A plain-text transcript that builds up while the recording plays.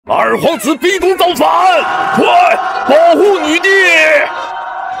二皇子逼宫造反，快保护女帝！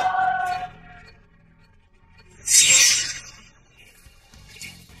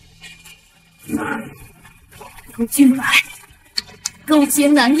勾进来，勾结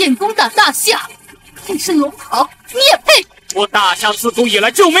南燕攻打大夏，一身龙袍，你也配？我大夏自古以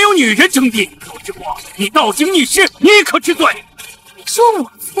来就没有女人争地，周之光，你倒行逆施，你可知罪？你说我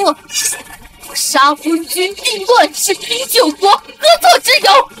错了？我杀昏君，定乱世，拼救国，何错之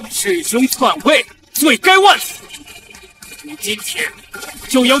有？弑兄篡位，罪该万死。你今天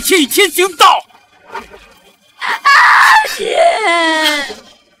就要替天行道！姐，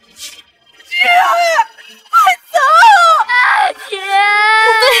姐，快走！姐，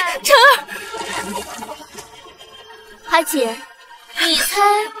对，晨儿，阿姐，你猜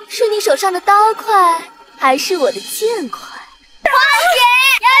是你手上的刀快，还是我的剑快？皇姐，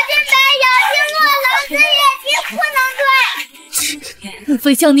有心没有心，我老子也绝不能对。母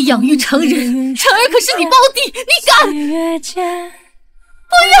妃将你养育成人，晨儿可是你胞弟，你敢？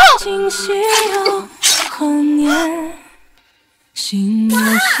不要！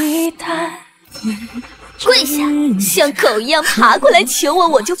跪下，像狗一样爬过来求我，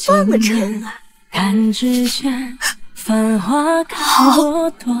我就放了晨儿。看之轩，繁花开朵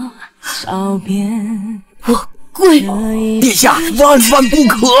朵，少变。我跪！殿下，万万不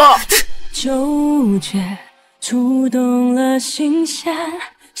可！纠结触动了心弦，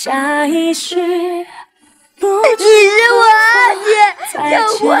下一世不知你是我阿姐，让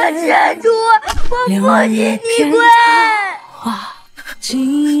我忍住，我不许你跪！花纪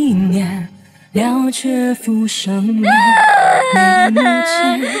念了却浮生面，眉目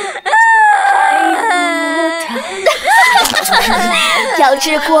间姚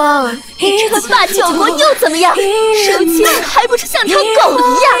之光，你称霸九国又怎么样？生气还不是像条狗一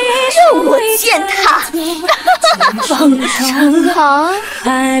样，让我见他！放成行，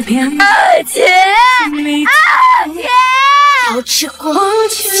爱偏阿姐，阿姐！姚之光，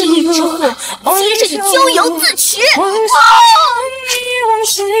今日之后，接着你咎由自取！往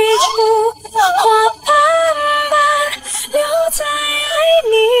事一出，花瓣般留在爱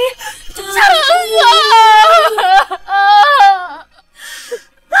你的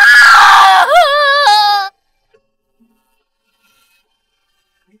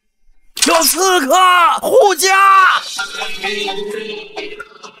有刺客护驾！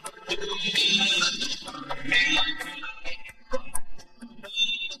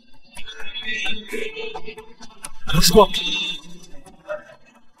姚之光，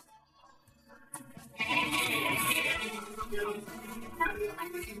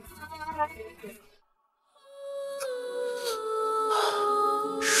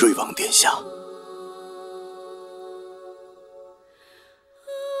瑞王殿下，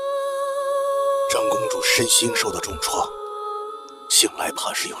长公主身心受到重创，醒来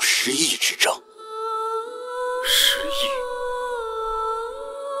怕是有失忆之症。失忆？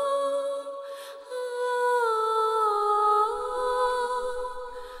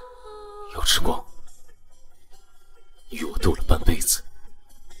姚之光，你与我斗了半辈子，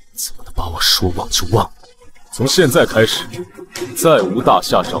怎么能把我说忘就忘？从现在开始，再无大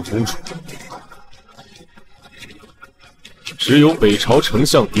夏长公主，只有北朝丞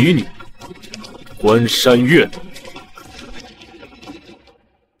相嫡女关山月。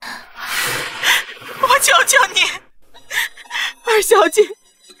我求求你，二小姐，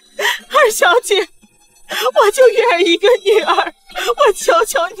二小姐，我就月儿一个女儿，我求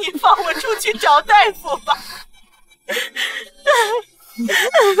求你放我出去找大夫吧。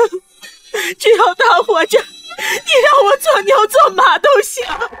只要他活着，你让我做牛做马都行。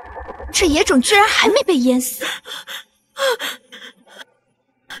这野种居然还没被淹死！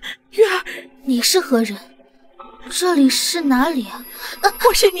月儿，你是何人？这里是哪里啊？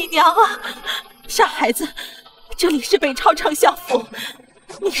我是你娘啊！傻孩子，这里是北朝丞相府，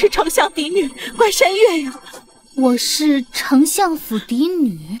你是丞相嫡女关山月呀。我是丞相府嫡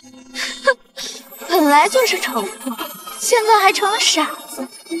女。本来就是丑货，现在还成了傻子。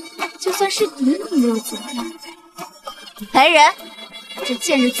就算是嫡女又怎么样？来人，这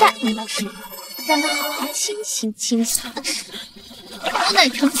贱人再碰到水，让他好好清醒清醒。好乃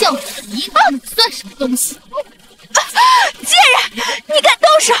丞相府嫡女算什么东西？贱人，你敢动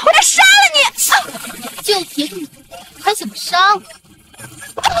手，我就杀了你！就凭你还想杀我？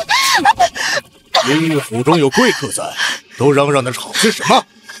明明府中有贵客在，都嚷嚷的吵些什么？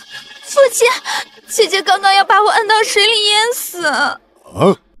父亲，姐姐刚刚要把我摁到水里淹死。啊！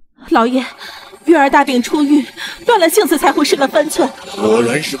老爷，月儿大病初愈，断了性子才会失了分寸。果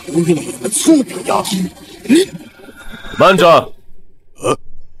然是不用脸的粗鄙丫头！你慢着！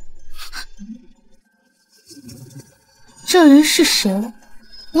这人是谁？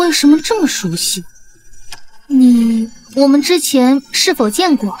为什么这么熟悉？我们之前是否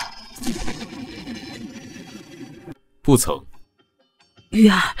见过？不曾。玉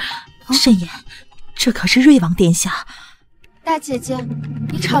儿，慎言，这可是瑞王殿下。大姐姐，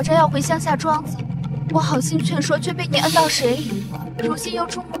你吵着要回乡下庄子，我好心劝说，却被你摁到水里。如今又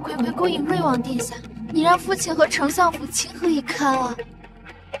众目睽睽勾引瑞王殿下，你让父亲和丞相府情何以堪啊？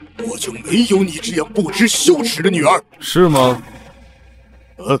我就没有你这样不知羞耻的女儿，是吗？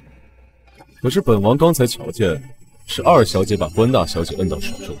可是本王刚才瞧见，是二小姐把关大小姐摁到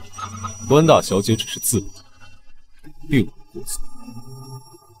水中，关大小姐只是自保，并无过错。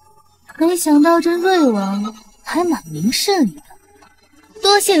没想到这瑞王还蛮明事理的，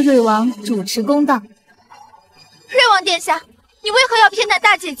多谢瑞王主持公道。瑞王殿下，你为何要偏袒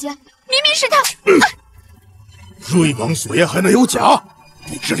大姐姐？明明是她。瑞王所言还能有假？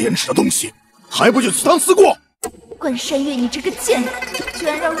你这廉耻的东西，还不去祠堂思过？关山月，你这个贱人，居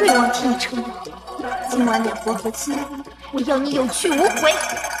然让瑞王替你撑腰！今晚两国和亲，我要你有去无回！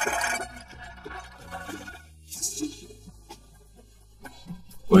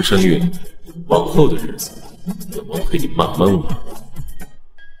关山月，往后的日子，本王陪你慢慢玩。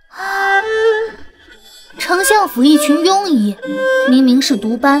丞相府一群庸医，明明是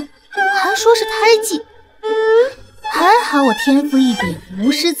毒斑，还说是胎记。还好我天赋异禀，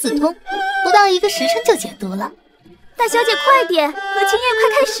无师自通，不到1个时辰就解毒了。大小姐快点，和亲宴快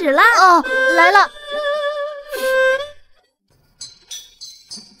开始了。哦，来了。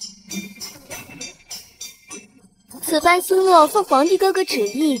此番星落奉皇帝哥哥旨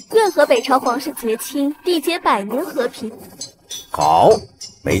意，愿和北朝皇室结亲，缔结100年和平。好，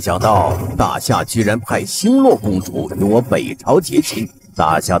没想到大夏居然派星落公主与我北朝结亲，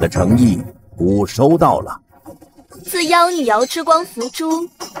大夏的诚意吾收到了。自妖女瑶之光伏诛，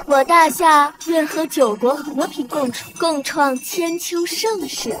我大夏愿和9国和平共处，共创千秋盛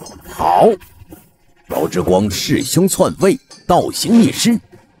世。好，瑶之光弑兄篡位，倒行逆施，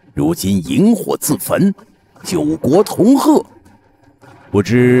如今引火自焚，9国同贺。不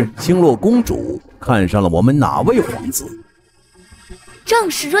知星落公主看上了我们哪位皇子？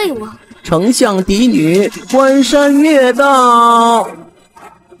正是瑞王。丞相嫡女关山月到。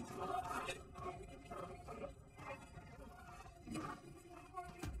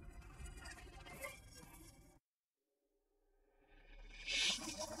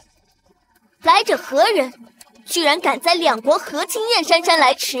来者何人？居然敢在2国和亲宴姗姗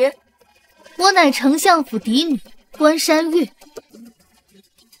来迟！我乃丞相府嫡女关山月，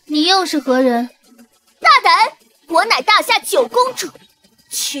你又是何人？大胆！我乃大夏9公主，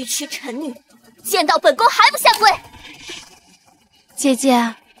区区臣女，见到本宫还不下跪？姐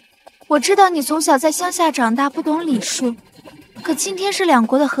姐，我知道你从小在乡下长大，不懂礼数，可今天是2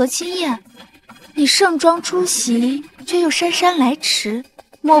国的和亲宴，你盛装出席，却又姗姗来迟。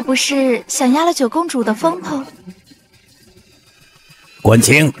莫不是想压了9公主的风头？关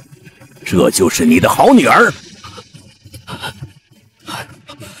清，这就是你的好女儿。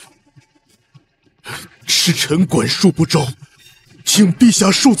是臣管束不周，请陛下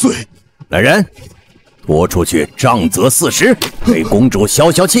恕罪。来人，拖出去杖责40，给公主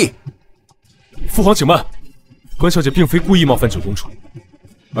消消气。父皇请慢，关小姐并非故意冒犯9公主，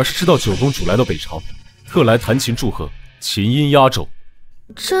而是知道9公主来到北朝，特来弹琴祝贺，琴音压轴。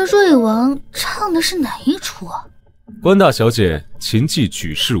这瑞王唱的是哪一出啊？关大小姐琴技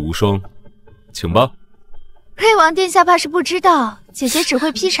举世无双，请吧。瑞王殿下怕是不知道，姐姐只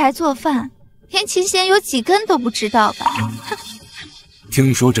会劈柴做饭，连琴弦有几根都不知道吧？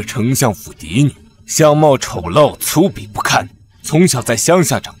听说这丞相府嫡女相貌丑陋、粗鄙不堪，从小在乡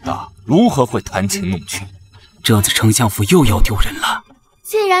下长大，如何会弹琴弄曲？这次丞相府又要丢人了。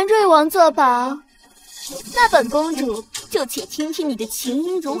既然瑞王作保，那本公主就且听听你的琴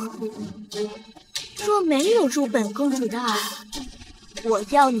音如何。若没有入本公主的耳，我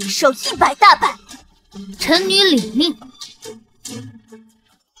要你受100大板。臣女领命。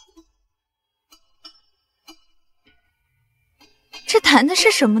这弹的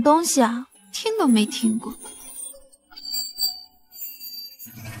是什么东西啊？听都没听过。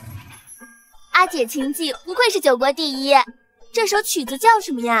阿姐琴技不愧是9国第一，这首曲子叫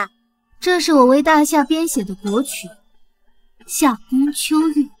什么呀？这是我为大夏编写的国曲《夏宫秋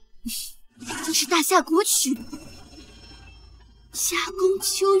月》。这是大夏国曲《夏宫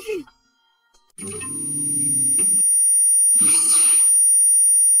秋月》。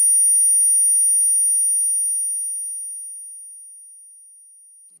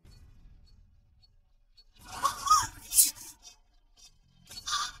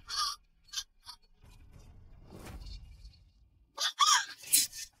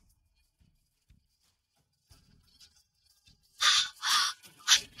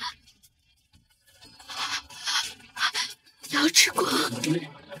之光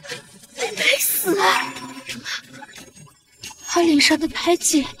没死，他脸上的胎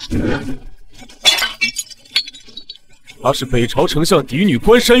记，她是北朝丞相嫡女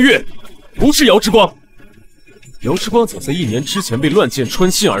关山月，不是姚之光。姚之光早在1年之前被乱箭穿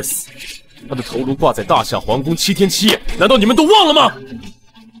心而死，他的头颅挂在大夏皇宫7天7夜，难道你们都忘了吗？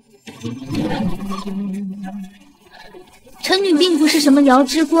臣女并不是什么姚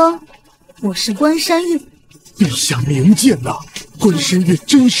之光，我是关山月。陛下明鉴呐，关山月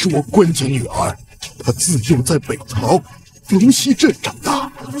真是我关家女儿，她自幼在北朝龙溪镇长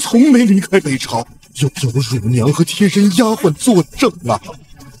大，从没离开北朝，又有乳娘和贴身丫鬟作证啊。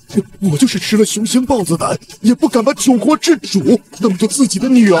我就是吃了雄心豹子胆，也不敢把9国之主当做自己的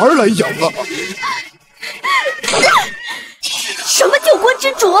女儿来养啊！什么9国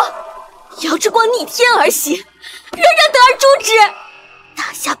之主？姚之光逆天而行，人人得而诛之。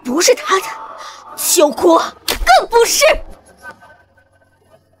大夏不是他的，9国更不是。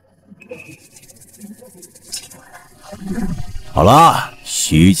好了，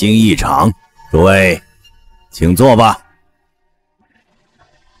虚惊一场，诸位，请坐吧。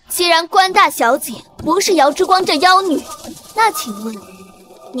既然关大小姐不是姚之光这妖女，那请问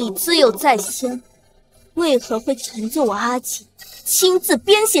你自幼在先，为何会成就我阿锦亲自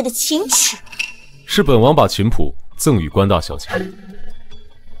编写的琴曲？是本王把琴谱赠予关大小姐。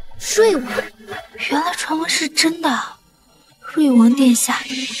瑞王，原来传闻是真的。瑞王殿下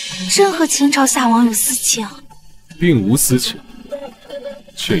真和前朝夏王有私情？并无私情，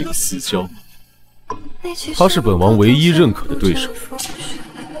却有私交。他是本王唯一认可的对手。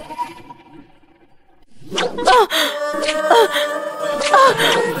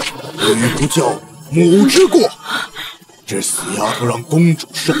女不教，母之过。这死丫头让公主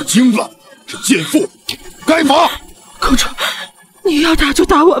受惊了，这贱妇该罚。公主，你要打就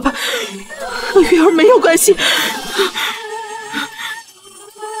打我吧，和月儿没有关系。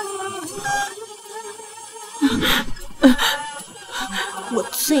我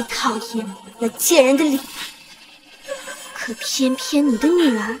最讨厌那贱人的脸，可偏偏你的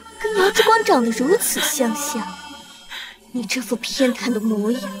女儿跟姚之光长得如此相像，你这副偏袒的模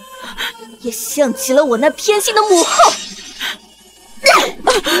样，也像极了我那偏心的母后。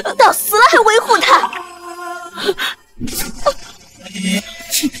到死了还维护她！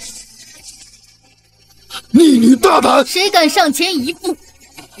逆女大胆！谁敢上前一步，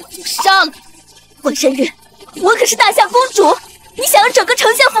我就杀了！关山月，我可是大夏公主，你想要整个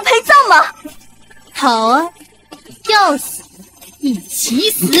丞相府陪葬吗？好啊，要死一起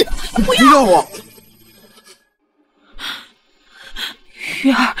死！不要啊！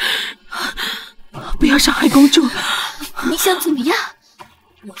月儿，不要伤害公主！你想怎么样？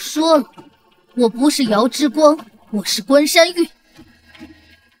我说了，我不是姚之光，我是关山月。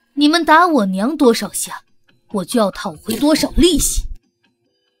你们打我娘多少下，我就要讨回多少利息。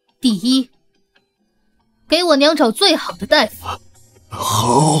第一，给我娘找最好的大夫。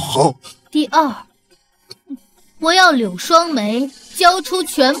好好。第二，我要柳双梅交出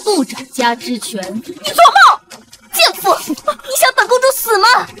全部掌家之权。你做梦！贱妇，你想本公主死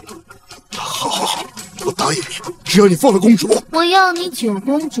吗？好，我答应你，只要你放了公主。我要你9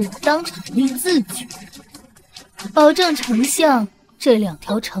公主当场立字据，保证丞相这2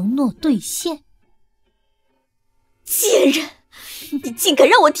条承诺兑现。贱人，你竟敢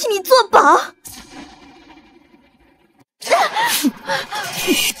让我替你做保！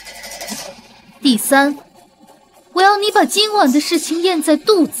第三，我要你把今晚的事情咽在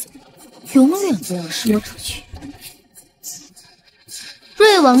肚子里，永远不要说出去。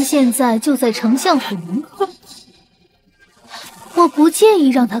瑞王现在就在丞相府门口，我不介意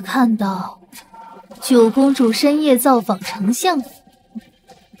让他看到9公主深夜造访丞相府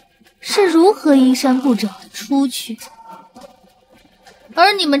是如何衣衫不整的出去，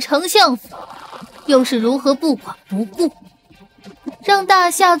而你们丞相府又是如何不管不顾，让大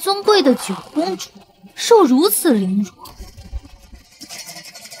夏尊贵的9公主受如此凌辱。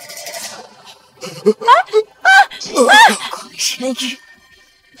神玉，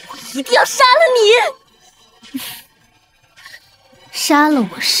我一定要杀了你！杀了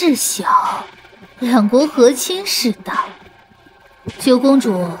我事小，2国和亲事大。9公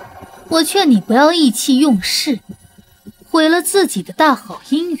主，我劝你不要意气用事，毁了自己的大好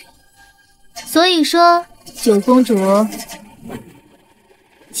姻缘。所以说，9公主，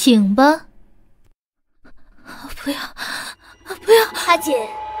请吧。不要！阿姐，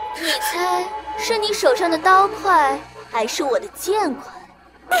你猜是你手上的刀快，还是我的剑快？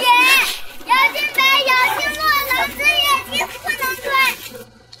姐，妖精白，妖精落，老子眼睛不能追！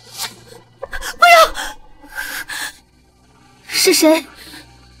不要！是谁？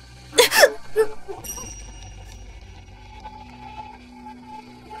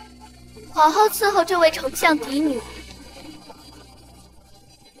好好伺候这位丞相嫡女。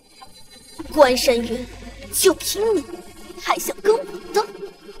关山月，就凭你，还想跟我斗？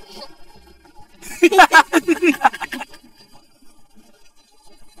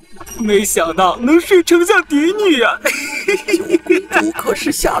没想到能睡丞相嫡女啊！九公主可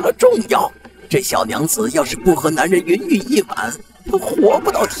是下了重药，这小娘子要是不和男人云雨一晚，都活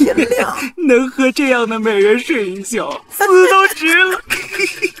不到天亮。能和这样的美人睡一宿，死都值了。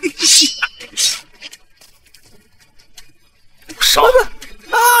杀！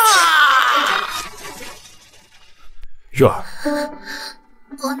月儿，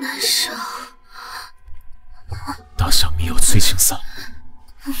我难受。大夏密友催情散。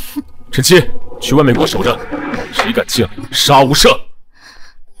臣妾去外面给我守着，谁敢进来，杀无赦！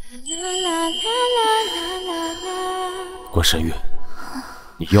关山月，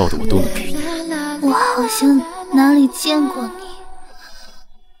你要的我都能给你。我好像哪里见过你。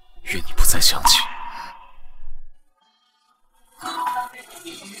愿你不再想起。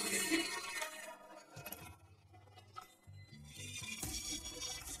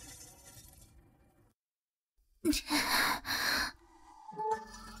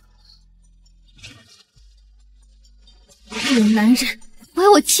这个男人毁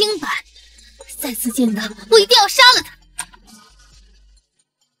我清白，再次见到我一定要杀了他。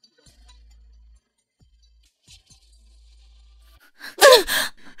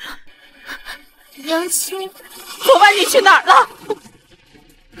娘亲，伙伴，你去哪儿了？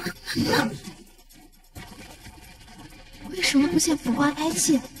为什么不见腐化胎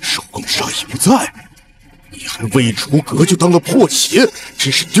记？首公杀已不在，你还未出阁就当了破鞋，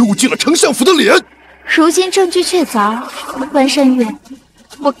真是丢尽了丞相府的脸。如今证据确凿，关山月，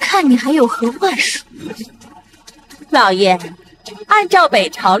我看你还有何话说？老爷，按照北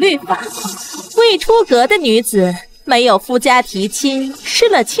朝律法，未出阁的女子没有夫家提亲，失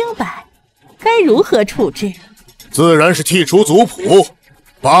了清白，该如何处置？自然是剔除族谱，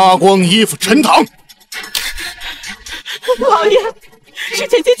扒光衣服沉塘。老爷，是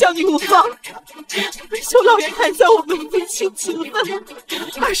姐姐叫你无妨。求老爷看在我们夫妻情分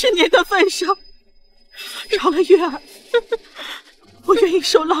20年的份上，饶了月儿，我愿意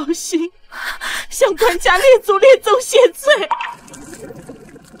受老刑，向官家列祖列宗谢罪。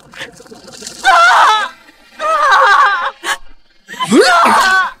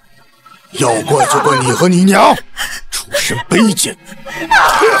要怪就怪你和你娘，出身卑贱。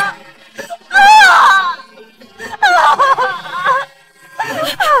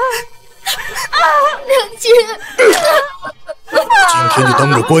娘亲，今天就当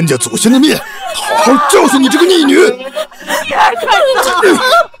着官家祖先的面，好好教训你这个逆女。月儿，快走！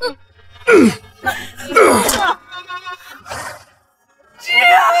芷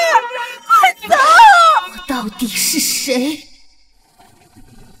儿，快走！我到底是谁？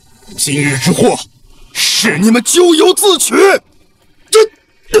今日之祸，是你们咎由自取。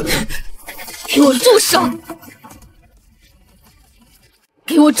给我住手！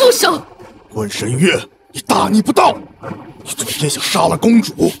给我住手！关神月，你大逆不道！你昨天想杀了公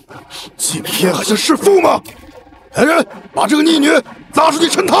主，今天还想弑父吗？来人，把这个逆女拉出去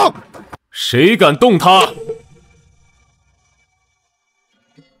沉塘！谁敢动她？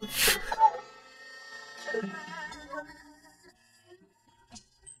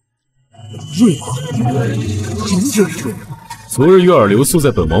瑞王，您这是？昨日月儿留宿在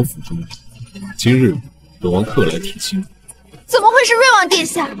本王府中，今日本王特来提亲。怎么会是瑞王殿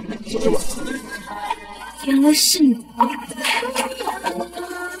下？原来是你！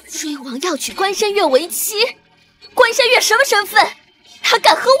瑞王要娶关山月为妻，关山月什么身份？他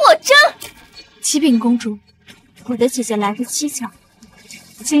敢和我争？启禀公主，我的姐姐来得蹊跷。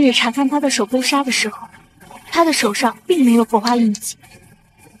今日查看她的手被杀的时候，她的手上并没有火花印记。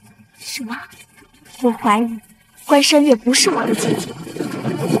什么？我怀疑关山月不是我的姐姐。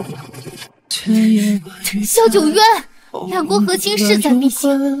萧九渊，两国和亲势在必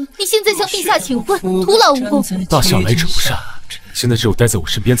行，你现在向陛下请婚，徒劳无功。大夏来者不善，现在只有待在我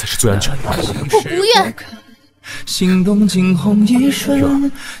身边才是最安全的。我不愿。心动惊鸿一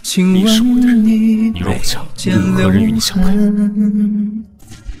瞬，你是我的人，你若不嫁，任何人与你相配。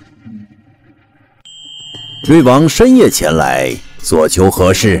瑞王深夜前来，所求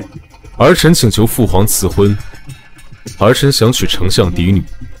何事？儿臣请求父皇赐婚，儿臣想娶丞相嫡女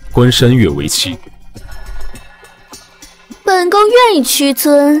关山月为妻。本宫愿意屈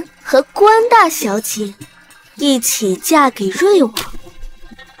尊和关大小姐一起嫁给瑞王。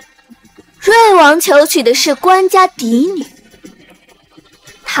瑞王求娶的是关家嫡女，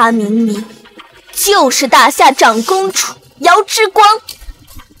她明明就是大夏长公主姚之光。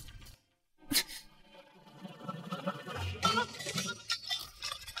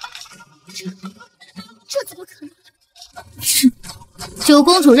九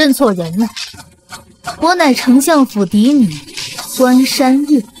公主认错人了，我乃丞相府嫡女关山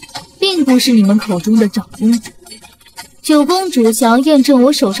月，并不是你们口中的长公主。九公主想要验证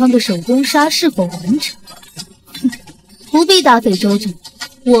我手上的手工纱是否完整，不必大费周折，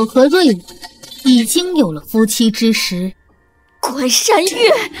我和瑞武已经有了夫妻之实。关山月，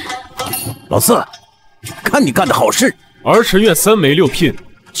老四，看你干的好事！儿臣愿3媒6聘，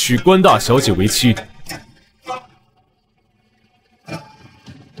娶关大小姐为妻。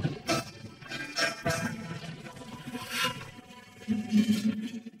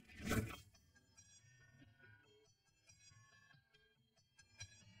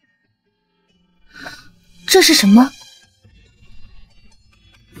这是什么？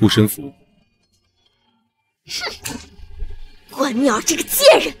护身符。哼，关鸟这个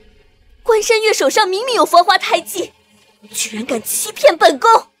贱人！关山月手上明明有防滑胎记，居然敢欺骗本宫！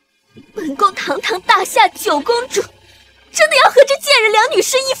本宫堂堂大夏九公主，真的要和这贱人2女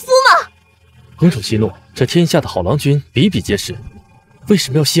生一夫吗？公主息怒，这天下的好郎君比比皆是，为什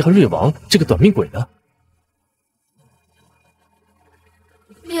么要稀罕瑞王这个短命鬼呢？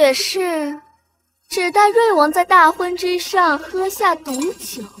也是。只待瑞王在大婚之上喝下毒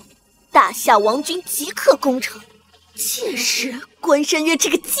酒，大夏王军即刻攻城。届时关山月这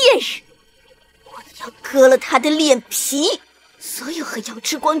个贱人，我要割了他的脸皮！所有和姚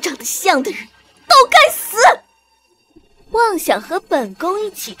之光长得像的人都该死！妄想和本宫一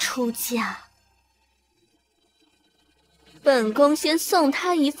起出嫁，本宫先送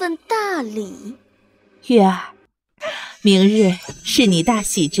他一份大礼。月儿，明日是你大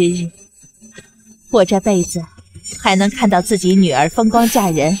喜之日。我这辈子还能看到自己女儿风光嫁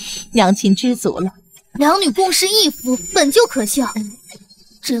人，娘亲知足了。2女共侍一夫，本就可笑，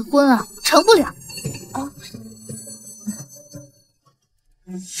这婚啊成不了。啊，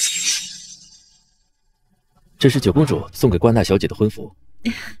这是九公主送给关大小姐的婚服，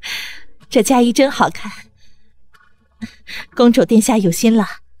这嫁衣真好看，公主殿下有心了。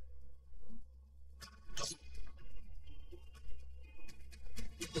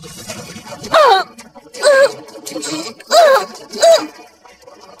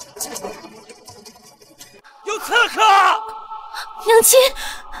有刺客！娘亲，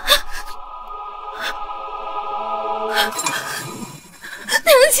娘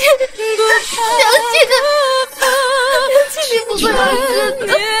亲，你不会有事的。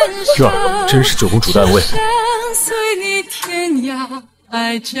月儿，真是九公主的安慰。随你天涯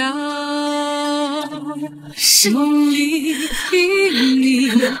海角，是梦里听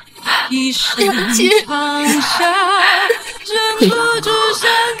你一声长啸，忍不住想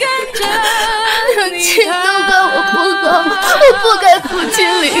跟着娘亲，都怪我不好，我不该负亲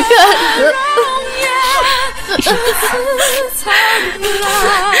离开的。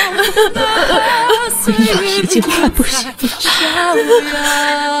我女儿已经快不行了，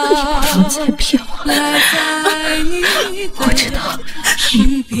你不能再骗我了。我知道你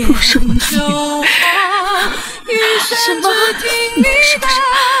不是我的女儿。什么？你的手上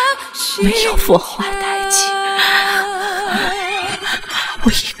没有佛化胎记？我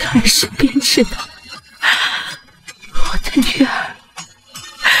一开始便知道，我的女儿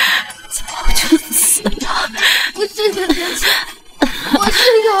早就死了。不是的，娘亲，我是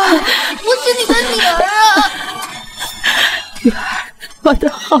月儿，不是你的女儿啊！月儿，我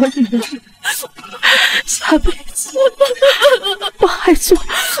的好女儿，下辈子我还做你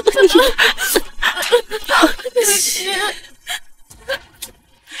的娘亲。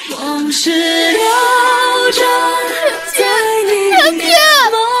往事留着在你面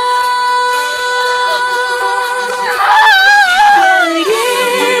眸，遗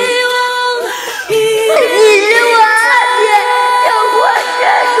忘你是我阿姐，要我忍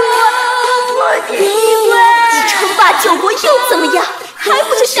住，我是因为你称霸9国又怎么样？还不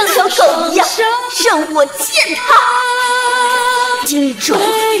是像条狗一样任我践踏？今日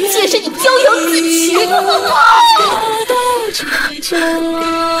皆是你咎由自取！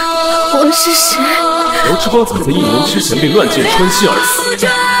我是谁？姚之光早在1年之前被乱箭穿心而死，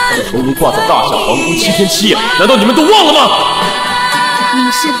他的头颅挂在大夏皇宫7天7夜，难道你们都忘了吗？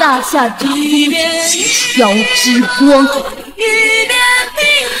你是大夏长公主姚之光。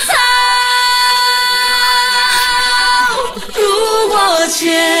我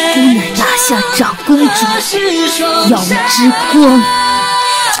乃大夏长公主姚之光。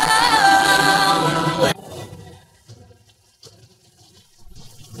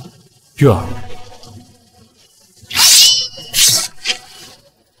月儿，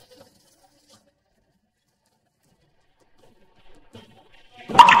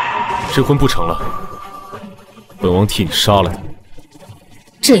这婚不成了，本王替你杀了他。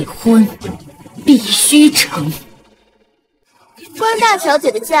这婚必须成。关温大小姐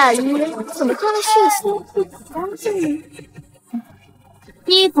的嫁衣怎么穿的血腥不干净呢？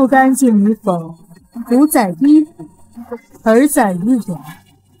衣服干净与否，不在衣服，而在于人。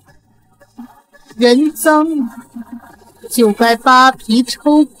人脏了，就该扒皮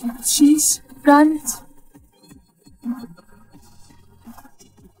抽骨，清洗干净。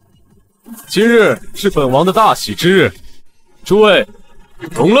今日是本王的大喜之日，诸位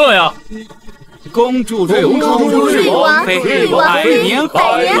同乐呀！公主瑞王，百年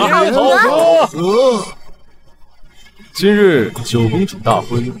好合。今日九公主大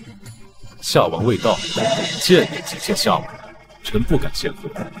婚，夏王未到，见也即见夏王，臣不敢献婚。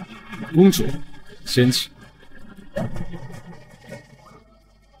公主，先请。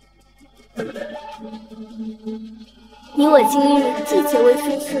你我今日既结为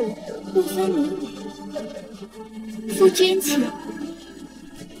夫妇，不分男女。夫君请。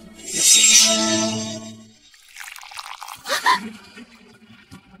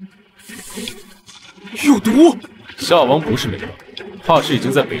有毒！夏王不是没了，怕是已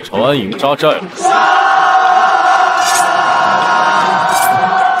经在北朝安营扎寨了。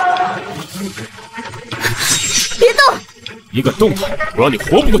别动！你敢动他，我让你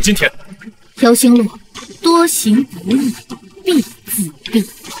活不过今天！姚兴洛，多行不义必自毙。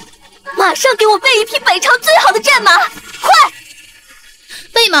马上给我备一匹北朝最好的战马，快！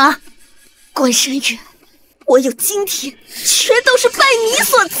备马！关山月，我有今天，全都是拜你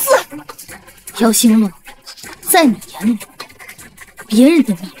所赐。姚兴洛，在你眼里，别人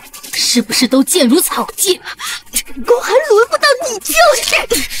的命是不是都贱如草芥？我还轮不到你就是。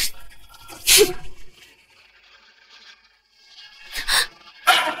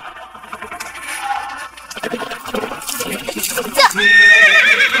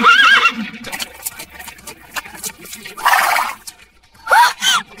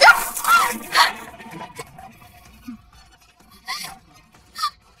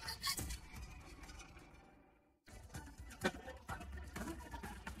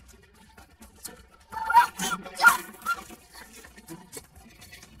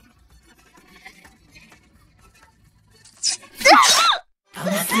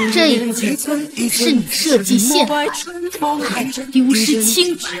这一劫是你设计陷害，害人丢失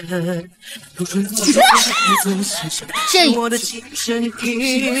清白。这一劫是你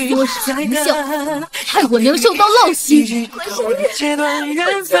唆使不孝，害我娘受到烙刑。切断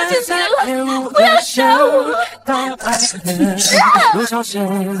缘分，再不要杀我。多少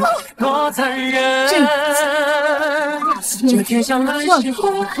生，多残忍。这天下万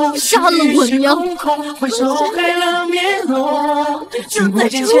苦，杀了我娘。回首黑了面容，就在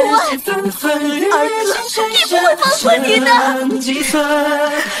这屋外，儿子，你不会放过你的。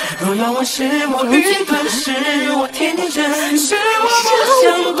若要问是我愚钝，是我天真，是我不想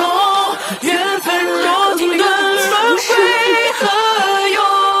懂，缘分若停顿，轮回何用？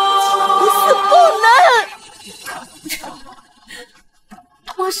你死不能！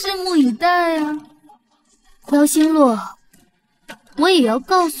我拭目以待啊，姚兴洛，我也要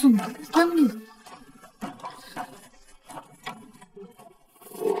告诉你一个秘密。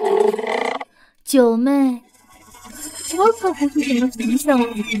九妹，我可不是什么丞相府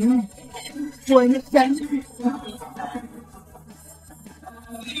嫡女，温山玉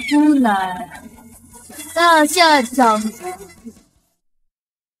姑乃大夏长公主。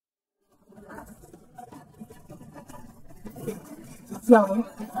姚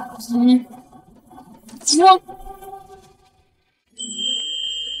之光。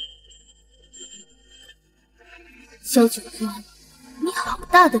萧九渊，你好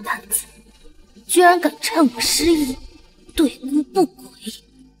大的胆子，居然敢趁我失忆，对孤不轨！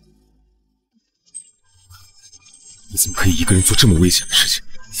你怎么可以一个人做这么危险的事情？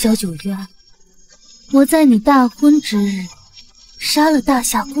萧九渊，我在你大婚之日杀了大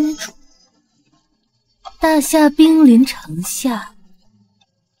夏公主，大夏兵临城下，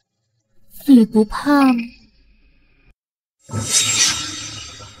你不怕吗？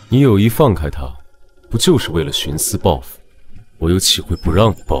你有意放开他，不就是为了徇私报复？我又岂会不让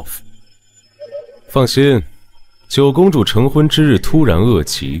你报复？放心，九公主成婚之日突然恶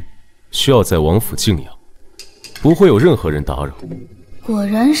疾，需要在王府静养，不会有任何人打扰。果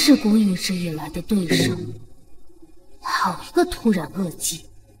然是古雨之以来的对手。好一个突然恶疾，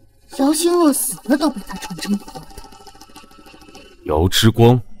姚兴洛死了都被他传成活的。姚之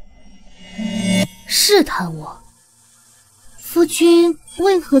光，试探我？夫君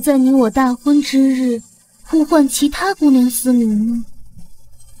为何在你我大婚之日呼唤其他姑娘私名呢？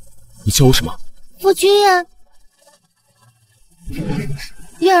你叫我什么？夫君呀。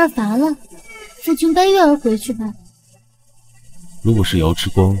月儿乏了，夫君带月儿回去吧。如果是姚之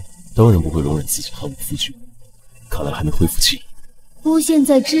光，当然不会容忍自己喊我夫君。看来还没恢复记忆。姑现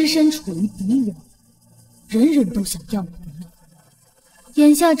在只身处于敌人，人人都想要我的命，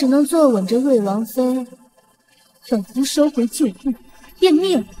眼下只能坐稳着瑞王妃，等姑收回旧部，便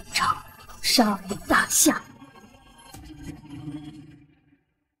灭了本朝，杀回大夏。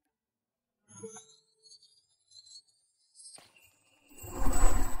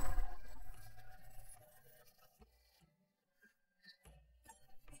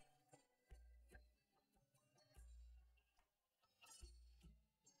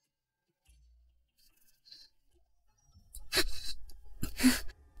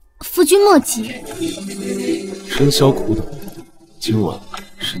夫君莫急，生肖苦等，今晚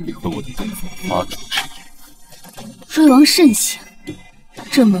是你和我的洞房发烛之夜。瑞王慎行，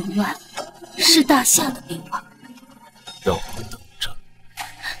这门外是大夏的兵王，让我们等着。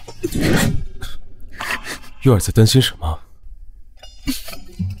月儿在担心什么？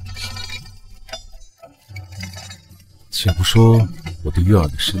且不说我对月儿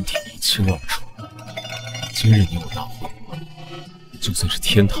的身体一清二楚，今日你我大婚，就算是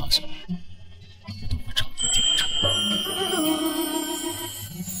天塌下来，我都会照你顶着，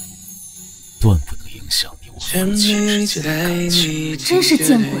断不能影响你我夫妻之间的感情。真是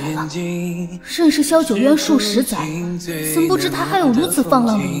见鬼了！认识萧九渊数十载，怎不知他还有如此放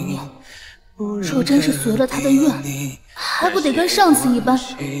浪的一面？若真是随了他的愿，还不得跟上次一般，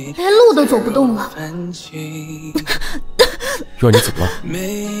连路都走不动了。月儿，你怎么了？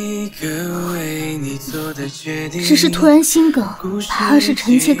只是突然心梗，怕是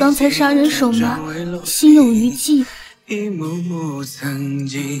臣妾刚才杀人手麻，心有余悸。一幕幕曾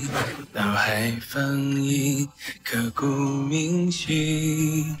经，脑海放映，刻骨铭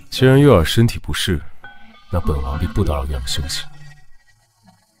心。既然月儿身体不适，那本王便不打扰月儿休息。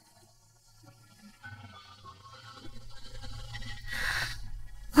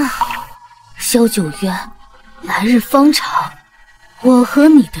萧九渊，来日方长，我和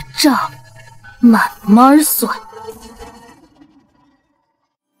你的账慢慢算。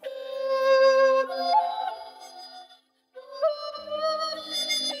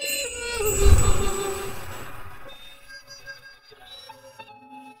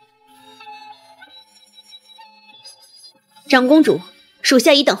长公主，属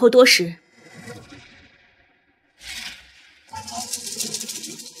下已等候多时。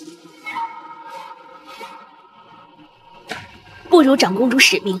不如长公主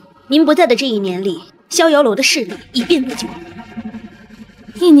使命，您不在的这一年里，逍遥楼的势力已变不久。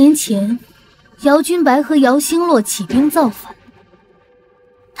1年前，姚君白和姚星洛起兵造反，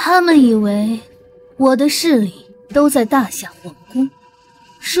他们以为我的势力都在大夏皇宫，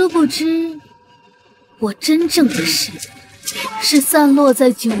殊不知我真正的势力是散落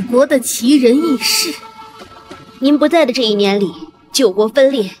在9国的奇人异士。您不在的这一年里，9国分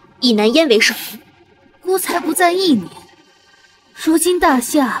裂，以南燕为首。姑才不在1年，如今大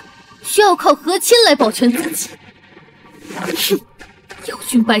夏需要靠和亲来保全自己。哼，姚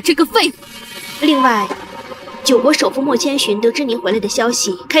君白这个废物！另外，9国首富莫千寻得知您回来的消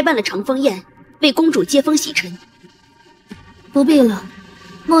息，开办了长风宴，为公主接风洗尘。不必了，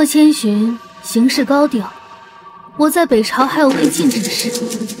莫千寻行事高调，我在北朝还有未尽之事，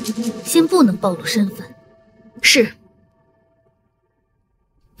先不能暴露身份。是。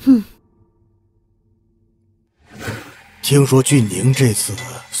听说俊宁这次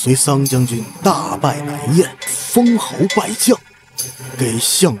随桑将军大败南燕，封侯拜将，给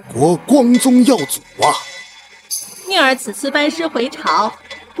相国光宗耀祖啊！宁儿此次班师回朝，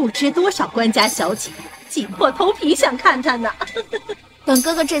不知多少官家小姐挤破头皮想看他呢。等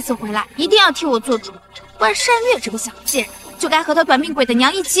哥哥这次回来，一定要替我做主。万善月这个小贱人，就该和他短命鬼的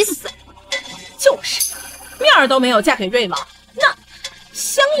娘一起死。就是，面儿都没有嫁给瑞王，那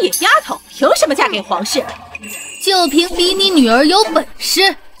乡野丫头凭什么嫁给皇室？就凭比你女儿有本事！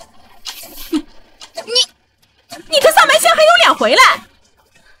你个丧门星还有脸回来？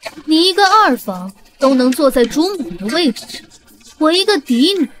你一个二房都能坐在主母的位置上，我一个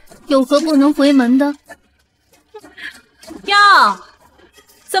嫡女有何不能回门的？哟，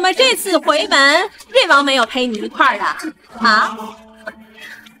怎么这次回门瑞王没有陪你一块儿啊？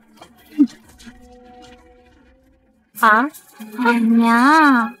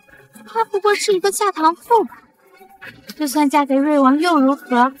娘，她不过是一个下堂妇吧？就算嫁给瑞王又如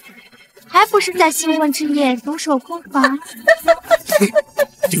何？还不是在新婚之夜独守空房？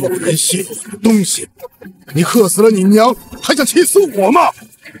丢人现眼的东西！你喝死了你娘，还想气死我吗？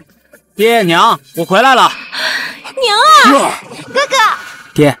爹娘，我回来了。娘啊，哥哥！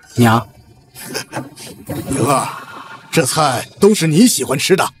爹娘，宁儿，这菜都是你喜欢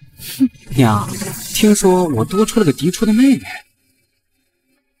吃的。娘，听说我多出了个嫡出的妹妹。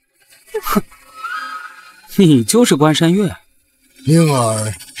哼，你就是关山月。宁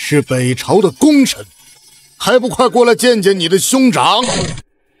儿是北朝的功臣，还不快过来见见你的兄长？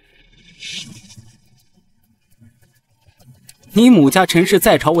你母家陈氏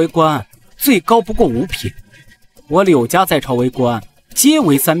在朝为官，最高不过5品；我柳家在朝为官，皆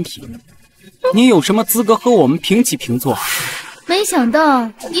为3品。你有什么资格和我们平起平坐？没想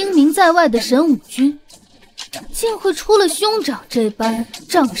到英明在外的神武军，竟会出了兄长这般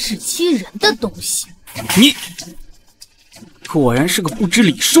仗势欺人的东西。你果然是个不知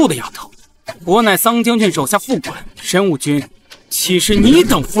礼数的丫头！我乃桑将军手下副官，神武军岂是你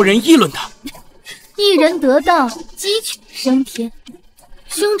等夫人议论的？一人得道，鸡犬升天。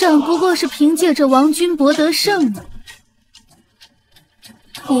兄长不过是凭借着王军博得胜利，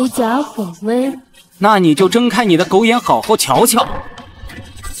狐假虎威。那你就睁开你的狗眼，好好瞧瞧。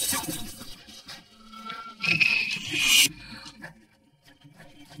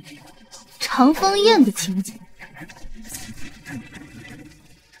长风宴的情景。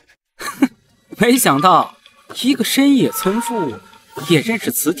哼，没想到一个深野村妇也认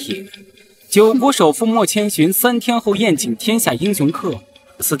识此帖。九国首富莫千寻3天后宴请天下英雄客，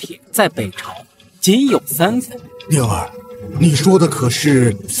此帖在北朝仅有3份。宁儿，你说的可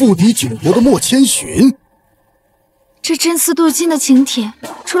是复敌九国的莫千寻？这真丝镀金的请帖，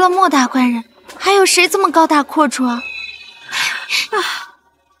除了莫大官人，还有谁这么高大阔绰啊？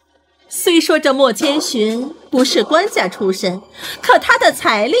虽说这莫千寻不是官家出身，可他的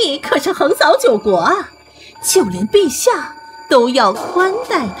财力可是横扫九国啊！就连陛下都要宽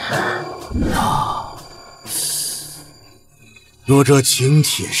待他。若这请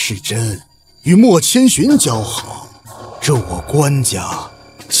帖是真，与莫千寻交好，这我官家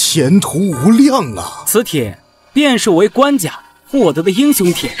前途无量啊！此帖便是为官家获得的英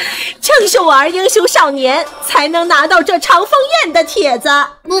雄帖，正是我儿英雄少年才能拿到这长风宴的帖子。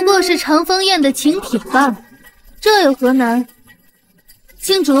不过是长风宴的请帖罢了，这有何难？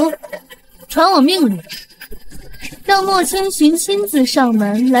青竹，传我命令，让莫千寻亲自上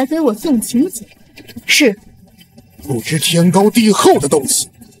门来给我送请帖。是。不知天高地厚的东西，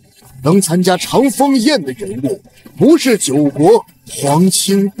能参加长风宴的人物，不是九国皇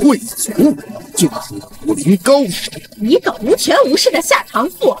亲贵族，就是武林高手。一个无权无势的下堂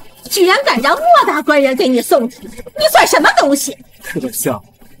妇，居然敢让莫大官人给你送帖，你算什么东西？可笑！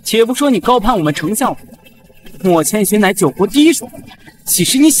且不说你高攀我们丞相府，莫千寻乃九国第一手，岂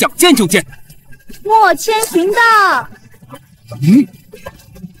是你想见就见？莫千寻到。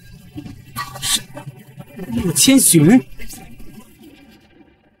是莫千寻。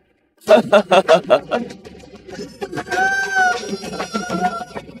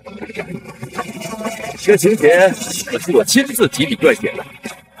这请帖可是我亲自提笔撰写的，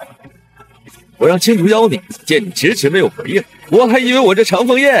我让青竹邀你，见你迟迟没有回应，我还以为我这长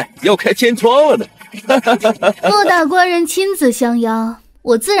风宴要开天窗了呢。莫大官人亲自相邀，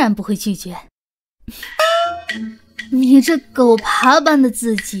我自然不会拒绝。你这狗爬般的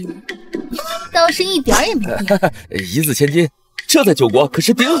字迹，倒是一点也没变。一字千金，这在九国可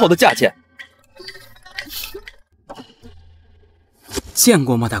是顶好的价钱。见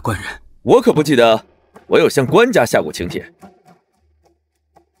过莫大官人，我可不记得我有向官家下过请帖。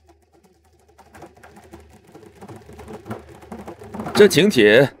这请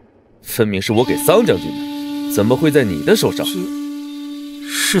帖分明是我给桑将军的，怎么会在你的手上？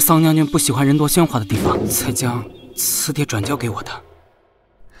是桑将军不喜欢人多喧哗的地方，才将此帖转交给我的。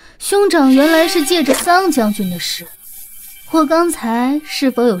兄长原来是借着桑将军的事，我刚才是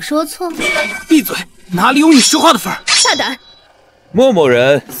否有说错？闭嘴！哪里有你说话的份儿？大胆！莫某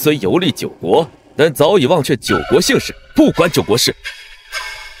人虽游历九国，但早已忘却九国姓氏，不管九国事。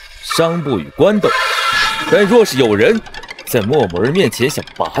商不与官斗，但若是有人在莫某人面前想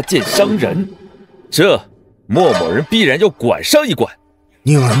拔剑伤人，这莫某人必然要管上一管。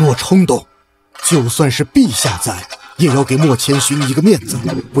宁儿莫冲动，就算是陛下在，也要给莫千寻一个面子，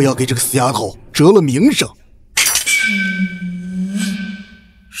不要给这个死丫头折了名声。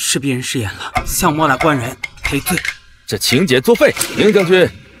是鄙人失言了，向莫大官人赔罪。这请柬作废，宁将军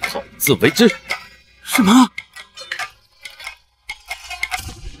好自为之。什么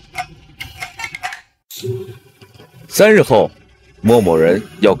？3日后，莫某人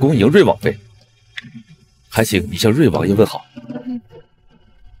要恭迎瑞王妃，还请你向瑞王爷问好。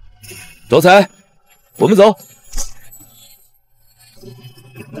多才，我们走。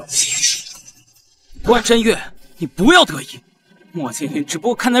关山月，你不要得意，莫千寻只不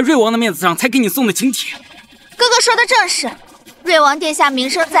过看在瑞王的面子上才给你送的请帖。哥哥说的正是，瑞王殿下名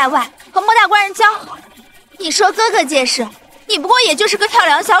声在外，和莫大官人交好。你说哥哥借势，你不过也就是个跳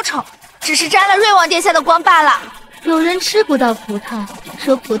梁小丑，只是沾了瑞王殿下的光罢了。有人吃不到葡萄，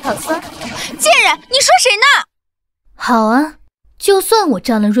说葡萄酸。贱人，你说谁呢？好啊，就算我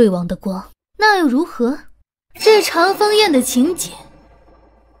沾了瑞王的光，那又如何？这长风宴的请柬，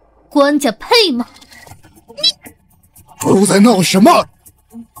官家配吗？都在闹什么？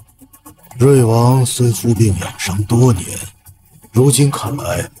瑞王虽服病养伤多年，如今看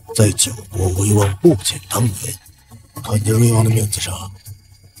来在九国威望不减当年。看见瑞王的面子上，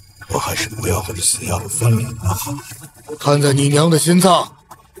我还是不要和这死丫头翻脸了好。看在你娘的心脏，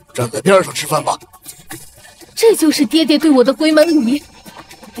站在边上吃饭吧。这就是爹爹对我的回门礼。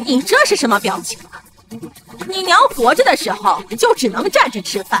你这是什么表情啊？你娘活着的时候就只能站着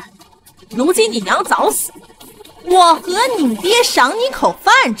吃饭，如今你娘早死，我和你爹赏你口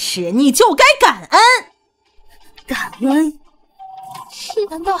饭吃，你就该感恩。感恩？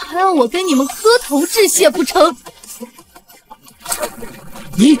难道还要我给你们磕头致谢不成？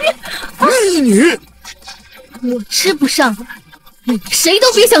你逆女！我吃不上了，你们谁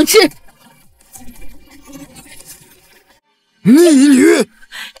都别想吃！逆女！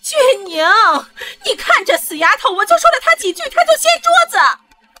俊宁，你看这死丫头，我就说了她几句，她就掀桌子。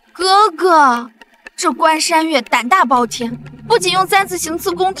哥哥，这关山月胆大包天，不仅用簪子行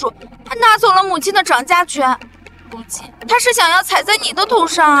刺公主，还拿走了母亲的掌家权。估计他是想要踩在你的头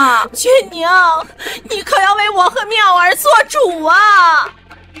上啊！俊宁，你可要为我和妙儿做主啊！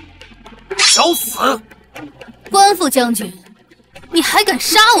找死！官复将军，你还敢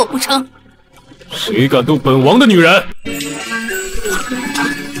杀我不成？谁敢动本王的女人？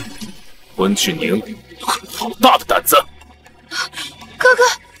关俊宁，好大的胆子！哥哥，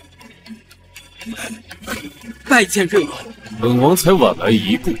拜见瑞王。本王才晚来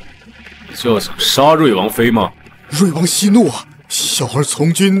一步，就要想杀瑞王妃吗？瑞王息怒啊！小儿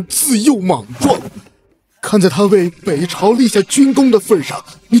从军自幼莽撞，看在他为北朝立下军功的份上，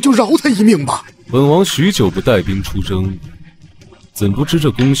你就饶他一命吧。本王许久不带兵出征，怎不知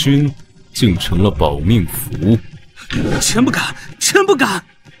这功勋竟成了保命符？臣不敢，臣不敢！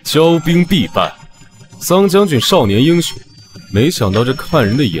骄兵必败。桑将军少年英雄，没想到这看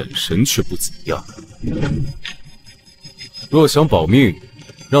人的眼神却不怎么样。若想保命，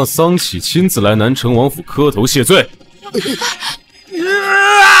让桑启亲自来南城王府磕头谢罪。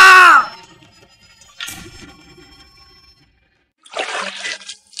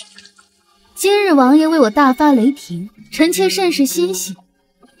今日王爷为我大发雷霆，臣妾甚是欣喜。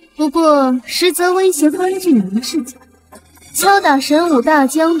不过实则威胁关俊宁是假，敲打神武大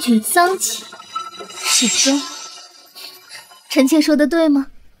将军桑启是真。臣妾说的对吗？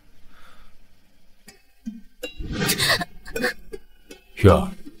月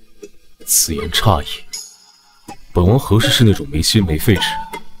儿，此言差矣。本王何时是那种没心没肺之人？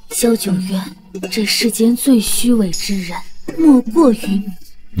萧九渊，这世间最虚伪之人，莫过于你。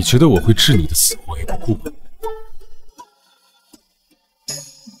你觉得我会置你的死活于不顾吗？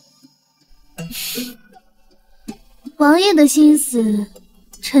王爷的心思，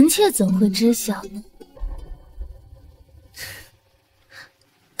臣妾怎会知晓呢？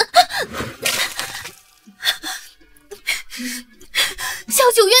萧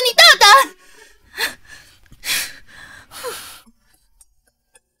九渊，你大胆！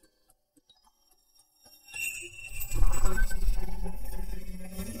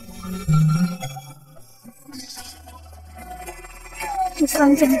这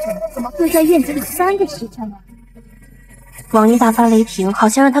桑将军怎么跪在院子里3个时辰了？王爷大发雷霆，好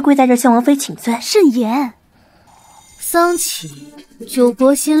像让他跪在这向王妃请罪，甚严。桑启，九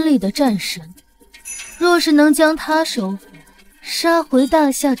国新立的战神，若是能将他收服，杀回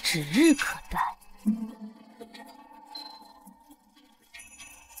大夏指日可待。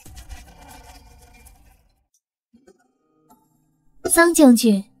桑将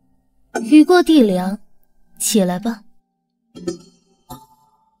军，雨过地凉，起来吧。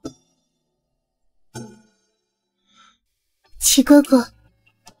启哥哥，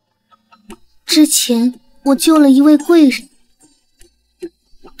之前我救了一位贵人，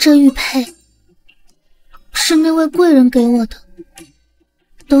这玉佩是那位贵人给我的。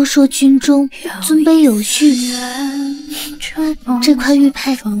都说军中尊卑有序，这块玉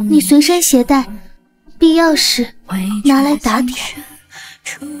佩你随身携带，必要时拿来打点。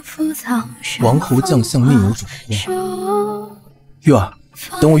王侯将相宁有种乎？玉儿，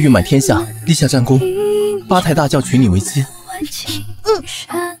等我玉满天下，立下战功，八抬大轿娶你为妻。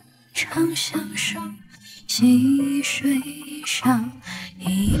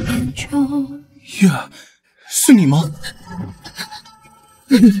玉儿，是你吗？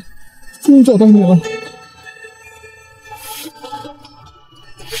终于找到你了。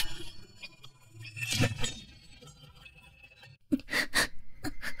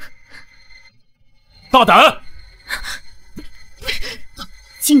大胆！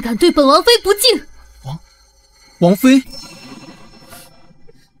竟敢对本王妃不敬！王妃，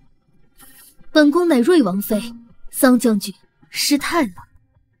本宫乃瑞王妃，桑将军失态了。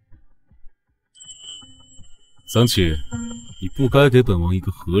桑启，你不该给本王一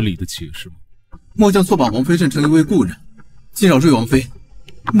个合理的解释吗？末将错把王妃认成一位故人，惊扰瑞王妃，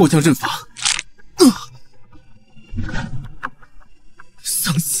末将认罚。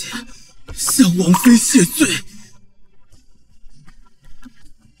桑启，向王妃谢罪。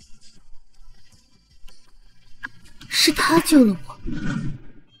是他救了我。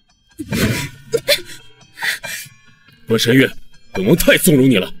关山月，本王太纵容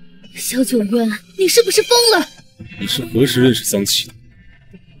你了。萧九渊，你是不是疯了？你是何时认识桑启的？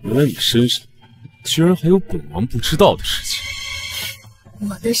原来你身上居然还有本王不知道的事情。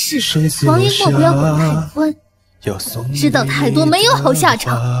我的事，王爷莫不要管太宽，知道太多没有好下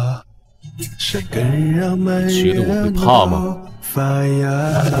场。觉得我会怕吗？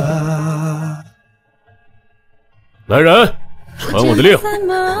来人，传我的令，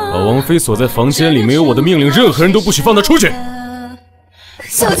把王妃锁在房间里，没有我的命令，任何人都不许放她出去。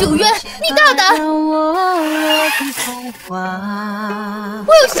萧九渊，你大胆！我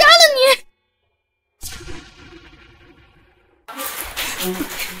要杀了你！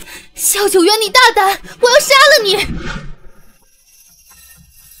萧九渊，你大胆！我要杀了你！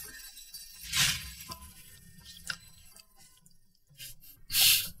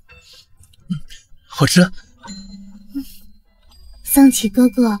好吃。桑启哥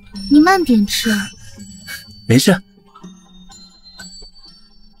哥，你慢点吃。没事。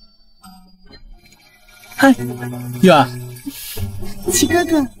嗨，月儿。启哥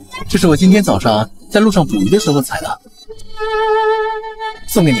哥，这是我今天早上在路上捕鱼的时候采的，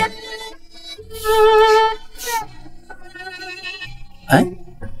送给你。哎，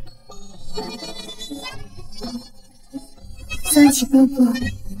桑启哥哥，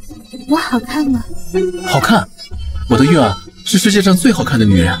我好看吗？好看，我的月儿是世界上最好看的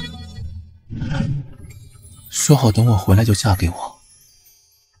女人。说好等我回来就嫁给我，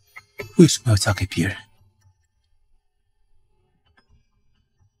为什么要嫁给别人？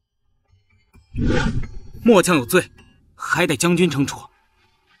末将有罪，还得将军惩处。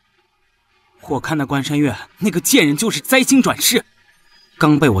我看那关山月那个贱人就是灾星转世，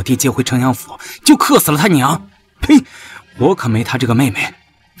刚被我弟接回丞相府，就克死了他娘。呸！我可没他这个妹妹。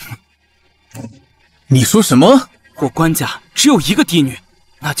你说什么？我关家只有一个嫡女，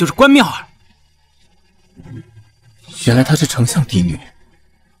那就是关妙儿。原来她是丞相嫡女。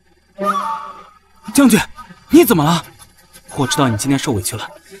将军，你怎么了？我知道你今天受委屈了，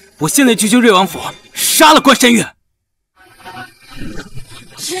我现在就去瑞王府杀了关山月。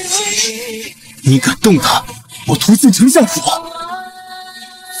你敢动他，我屠进丞相府！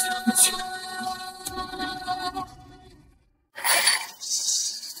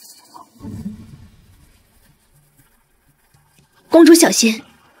公主小心！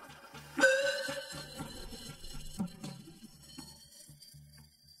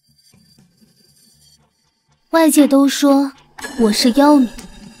外界都说我是妖女，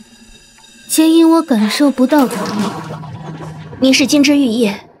皆因我感受不到疼痛。您是金枝玉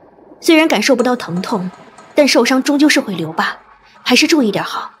叶，虽然感受不到疼痛，但受伤终究是会留疤，还是注意点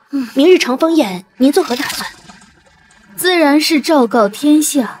好。明日长风宴，您作何打算？自然是昭告天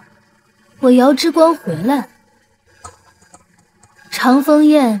下，我瑶之光回来了。长风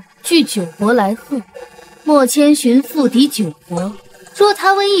宴据九国来贺，莫千寻复敌九国。若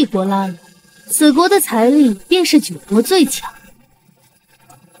他为一国拉拢，此国的财力便是九国最强。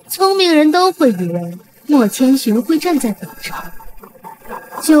聪明人都会以为莫千寻会站在北朝，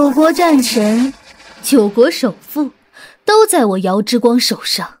九国战神、九国首富都在我瑶之光手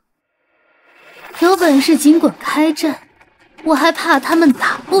上。有本事尽管开战，我还怕他们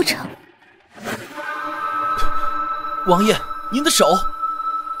打不成？王爷，您的手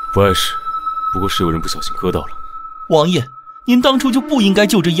不碍事，不过是有人不小心割到了。王爷，您当初就不应该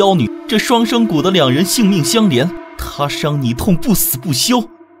救这妖女，这双生骨的两人性命相连，她伤你痛，不死不休。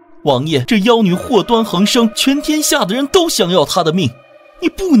王爷，这妖女祸端横生，全天下的人都想要她的命，你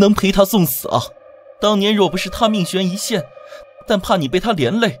不能陪她送死啊！当年若不是她命悬一线，但怕你被她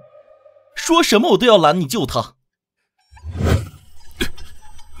连累，说什么我都要拦你救她。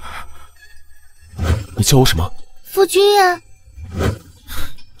你叫我什么？夫君呀！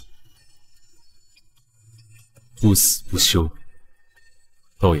不死不休，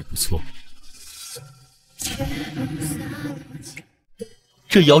倒也不错。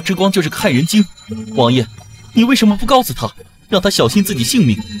这瑶之光就是看人精，王爷，你为什么不告诉他，让他小心自己性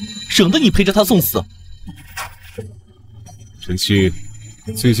命，省得你陪着他送死？臣妻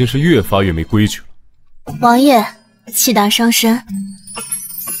最近是越发越没规矩了。王爷，气大伤身。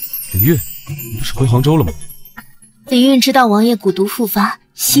李运，你不是回杭州了吗？李运知道王爷蛊毒复发，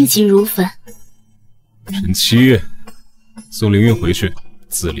心急如焚，臣妻，送凌云回去，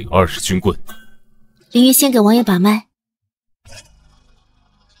自领20军棍。凌云先给王爷把脉。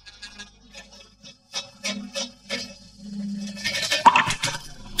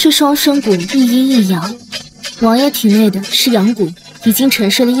这双生骨一阴一阳，王爷体内的是阳骨，已经沉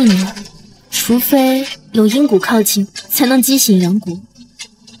睡了1年，除非有阴骨靠近，才能激醒阳骨。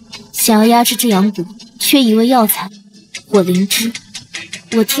想要压制这阳骨，缺一味药材火灵芝。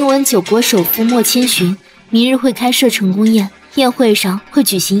我听闻九国首富莫千寻明日会开设成功宴，宴会上会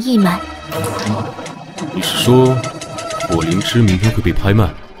举行义卖。你是说火灵芝明天会被拍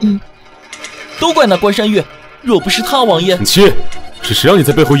卖？都怪那关山月，若不是他，王爷。臣妾，是谁让你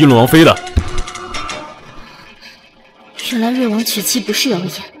在背后议论王妃的？原来瑞王娶妻不是谣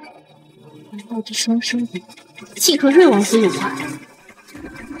言，难道这双生骨竟和瑞王妃有关？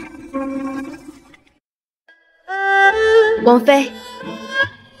王妃，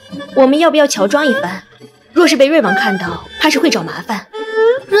我们要不要乔装一番？若是被瑞王看到，怕是会找麻烦。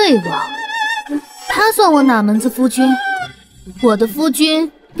瑞王，他算我哪门子夫君？我的夫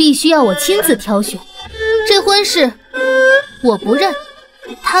君必须要我亲自挑选。这婚事我不认，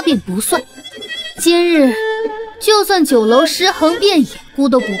他便不算。今日就算酒楼尸横遍野，姑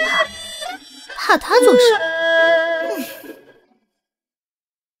都不怕，怕他做什么？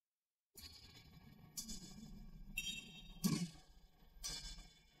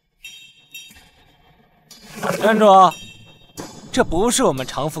站住！这不是我们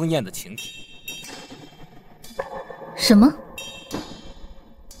长风宴的请帖。什么？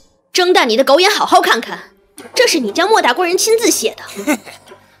睁大你的狗眼，好好看看，这是你家莫大官人亲自写的。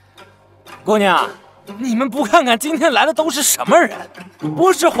姑娘，你们不看看今天来的都是什么人？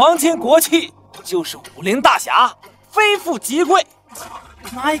不是皇亲国戚，就是武林大侠，非富即贵。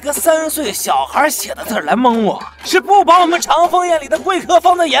拿一个3岁小孩写的字来蒙我，是不把我们长风宴里的贵客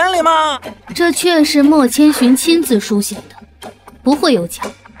放在眼里吗？这却是莫千寻亲自书写的，不会有假。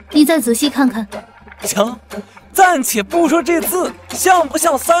你再仔细看看。行，暂且不说这字像不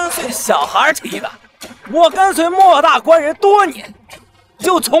像3岁小孩提的，我跟随莫大官人多年，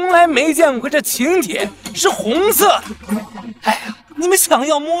就从来没见过这请帖是红色的。哎呀，你们想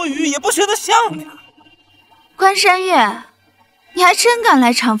要摸鱼也不学得像呀！关山月，你还真敢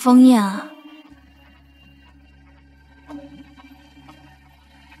来长风宴啊！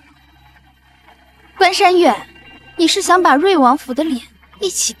关山月，你是想把瑞王府的脸一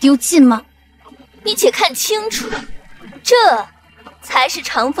起丢尽吗？你且看清楚，这才是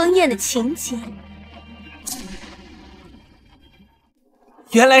长风宴的情节。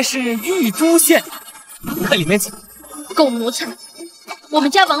原来是玉珠馅，看里面请。狗奴才！我们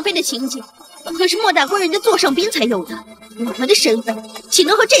家王妃的请柬可是莫大官人的座上宾才有的，我们的身份岂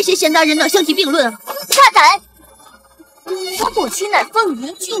能和这些闲杂人等相提并论啊！大胆！我母亲乃凤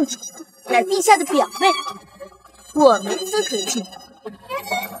仪郡主，乃陛下的表妹，我没资格进，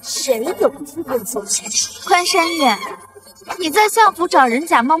谁有资格进？关山月，你在相府找人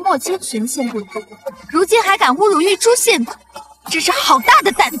假冒莫千寻先不谈，如今还敢侮辱玉珠县主，真是好大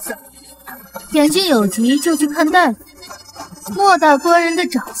的胆子！眼睛有疾就去看大夫。莫大官人的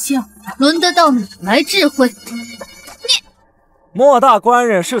长相，轮得到你来智慧？莫大官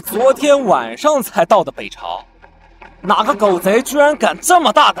人是昨天晚上才到的北朝，哪个狗贼居然敢这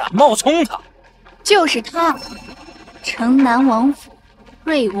么大胆冒充他？就是他，城南王府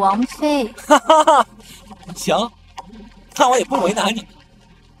瑞王妃。哈哈哈，行，那我也不为难你。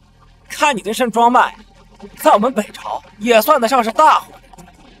看你这身装扮，在我们北朝也算得上是大户人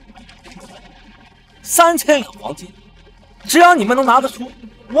家。3000两黄金，只要你们能拿得出，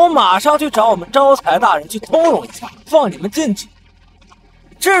我马上去找我们招财大人去通融一下，放你们进去。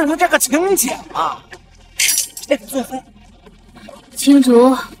至于这个请柬嘛，这个罪费，青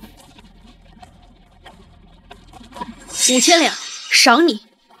竹5000两，赏你，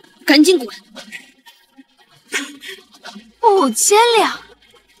赶紧滚！5000两，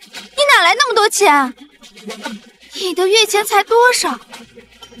你哪来那么多钱？你的月钱才多少？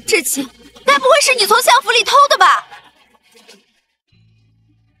这钱该不会是你从相府里偷的吧？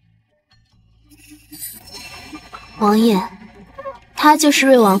王爷，她就是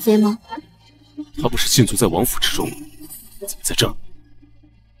瑞王妃吗？她不是禁足在王府之中，怎么在这儿？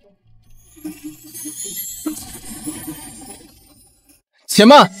且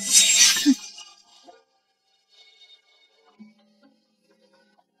慢！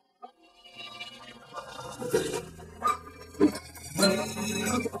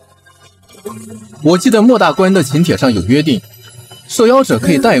我记得莫大官人的请帖上有约定，受邀者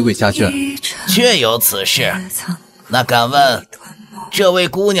可以带一位家眷。确有此事。那敢问，这位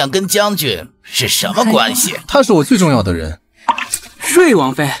姑娘跟将军是什么关系？她是我最重要的人。瑞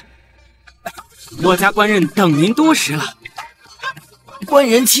王妃，我家官人等您多时了。官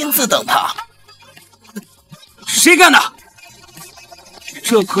人亲自等他。谁干的？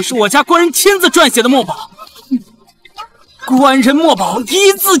这可是我家官人亲自撰写的墨宝，官人墨宝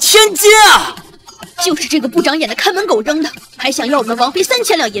一字千金啊！就是这个不长眼的看门狗扔的，还想要我们王妃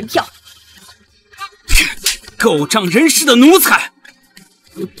3000两银票。狗仗人势的奴才！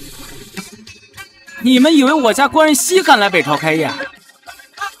你们以为我家官人稀罕来北朝开宴？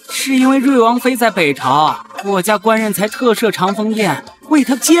是因为瑞王妃在北朝，我家官人才特设长风宴，为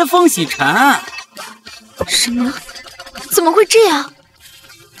她接风洗尘。什么？怎么会这样？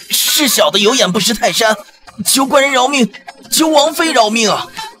是小的有眼不识泰山，求官人饶命，求王妃饶命啊！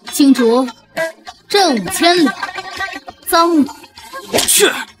郡主，朕5000两，赃物。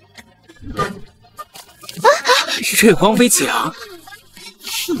去！瑞王妃请。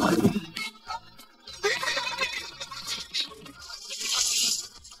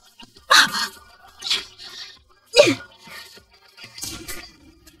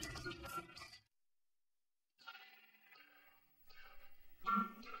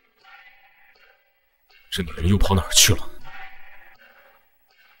这女人又跑哪儿去了？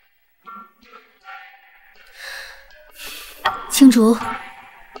青竹，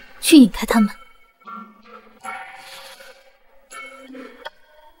去引开他们。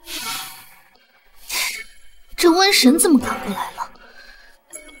这瘟神怎么赶过来了？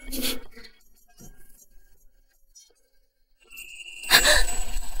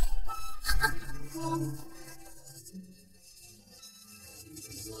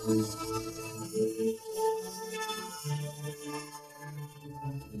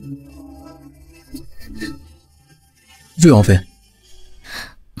瑞王妃，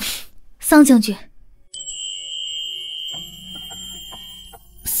桑将军，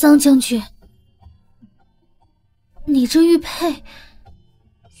桑将军，你这玉佩，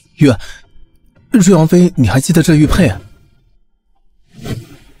瑞王妃，你还记得这玉佩？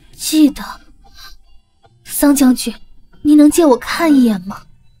记得。桑将军，你能借我看一眼吗？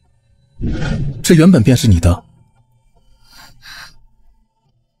这原本便是你的。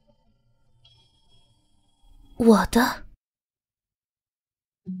我的。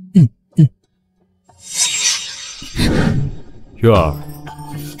月儿，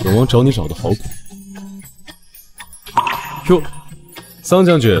本王找你找的好苦。哟，桑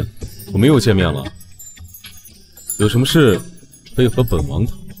将军，我们又见面了。有什么事可以和本王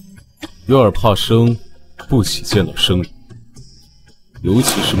谈。月儿怕生，不喜见到生人，尤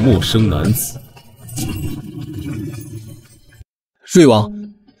其是陌生男子。瑞王，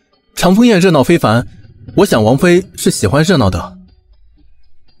长风宴热闹非凡，我想王妃是喜欢热闹的。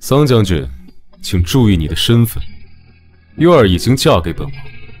桑将军，请注意你的身份。月儿已经嫁给本王，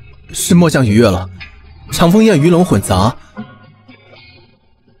是末将逾越了。长风宴鱼龙混杂，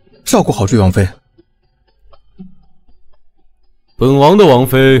照顾好瑞王妃。本王的王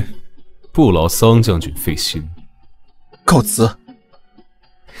妃不劳桑将军费心。告辞。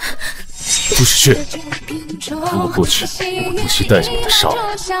不许去！如果不去，我会不惜代价把他杀了。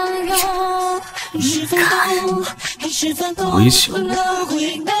危险！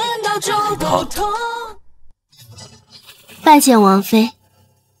他拜见王妃。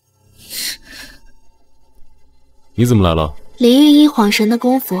你怎么来了？离御医晃神的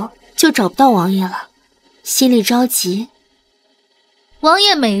功夫，就找不到王爷了，心里着急。王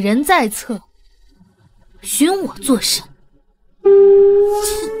爷美人在侧，寻我做甚？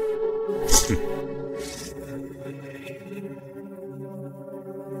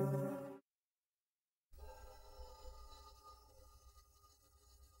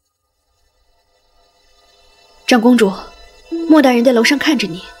长公主，莫大人在楼上看着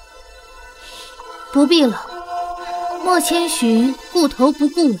你。不必了，莫千寻顾头不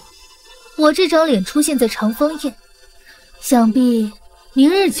顾我这张脸出现在长风宴，想必明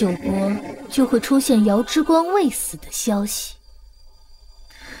日九国就会出现瑶之光未死的消息。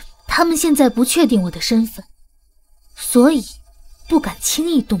他们现在不确定我的身份，所以不敢轻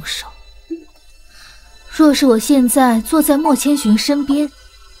易动手。若是我现在坐在莫千寻身边，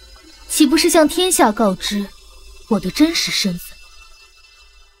岂不是向天下告知我的真实身份？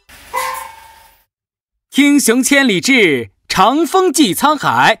英雄千里至，长风济沧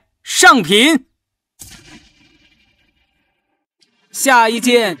海。上品。下一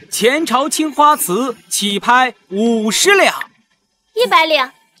件前朝青花瓷，起拍50两。100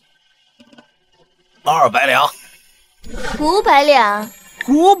两。200两。500两。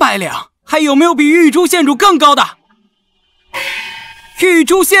500两。还有没有比玉珠县主更高的？玉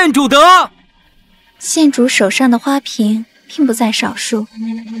珠县主得。县主手上的花瓶并不在少数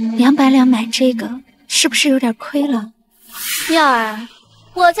，200两买这个是不是有点亏了？月儿，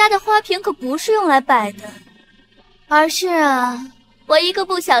我家的花瓶可不是用来摆的，而是我一个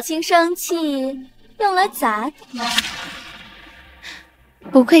不小心生气用来砸的。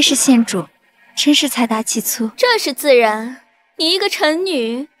不愧是县主，真是财大气粗。这是自然，你一个臣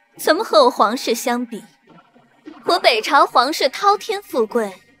女，怎么和我皇室相比？我北朝皇室滔天富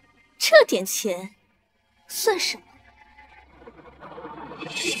贵，这点钱算什么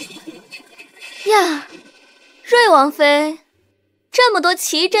呀？瑞王妃，这么多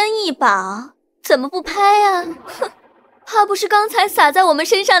奇珍异宝，怎么不拍啊？哼，怕不是刚才洒在我们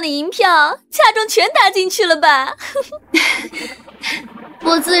身上的银票，嫁妆全打进去了吧？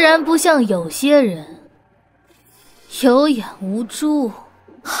我自然不像有些人有眼无珠。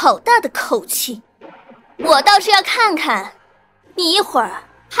好大的口气！我倒是要看看，你一会儿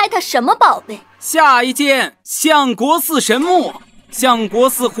拍他什么宝贝。下一件，相国寺神木，相国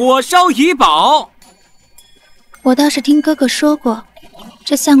寺火烧遗宝。我倒是听哥哥说过，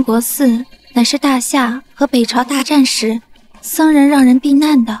这相国寺乃是大夏和北朝大战时僧人让人避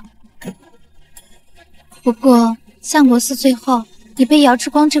难的。不过相国寺最后也被姚之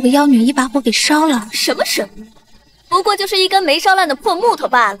光这个妖女一把火给烧了。什么？不过就是一根没烧烂的破木头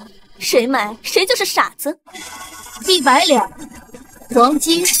罢了，谁买谁就是傻子。100两黄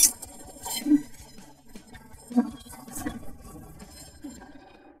金。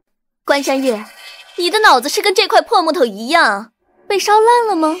关山月，你的脑子是跟这块破木头一样被烧烂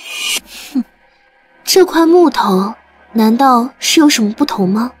了吗？哼，这块木头难道是有什么不同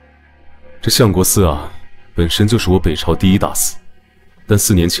吗？这相国寺啊，本身就是我北朝第一大寺，但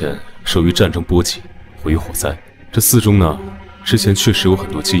4年前受于战争波及，毁于火灾。这寺中呢，之前确实有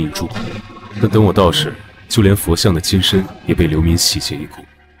很多金银珠宝，但等我到时，就连佛像的金身也被流民洗劫一空。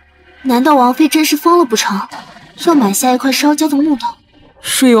难道王妃真是疯了不成？要买下一块烧焦的木头？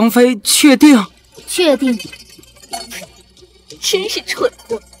睡王妃确定？确定。真是蠢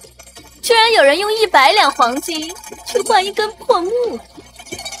货，居然有人用100两黄金去换一根破木头。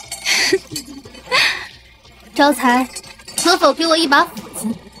招财，可否给我一把斧子？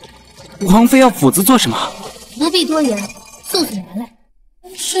王妃要斧子做什么？不必多言，速速拿来。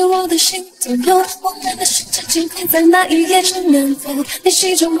是我的心总有我们的事情尽会在那一夜成缘分，你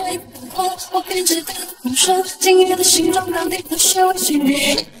心中会不破，我编织的故事，今夜的心中到底不是我心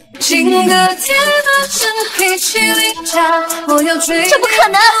里。今个天的真一起离家，我要追。这不可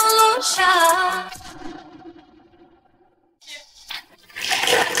能！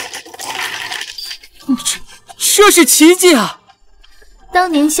这是奇迹啊！当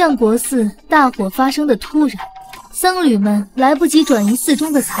年相国寺大火发生的突然，僧侣们来不及转移寺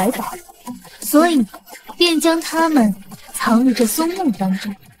中的财宝，所以便将它们藏入这松木当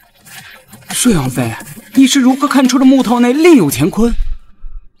中。睡王妃，你是如何看出这木头内另有乾坤？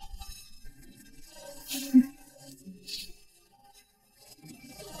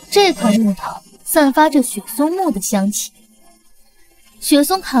这块木头散发着雪松木的香气，雪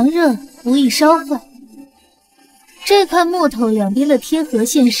松抗热，不易烧坏。这块木头两边的贴合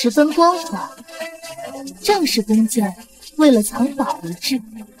线十分光滑，正是工匠为了藏宝而制，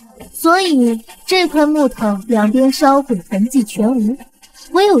所以这块木头两边烧毁痕迹全无，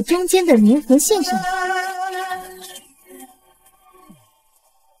唯有中间的粘合线上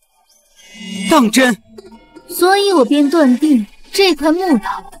当真，所以我便断定这块木头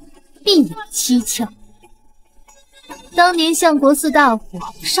必有蹊跷。当年相国寺大火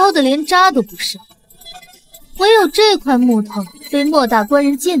烧得连渣都不剩，唯有这块木头被莫大官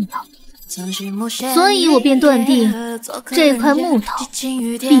人见到，所以我便断定这块木头必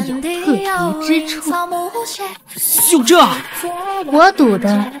有特别之处。就这，我赌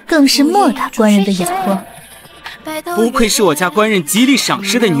的更是莫大官人的眼光。不愧是我家官人极力赏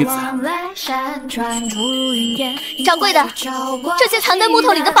识的女子。掌柜的，这些藏在木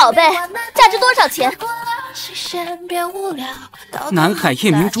头里的宝贝价值多少钱？南海夜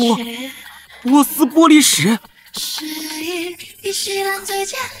明珠，波斯玻璃石，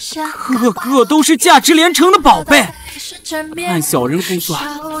个个都是价值连城的宝贝。按小人估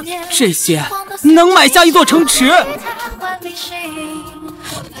算，这些能买下一座城池。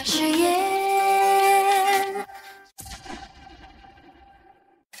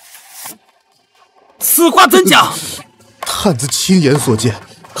此话怎讲？探子亲眼所见，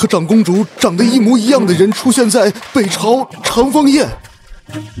和长公主长得一模一样的人出现在北朝长方宴。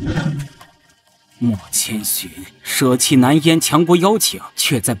莫千寻舍弃南燕强国邀请，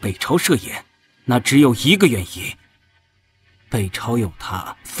却在北朝设宴，那只有一个原因：北朝有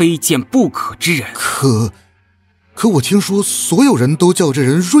他非见不可之人。可我听说所有人都叫这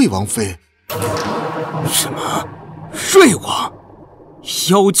人瑞王妃。什么？瑞王？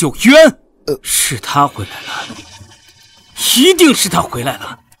妖九渊？是他回来了。一定是他回来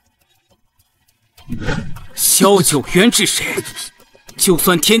了。萧九元是谁？就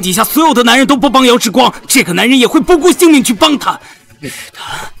算天底下所有的男人都不帮姚之光，这个男人也会不顾性命去帮他。是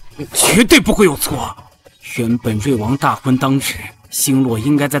他，绝对不会有错。原本瑞王大婚当日，星落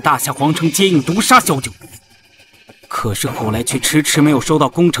应该在大夏皇城接应毒杀萧九，可是后来却迟迟没有收到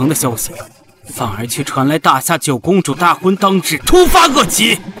攻城的消息，反而却传来大夏九公主大婚当日突发恶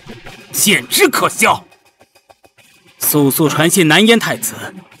疾，简直可笑。速速传信南燕太子，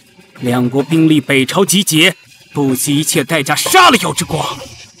两国兵力北朝集结，不惜一切代价杀了姚之光。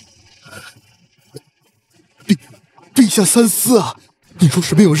陛下三思啊！你若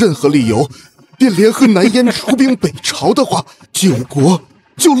是没有任何理由，便联合南燕出兵北朝的话，九国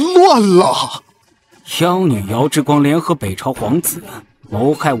就乱了。妖女姚之光联合北朝皇子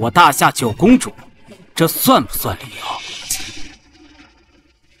谋害我大夏九公主，这算不算理由？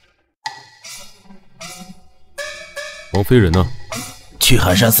王妃人呢？去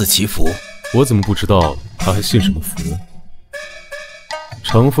寒山寺祈福。我怎么不知道他还信什么福呢？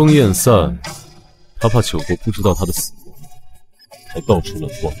长风宴散，他怕九国不知道他的死活，才到处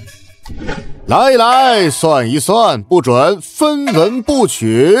乱晃。来来，算一算，不准分文不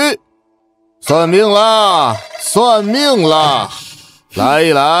取。算命啦，算命啦！来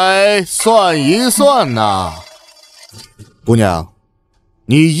一来，算一算呐。姑娘，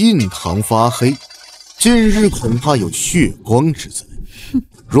你印堂发黑，今日恐怕有血光之灾。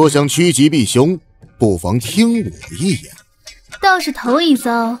若想趋吉避凶，不妨听我一言。倒是头一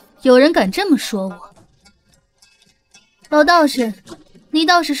遭，有人敢这么说我。老道士，你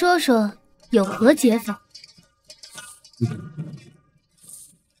倒是说说，有何解法？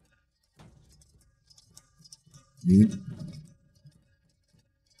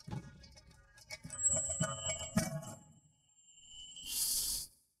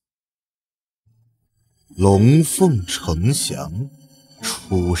龙凤呈祥，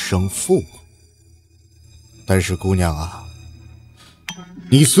出生富贵。但是姑娘啊，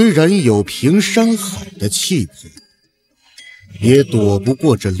你虽然有平山海的气魄，也躲不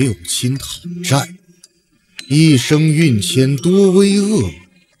过这六亲讨债，一生运迁多危恶。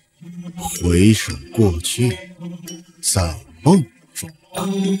回首过去，在梦中，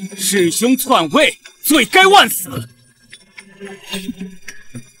弑兄篡位，罪该万死。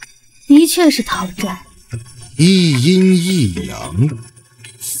的确是讨债。一阴一阳，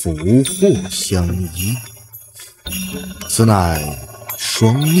福祸相依，此乃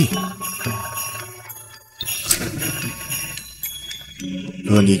双命。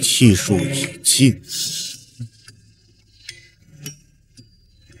若你气数已尽，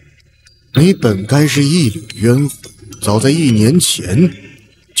你本该是一缕冤魂，早在1年前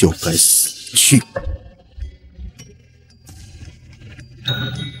就该死去。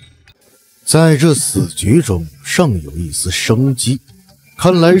在这死局中，尚有一丝生机，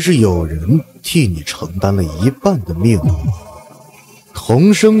看来是有人替你承担了一半的命运，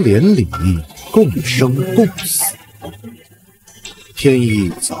同生连理，共生共死，天意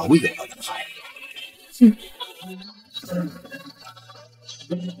早有安排。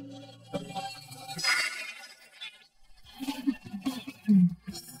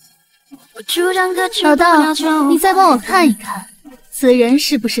老道，你再帮我看一看，此人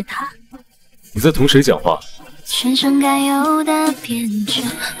是不是他？你在同谁讲话？全身该有的编织。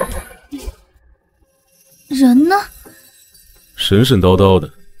人呢？神神叨叨的。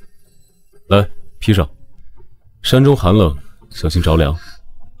来，披上。山中寒冷，小心着凉。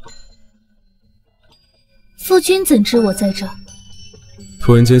夫君怎知我在这？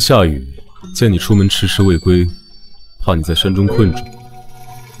突然间下雨，见你出门迟迟未归，怕你在山中困住。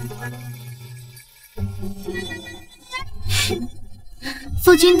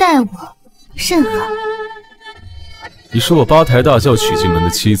夫君待我甚好。你是我八抬大轿娶进门的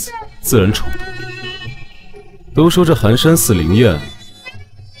妻子，自然宠得。都说这寒山寺灵验，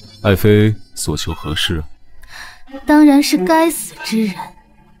爱妃所求何事啊？当然是该死之人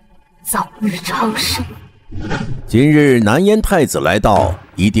早日超生。今日南燕太子来到，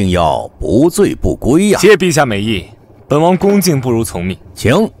一定要不醉不归呀！谢陛下美意，本王恭敬不如从命，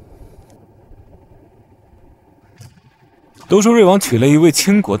请。都说瑞王娶了一位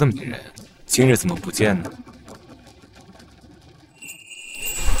倾国的美人，今日怎么不见呢？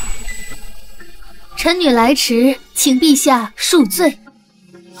臣女来迟，请陛下恕罪。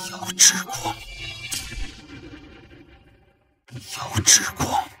姚之光，姚之光，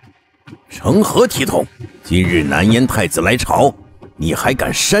成何体统？今日南燕太子来朝，你还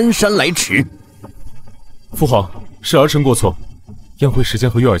敢姗姗来迟？父皇，是儿臣过错，宴会时间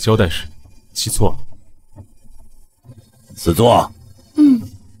和月儿交代时记错了。赐座。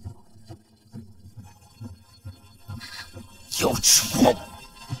要指望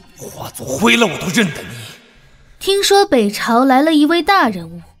我化作灰了我都认得你。听说北朝来了一位大人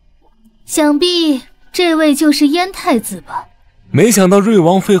物，想必这位就是燕太子吧？没想到瑞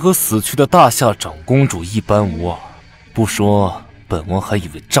王妃和死去的大夏长公主一般无二，不说本王还以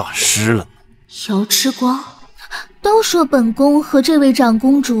为诈尸了呢。瑶之光，都说本宫和这位长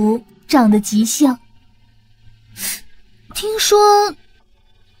公主长得极像，听说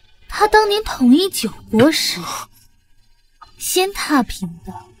她当年统一九国时，先踏平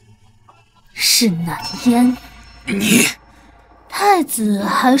的是南燕。你太子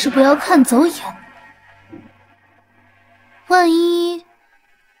还是不要看走眼，万一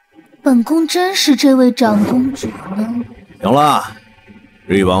本宫真是这位长公主呢？行了，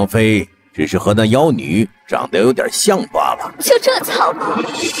瑞王妃只是和那妖女长得有点像罢了。就这草包，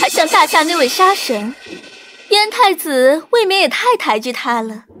还像大夏那位杀神？燕太子未免也太抬举她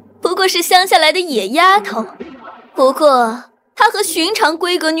了。不过是乡下来的野丫头，不过她和寻常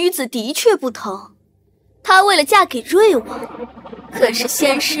闺阁女子的确不同。她为了嫁给瑞王，可是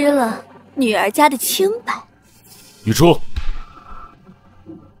先失了女儿家的清白。语出。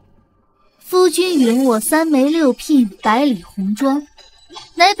夫君允我3媒6聘100里红妆，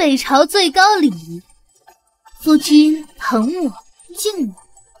乃北朝最高礼仪。夫君疼我敬我，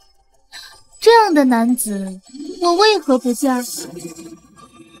这样的男子，我为何不嫁？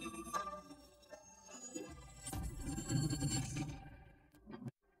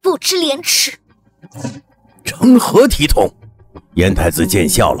不知廉耻！成何体统？燕太子见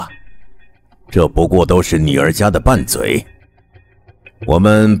笑了，这不过都是女儿家的拌嘴。我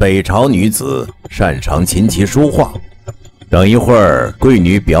们北朝女子擅长琴棋书画，等一会儿贵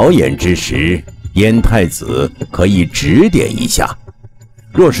女表演之时，燕太子可以指点一下。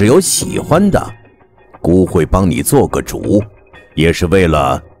若是有喜欢的，姑会帮你做个主，也是为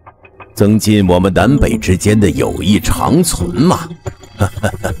了增进我们南北之间的友谊长存嘛。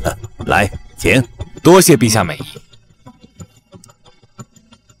来，请。多谢陛下美意。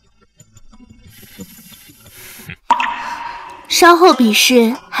稍后比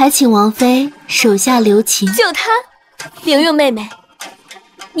试，还请王妃手下留情。就她，玲玲妹妹，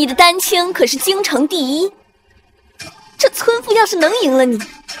你的丹青可是京城第一。这村妇要是能赢了你，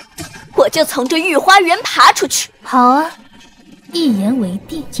我就从这御花园爬出去。好啊，一言为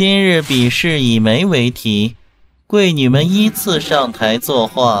定。今日比试以媒为题，贵女们依次上台作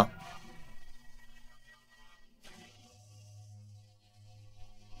画。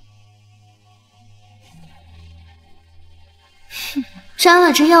沾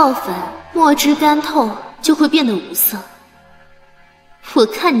了这药粉，墨汁干透就会变得无色。我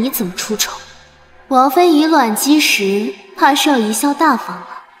看你怎么出丑。王妃以卵击石，怕是要贻笑大方了。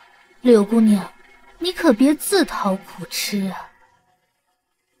柳姑娘，你可别自讨苦吃啊。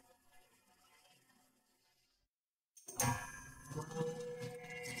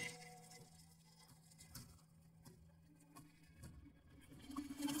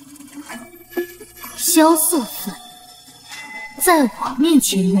萧瑟粉在我面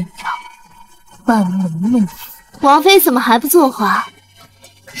前用药，班门弄斧。王妃怎么还不作画？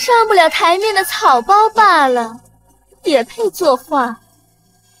上不了台面的草包罢了，也配作画？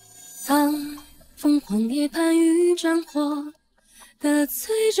当凤凰涅槃与战火得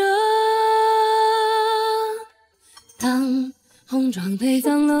罪着，当红妆陪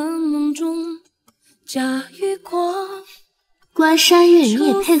葬了梦中假与过，关山月你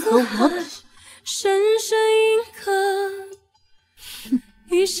也配合我比？深深印刻。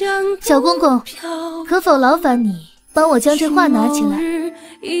小公公，可否劳烦你帮我将这画拿起来？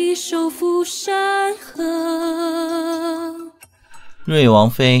瑞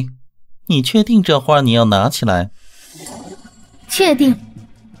王妃，你确定这画你要拿起来？确定。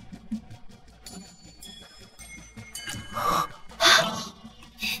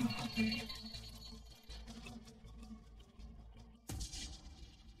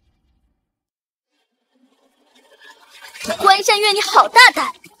关山月，你好大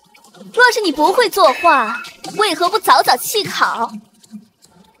胆！若是你不会作画，为何不早早弃考？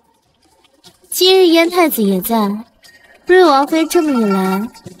今日燕太子也在，瑞王妃这么一来，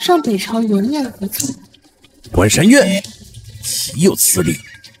让北朝颜面何存？关山月，岂有此理！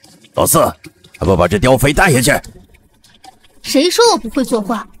老四，还不把这刁妃带下去？谁说我不会作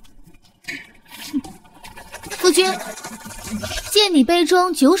画？夫君，借你杯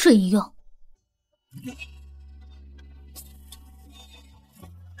中酒水一用。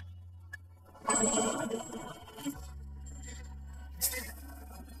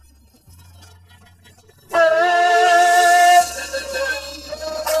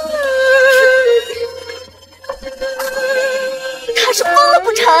他是疯了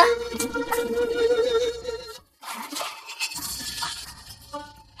不成？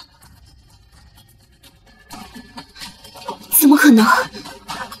能！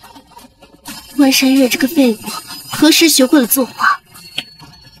关山月这个废物，何时学会了作画？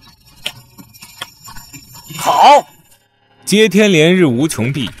好，接天连日无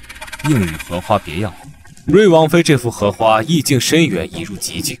穷碧，映日荷花别样。瑞王妃这幅荷花意境深远，一入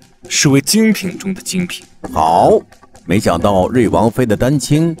极境，是为精品中的精品。好，没想到瑞王妃的丹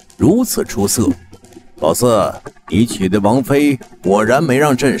青如此出色。老四，你娶的王妃果然没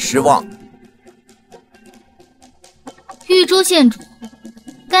让朕失望。玉珠县主，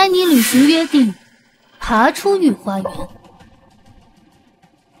该你履行约定，爬出御花园。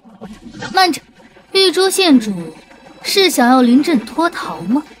慢着，玉珠县主是想要临阵脱逃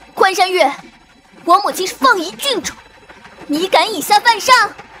吗？关山月，我母亲是放夷郡主，你敢以下犯上？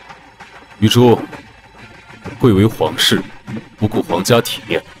玉珠，贵为皇室，不顾皇家体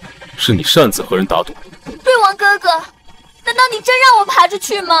面，是你擅自和人打赌。瑞王哥哥，难道你真让我爬出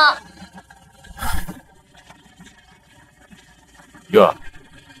去吗？月儿，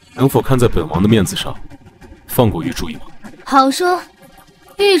能否看在本王的面子上，放过玉珠一马？好说，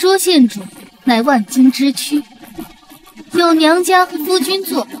玉珠县主乃万金之躯，有娘家和夫君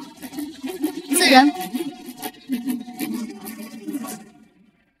作保，自然。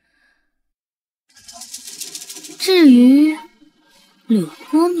至于柳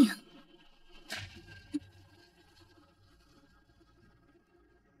姑娘，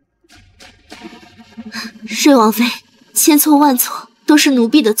瑞王妃，千错万错，都是奴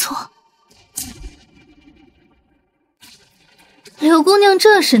婢的错。柳姑娘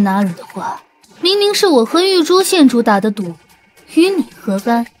这是哪里的话？明明是我和玉珠县主打的赌，与你何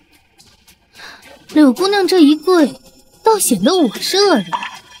干？柳姑娘这一跪，倒显得我是恶人。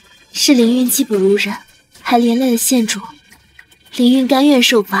是凌云技不如人，还连累了县主。凌云甘愿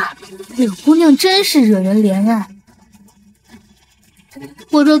受罚。柳姑娘真是惹人怜爱。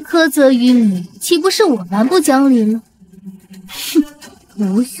我若苛责于你，岂不是我蛮不讲理了？哼，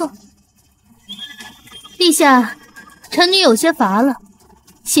不用。陛下，臣女有些乏了，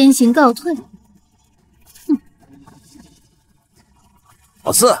先行告退。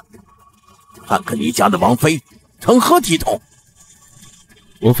老四，看看你家的王妃成何体统？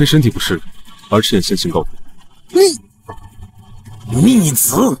王妃身体不适，儿臣也先行告退。逆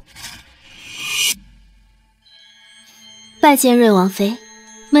子！拜见瑞王妃。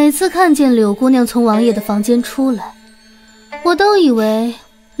每次看见柳姑娘从王爷的房间出来，我都以为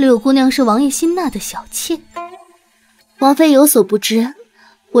柳姑娘是王爷新纳的小妾。王妃有所不知，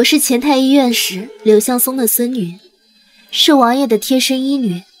我是前太医院使柳相松的孙女，是王爷的贴身医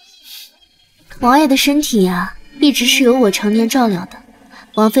女。王爷的身体啊，一直是由我常年照料的，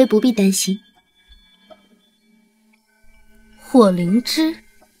王妃不必担心。火灵芝，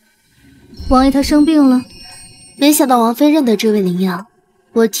王爷他生病了？没想到王妃认得这位灵药。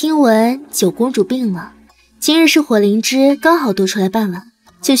我听闻九公主病了，今日是火灵芝刚好多出来半碗，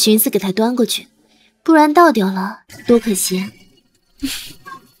就寻思给她端过去，不然倒掉了多可惜啊！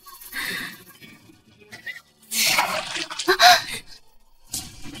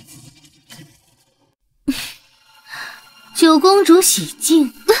九公主喜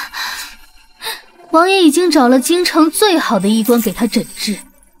静，王爷已经找了京城最好的医官给她诊治。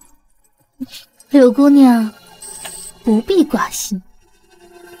柳姑娘不必挂心。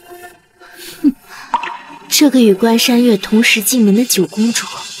这个与关山月同时进门的九公主，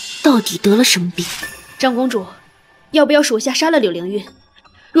到底得了什么病？长公主，要不要属下杀了柳灵玉？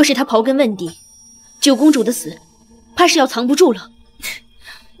若是她刨根问底，九公主的死，怕是要藏不住了。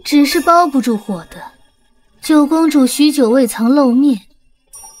只是包不住火的。九公主许久未曾露面，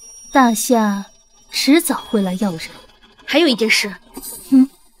大夏迟早会来要人。还有一件事，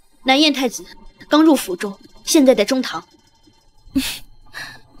南燕太子刚入府中，现在在中堂。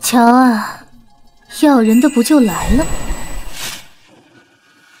瞧啊，要人的不就来了？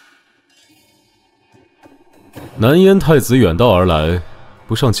南燕太子远道而来，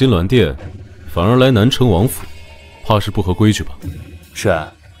不上金銮殿，反而来南城王府，怕是不合规矩吧？是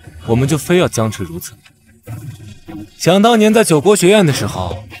啊，我们就非要僵持如此。想当年在九国学院的时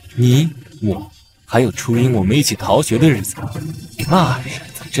候，你我还有初音，我们一起逃学的日子，那日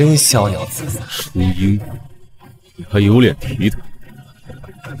子真逍遥自在。初音，你还有脸提他？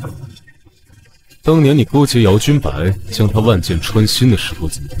当年你勾结姚君白，将他万箭穿心的事，我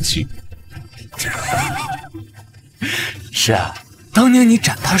怎么不记得？是啊，当年你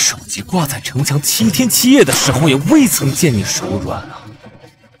斩他首级挂在城墙7天7夜的时候，也未曾见你手软啊。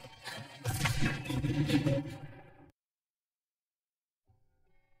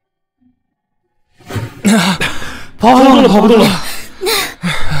跑不动了，跑不动了，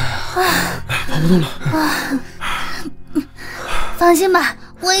跑不动了。放心吧，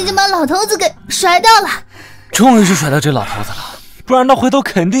我已经把老头子给甩掉了。终于是甩掉这老头子了。不然他回头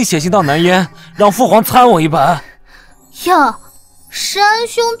肯定写信到南燕，让父皇参我一把。哟，山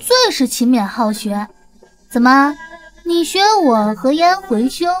兄最是勤勉好学，怎么，你学我和燕回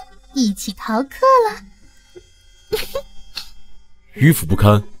兄一起逃课了？迂腐不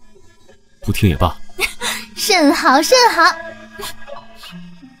堪，不听也罢。甚好甚好。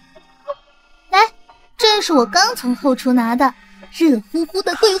来，这是我刚从后厨拿的热乎乎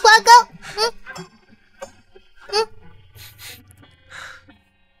的桂花糕。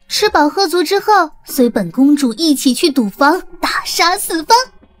吃饱喝足之后，随本公主一起去赌坊大杀四方。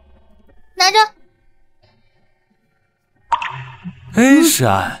拿着。哎，诗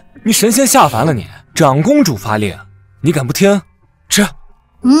安，你神仙下凡了你！长公主发令，你敢不听？吃。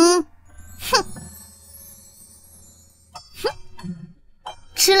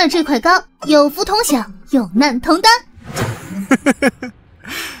吃了这块糕，有福同享，有难同当。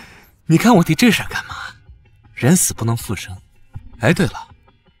你看我提这事儿干嘛？人死不能复生。哎，对了，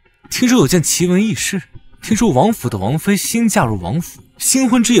听说有件奇闻异事，听说王府的王妃新嫁入王府，新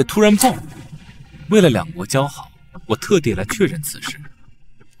婚之夜突然暴怒。为了两国交好，我特地来确认此事。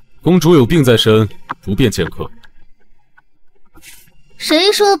公主有病在身，不便见客。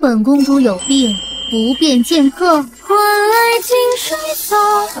谁说本公主有病，不便见客？换来金水草，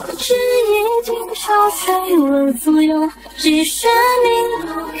只一经小水温左右，几时明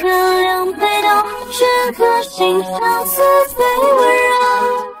度可两杯倒，这颗心相思最温柔。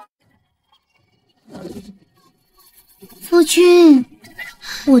夫君，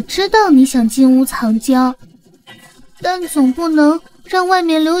我知道你想金屋藏娇，但总不能让外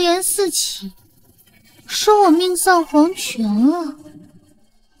面流言四起，说我命丧黄泉啊！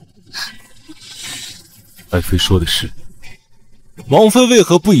爱妃说的是，王妃为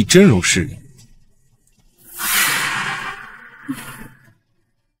何不以真容示人？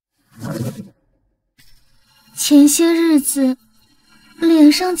前些日子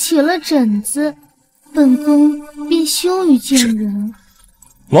脸上起了疹子，本宫便羞于见人。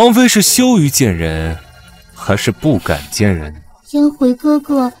王妃是羞于见人，还是不敢见人？燕回哥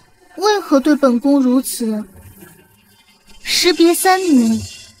哥为何对本宫如此？时别3年，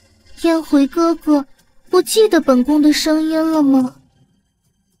燕回哥哥不记得本宫的声音了吗？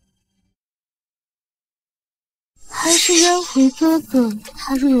还是燕回哥哥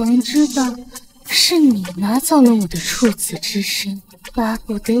怕瑞王知道是你拿走了我的处子之身，巴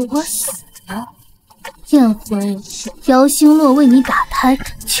不得我死了？燕回，姚星洛为你打胎，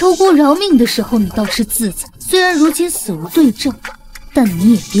求姑饶命的时候你倒是自在，虽然如今死无对证，但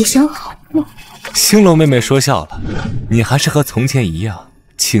你也别想好过。星楼妹妹说笑了，你还是和从前一样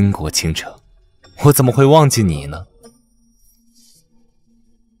倾国倾城，我怎么会忘记你呢？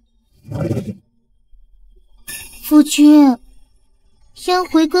夫君，燕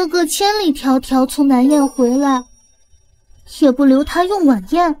回哥哥千里迢迢从南燕回来，也不留他用晚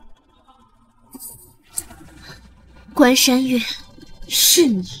宴。关山月，是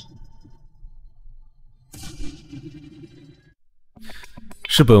你。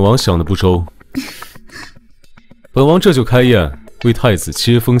是本王想的不周。本王这就开宴，为太子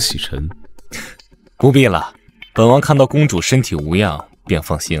接风洗尘。不必了，本王看到公主身体无恙，便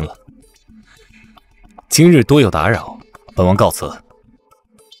放心了。今日多有打扰，本王告辞。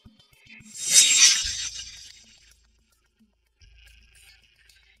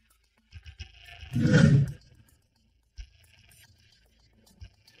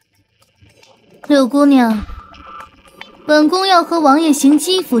柳姑娘，本宫要和王爷行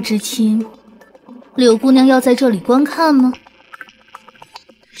肌肤之亲，柳姑娘要在这里观看吗？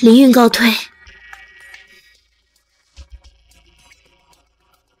林韵告退。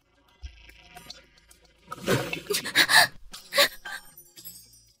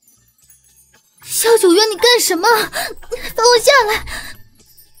萧九渊，你干什么？放我下来！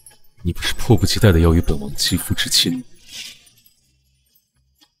你不是迫不及待的要与本王肌肤之亲？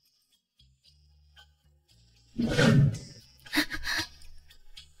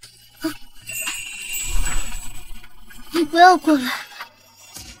你不要过来！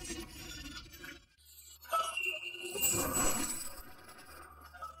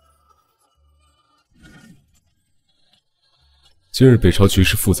今日北朝局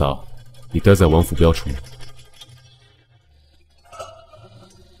势复杂，你待在王府不要出门。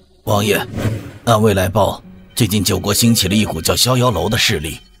王爷，按未来报，最近9国兴起了一股叫逍遥楼的势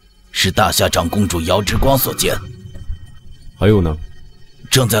力，是大夏长公主姚之光所建。还有呢？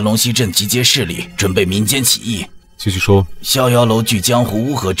正在龙溪镇集结势力，准备民间起义。继续说。逍遥楼据江湖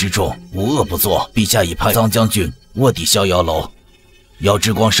乌合之众，无恶不作，陛下已派臧将军卧底逍遥楼。姚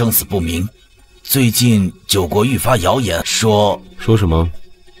之光生死不明，最近9国愈发谣言，说什么？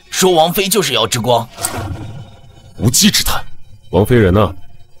说王妃就是姚之光。无稽之谈！王妃人呢？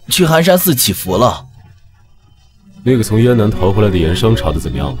去寒山寺祈福了。那个从燕南逃回来的盐商查得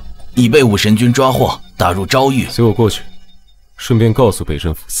怎么样了？已被武神军抓获，打入诏狱。随我过去，顺便告诉北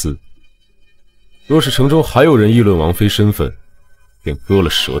镇抚司，若是城中还有人议论王妃身份，便割了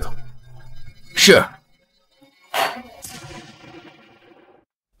舌头。是。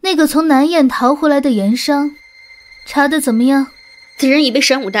那个从南燕逃回来的盐商，查得怎么样？此人已被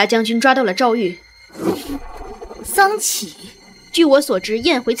神武大将军抓到了诏狱。桑启，据我所知，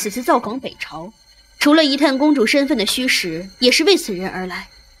燕回此次造访北朝，除了一探公主身份的虚实，也是为此人而来。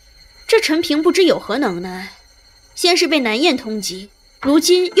这陈平不知有何能耐，先是被南燕通缉，如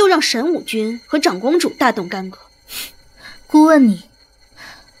今又让神武军和长公主大动干戈。姑问你，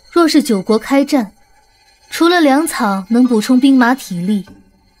若是九国开战，除了粮草能补充兵马体力，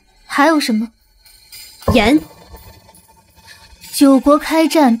还有什么？盐。九国开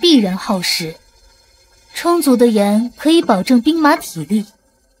战必然耗时，充足的盐可以保证兵马体力。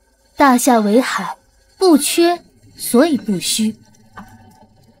大夏为海，不缺，所以不虚。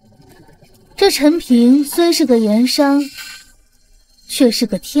这陈平虽是个盐商，却是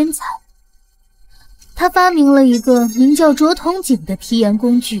个天才。他发明了一个名叫卓铜井的提盐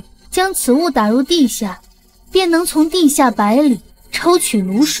工具，将此物打入地下，便能从地下100里抽取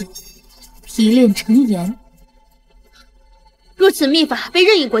卤水，提炼成盐。若此秘法被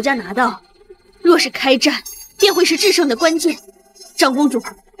任意国家拿到，若是开战，便会是制胜的关键。长公主，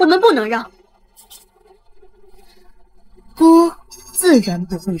我们不能让。姑自然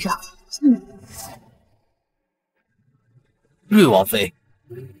不会让。瑞王妃，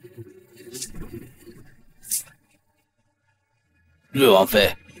瑞王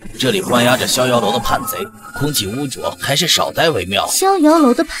妃，这里关押着逍遥楼的叛贼，空气污浊，还是少待为妙。逍遥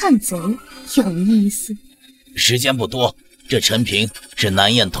楼的叛贼有意思。时间不多，这陈平是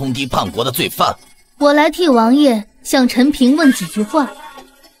南燕通敌叛国的罪犯。我来替王爷向陈平问几句话。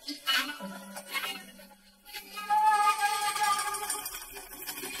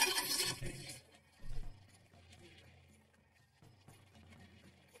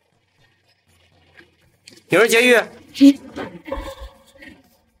有人劫狱。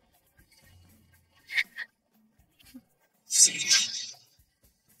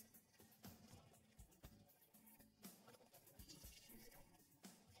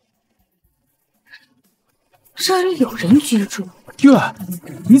这里有人居住。月儿，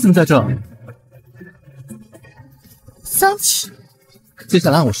你怎么在这？桑启，接下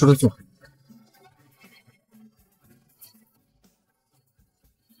来按我说的做。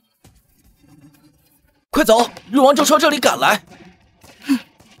快走！瑞王正朝这里赶来。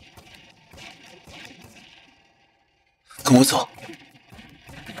跟我走。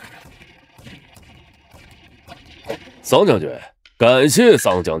桑将军，感谢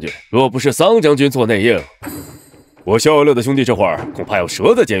桑将军。若不是桑将军做内应，我逍遥乐的兄弟这会儿恐怕要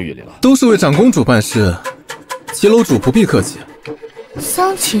折在监狱里了。都是为长公主办事，齐楼主不必客气。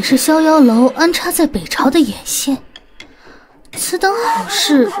桑启是逍遥楼安插在北朝的眼线，此等好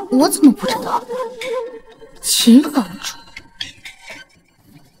事我怎么不知道？齐楼主，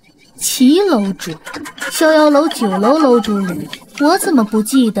齐楼主，逍遥楼9楼楼主里，我怎么不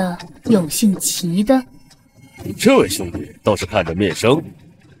记得有姓齐的？这位兄弟倒是看着面生，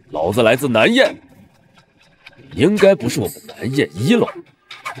老子来自南燕，应该不是我们南燕1楼，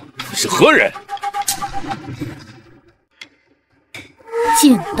你是何人？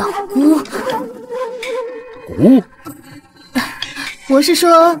见到姑，姑，我是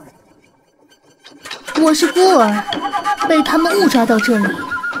说，我是孤儿，被他们误抓到这里。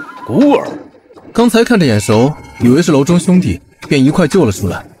孤儿，刚才看着眼熟，以为是楼中兄弟，便一块救了出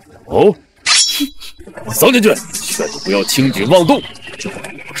来。哦，桑将军，劝你不要轻举妄动。这不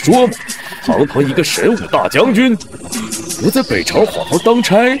我说嘛，堂堂一个神武大将军，不在北朝好好当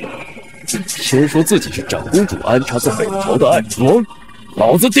差，偏说自己是长公主安插在北朝的暗桩，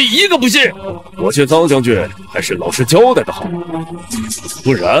老子第一个不信。我劝桑将军还是老实交代的好，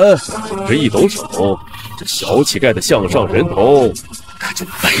不然这一抖手，这小乞丐的项上人头可就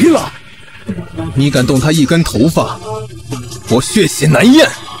没了。你敢动他一根头发，我血洗南燕！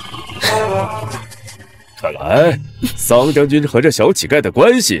看来桑将军和这小乞丐的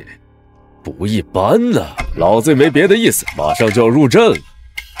关系不一般呢。老子也没别的意思，马上就要入阵了。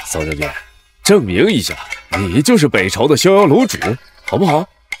桑将军，证明一下你就是北朝的逍遥楼主，好不好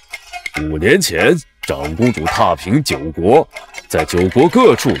？5年前，长公主踏平9国，在9国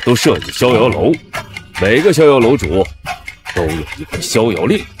各处都设有逍遥楼，每个逍遥楼主都有一块逍遥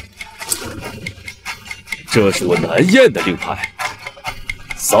令。这是我南燕的令牌，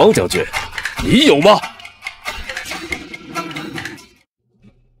桑将军，你有吗？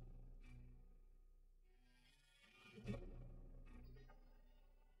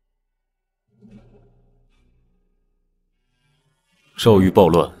少域暴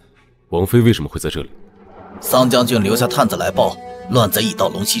乱，王妃为什么会在这里？桑将军留下探子来报，乱贼已到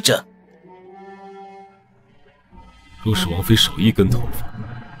龙溪镇。若是王妃少一根头发，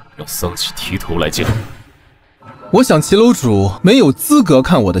让桑启提头来见我。我想齐楼主没有资格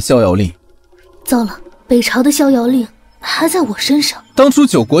看我的逍遥令。糟了，北朝的逍遥令还在我身上。当初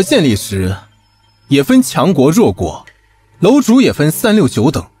九国建立时，也分强国弱国，楼主也分3、6、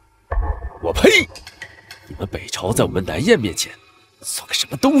9等。我呸！你们北朝在我们南燕面前算个什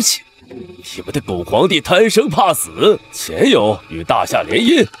么东西？你们的狗皇帝贪生怕死，前有与大夏联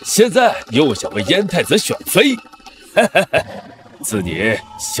姻，现在又想为燕太子选妃，自你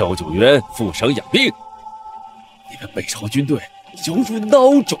萧九渊负伤养病。你们北朝军队犹如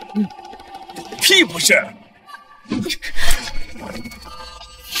孬种，狗屁不是！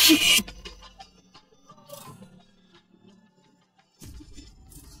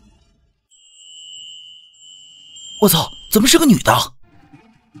我操，怎么是个女的？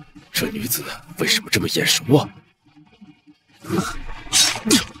这女子为什么这么眼熟啊？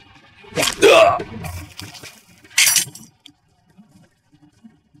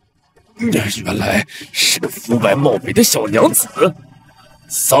原来是个肤白貌美的小娘子，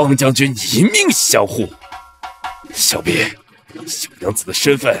桑将军一命相护，想必小娘子的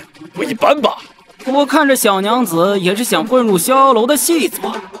身份不一般吧？我看这小娘子也是想混入逍遥楼的戏子。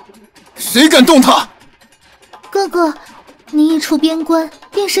谁敢动她？哥哥，你一出边关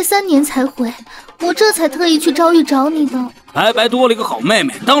便是3年才回，我这才特意去昭狱找你的。白白多了一个好妹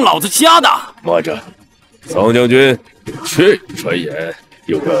妹，当老子瞎的！慢着，桑将军，这传言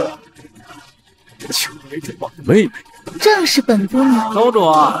有个青梅竹马的妹妹，正是本姑娘。楼主，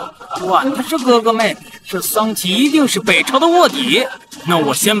管他是哥哥妹妹，这桑启一定是北朝的卧底。那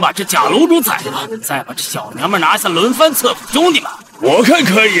我先把这假楼主宰了，再把这小娘们拿下，轮番伺候兄弟们。我看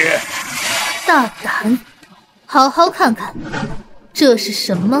可以。大胆！好好看看，这是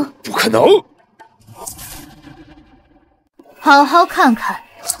什么？不可能！好好看看，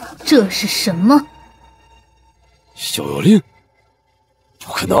这是什么？逍遥令？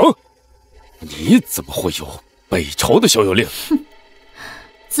不可能！你怎么会有北朝的逍遥令？哼，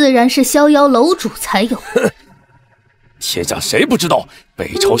自然是逍遥楼主才有。哼，天下谁不知道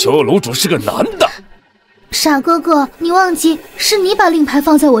北朝逍遥楼主是个男的？傻哥哥，你忘记是你把令牌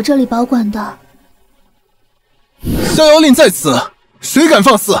放在我这里保管的。逍遥令在此，谁敢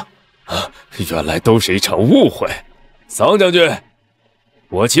放肆？原来都是一场误会。桑将军，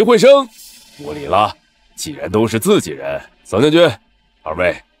我齐慧生，无礼了。既然都是自己人，桑将军，二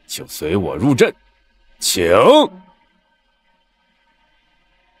位请随我入阵，请。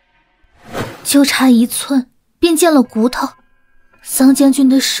就差1寸，便见了骨头。桑将军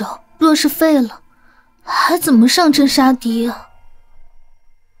的手若是废了，还怎么上阵杀敌啊？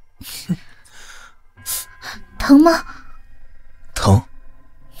疼吗？疼。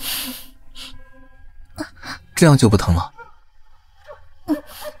这样就不疼了？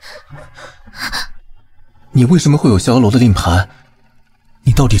你为什么会有逍遥楼的令牌？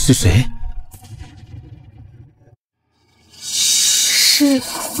你到底是谁？是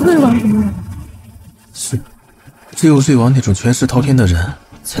瑞王的人。是，只有瑞王那种权势滔天的人，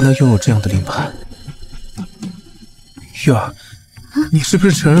才能拥有这样的令牌。月儿，你是不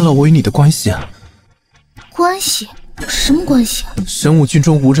是承认了我与你的关系啊？关系？什么关系啊？神武军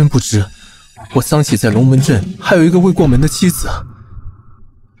中无人不知，我桑启在龙门镇还有一个未过门的妻子，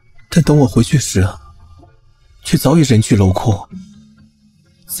但等我回去时，却早已人去楼空。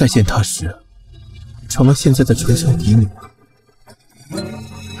再见她时，成了现在的丞相嫡女，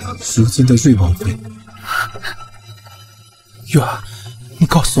如今的瑞王妃。月儿，你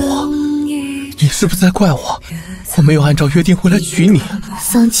告诉我，你是不是在怪我？我没有按照约定回来娶你。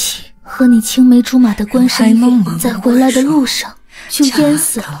桑启和你青梅竹马的关山月，在回来的路上就淹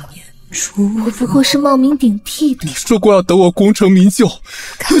死了。我不过是冒名顶替的。你说过要等我功成名就，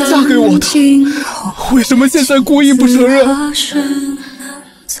要嫁给我的，为什么现在故意不承认？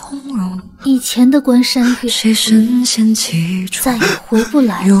以前的关山月再也回不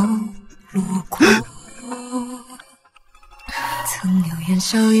来了。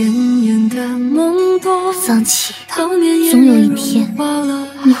桑启，总有一天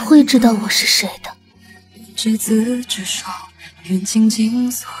你会知道我是谁的。执子之手，愿倾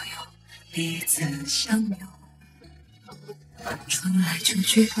尽所有，彼此相拥。春来秋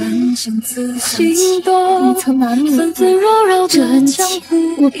去，半生此心动。你曾拿命过，这恩情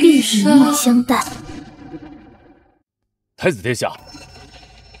我必以墨相待。太子殿下。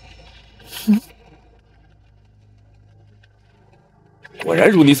果然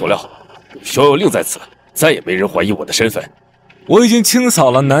如你所料，有逍遥令在此，再也没人怀疑我的身份。我已经清扫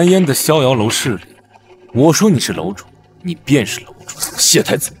了南燕的逍遥楼势力。我说你是楼主，你便是楼主。谢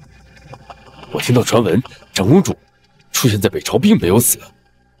太子。我听到传闻，长公主出现在北朝，并没有死。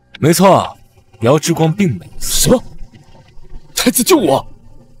没错，姚之光并没有死。什么？太子救我！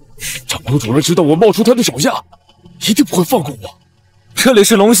长公主若知道我冒充他的手下，一定不会放过我。这里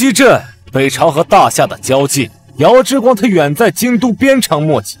是龙溪镇，北朝和大夏的交界。姚之光他远在京都边长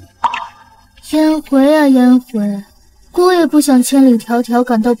莫及。颜回啊颜回，姑也不想千里迢迢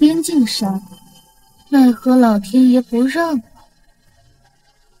赶到边境上，奈何老天爷不让。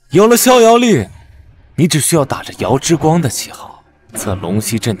有了逍遥令，你只需要打着姚之光的旗号，在龙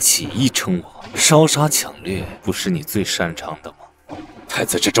溪镇起义称王，烧杀抢掠，不是你最擅长的吗？太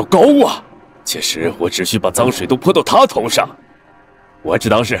子这招高啊！届时我只需把脏水都泼到他头上，我只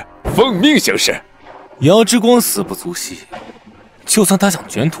当是奉命行事。姚之光死不足惜，就算他想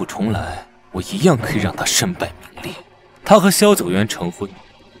卷土重来，我一样可以让他身败名裂。他和萧九渊成婚，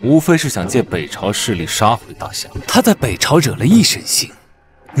无非是想借北朝势力杀回大夏。他在北朝惹了一身腥，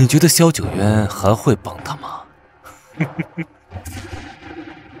你觉得萧九渊还会帮他吗？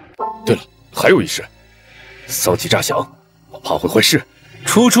对了，还有一事，丧气炸响，我怕会坏事。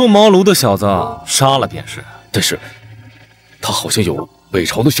初出茅庐的小子，杀了便是。但是，他好像有北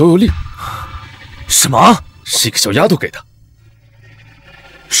朝的逍遥令。什么？是一个小丫头给的。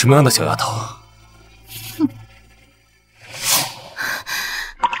什么样的小丫头？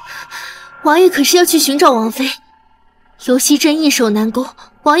王爷可是要去寻找王妃，游西镇易守难攻，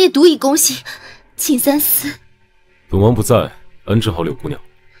王爷独以公行，请三思。本王不在，安置好柳姑娘。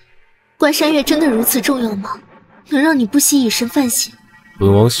关山月真的如此重要吗？能让你不惜以身犯险？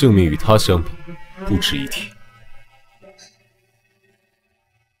本王性命与她相比，不值一提。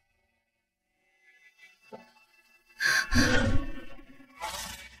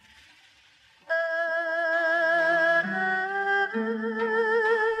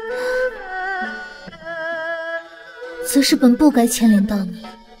此事本不该牵连到你。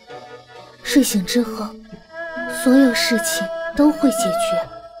睡醒之后，所有事情都会解决。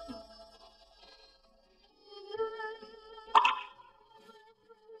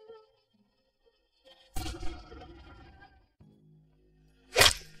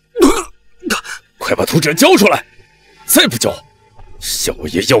快把图纸交出来！再不交，小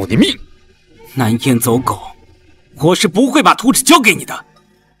爷要你命！南燕走狗，我是不会把图纸交给你的。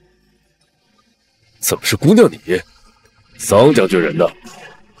怎么是姑娘你？桑将军人呢？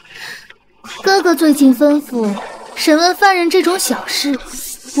哥哥最近吩咐审问犯人这种小事，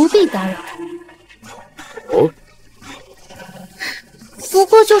不必打扰。哦，不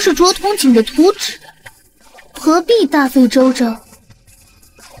过就是卓统景的图纸，何必大费周章？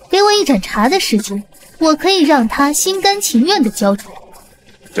给我一盏茶的时间，我可以让他心甘情愿地交出来。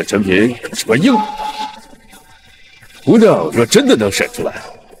这陈平可是块硬的，姑娘若真的能审出来，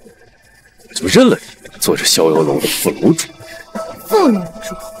我就认了你做这逍遥楼的副楼主。副楼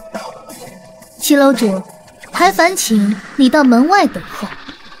主，七楼主，还烦请你到门外等候，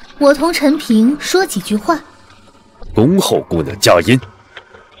我同陈平说几句话。恭候姑娘佳音。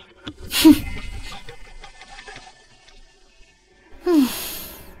哼。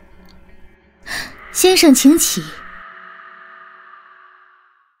先生请起。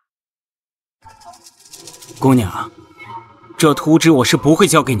姑娘，这图纸我是不会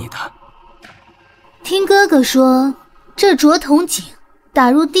交给你的。听哥哥说，这卓统景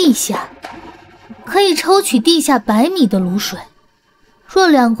打入地下，可以抽取地下100米的卤水。若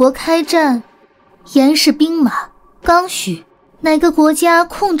两国开战，盐是兵马，刚需，哪个国家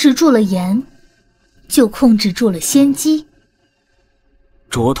控制住了盐，就控制住了先机。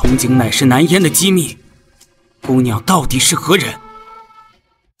卓统景乃是南燕的机密，姑娘到底是何人？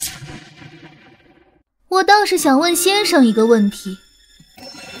我倒是想问先生一个问题：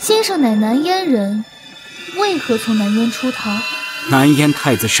先生乃南燕人，为何从南燕出逃？南燕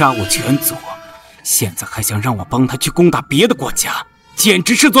太子杀我全族，现在还想让我帮他去攻打别的国家，简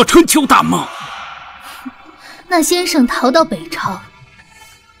直是做春秋大梦。那先生逃到北朝，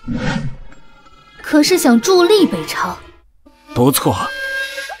可是想助力北朝？不错，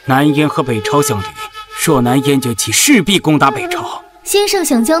南燕和北朝相邻，若南燕崛起，势必攻打北朝。先生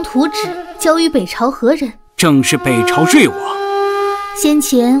想将图纸交于北朝何人？正是北朝瑞王。先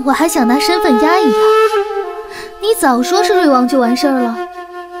前我还想拿身份压一压，你早说是瑞王就完事儿了。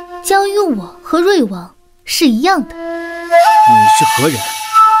交于我和瑞王是一样的。你是何人？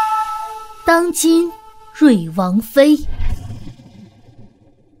当今瑞王妃。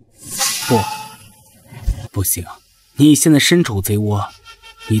不行，你现在身处贼窝，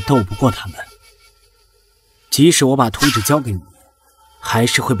你斗不过他们。即使我把图纸交给你，还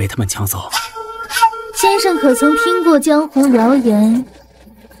是会被他们抢走。先生可曾听过江湖谣言，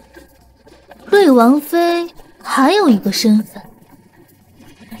瑞王妃还有一个身份，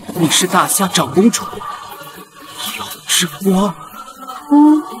你是大夏长公主，有之光。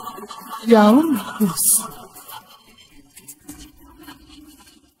饶你不死。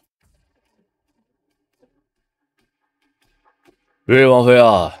瑞王妃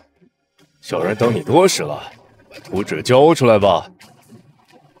啊，小人等你多时了，把图纸交出来吧。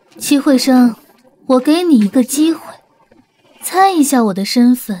齐慧生，我给你一个机会，猜一下我的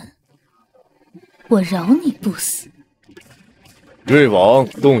身份，我饶你不死。瑞王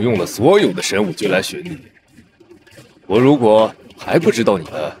动用了所有的神武军来寻你，我如果还不知道你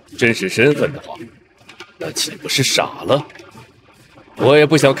的真实身份的话，那岂不是傻了？我也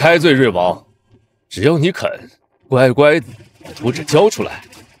不想开罪瑞王，只要你肯乖乖的把图纸交出来，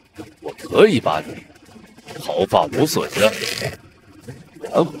我可以把你毫发无损的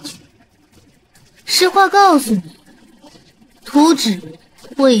还回去。实话告诉你，图纸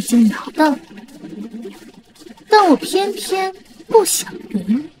我已经拿到，但我偏偏不想给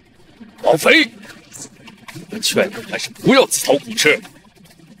你。王妃，我劝你还是不要自讨苦吃。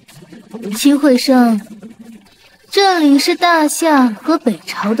齐慧生，这里是大夏和北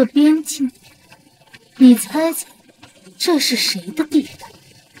朝的边境，你猜猜这是谁的地带？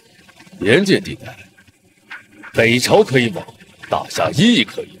边界地带，北朝可以往，大夏亦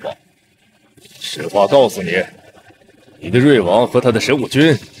可以往。实话告诉你，你的瑞王和他的神武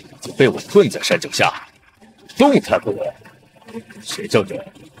军已经被我困在山脚下，动弹不得。谁叫这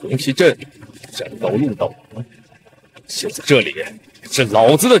龙溪镇山高路陡呢？现在这里是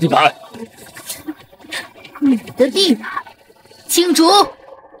老子的地盘。你的地盘？青竹，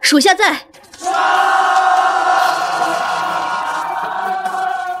属下在。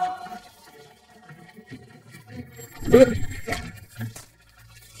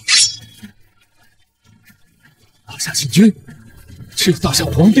大夏禁军，只有大夏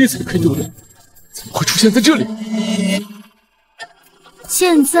皇帝才可以有的，怎么会出现在这里？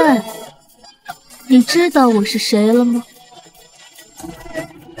现在你知道我是谁了吗？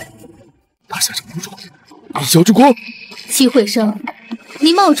大夏长公主，小之光。齐慧生，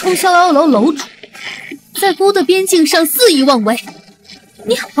你冒充逍遥楼楼主，在孤的边境上肆意妄为，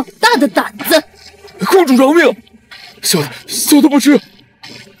你好大的胆子！公主饶命！小的不知，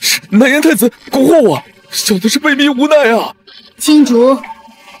是南燕太子蛊惑我，小的是被逼无奈啊！青竹，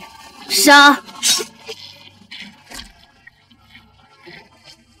杀！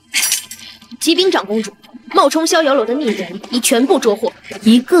启禀长公主，冒充逍遥楼的逆人已全部捉获，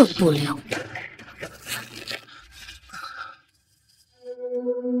一个不留。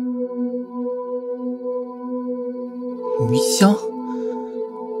余香，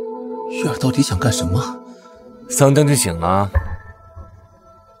月儿到底想干什么？桑将军醒了。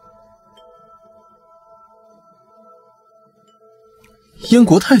燕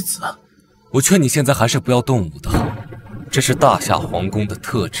国太子，我劝你现在还是不要动武的好，这是大夏皇宫的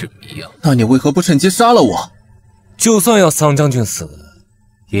特制谜啊。那你为何不趁机杀了我？就算要桑将军死，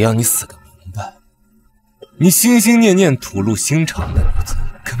也要你死个明白。你心心念念吐露心肠的女子，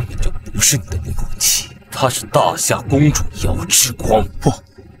根本就不是你的未婚妻，她是大夏公主瑶之光。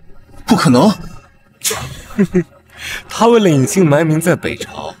不可能！他为了隐姓埋名在北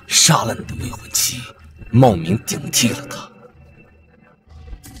朝，杀了你的未婚妻，冒名顶替了她。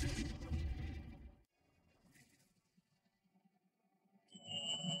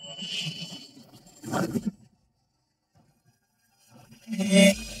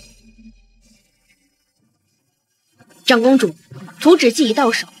长公主，图纸既已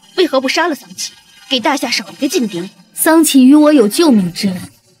到手，为何不杀了桑启，给大夏少一个劲敌？桑启与我有救命之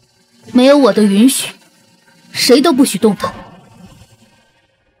恩，没有我的允许，谁都不许动他。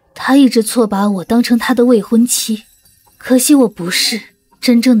他一直错把我当成他的未婚妻，可惜我不是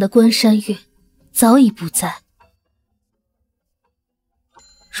真正的关山月，早已不在。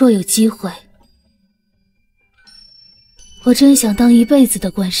若有机会，我真想当一辈子的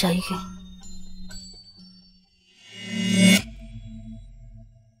关山月。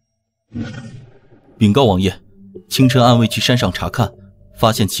禀告王爷，清晨暗卫去山上查看，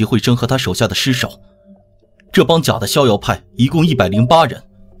发现齐慧生和他手下的尸首。这帮假的逍遥派一共108人，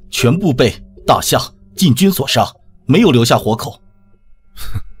全部被大夏禁军所杀，没有留下活口。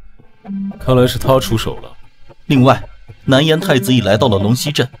看来是他出手了。另外，南燕太子已来到了龙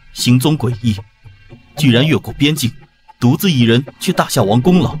溪镇，行踪诡异，居然越过边境，独自一人去大夏王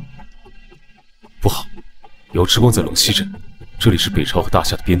宫了。不好，瑶之光在龙溪镇，这里是北朝和大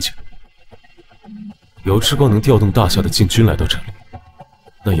夏的边境。瑶之光能调动大夏的禁军来到这里，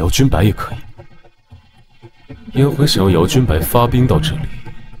那瑶君白也可以。燕回想要瑶君白发兵到这里，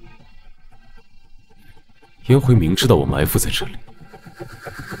燕回明知道我埋伏在这里，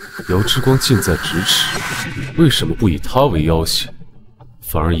瑶之光近在咫尺，为什么不以他为要挟，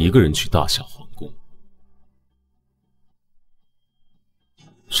反而一个人去大夏皇宫，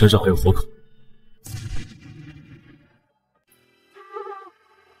身上还有活口。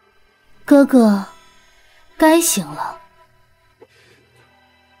哥哥，该醒了。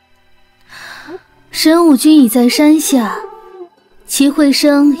神武军已在山下，齐慧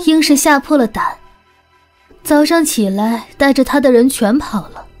生应是吓破了胆，早上起来带着他的人全跑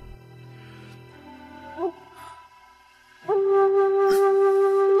了。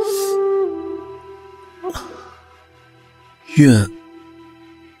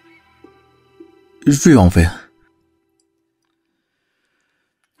瑞王妃，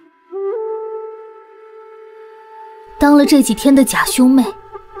当了这几天的假兄妹，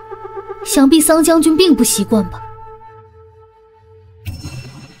想必桑将军并不习惯吧？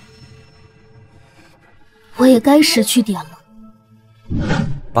我也该识趣点了。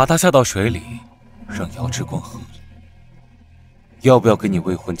把他下到水里，让姚之光喝了。要不要给你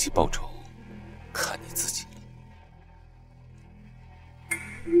未婚妻报仇，看你自己。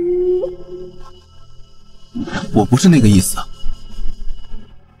我不是那个意思。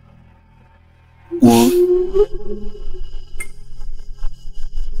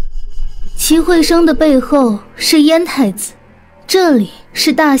齐慧生的背后是燕太子，这里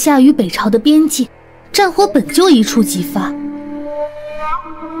是大夏与北朝的边界，战火本就一触即发。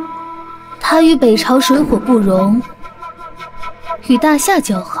他与北朝水火不容，与大夏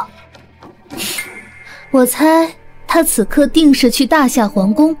交好。我猜他此刻定是去大夏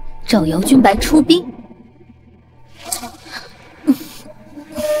皇宫找姚君白出兵。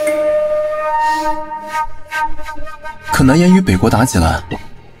可南燕与北国打起来，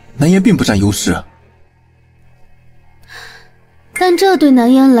南燕并不占优势。但这对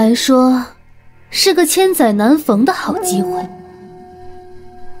南燕来说是个千载难逢的好机会。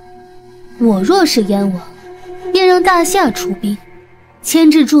我若是燕王，便让大夏出兵，牵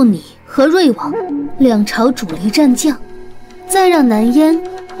制住你和瑞王两朝主力战将，再让南燕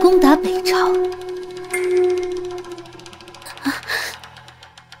攻打北朝。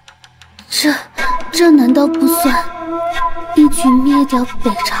这难道不算一举灭掉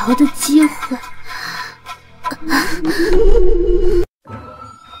北朝的机会？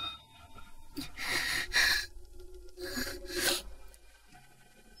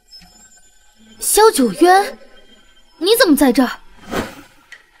萧九渊，你怎么在这儿？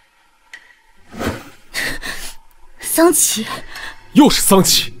桑启，又是桑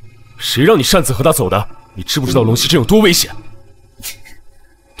启，谁让你擅自和他走的？你知不知道龙溪镇有多危险？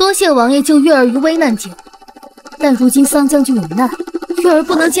多谢王爷救月儿于危难间，但如今桑将军有难，月儿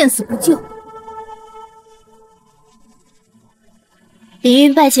不能见死不救。凌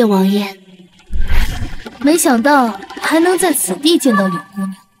云拜见王爷。没想到还能在此地见到柳姑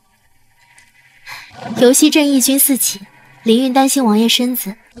娘。游西镇义军四起，凌云担心王爷身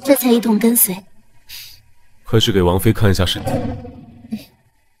子，这才一同跟随。快去给王妃看一下身体。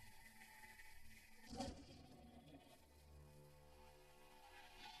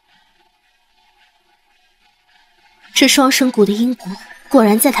这双生骨的因果果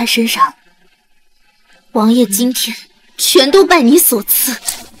然在他身上。王爷今天全都拜你所赐，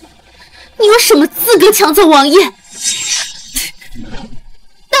你有什么资格抢走王爷？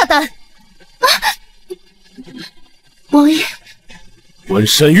大胆！啊！王爷，温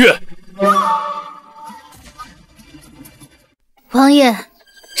山月，王爷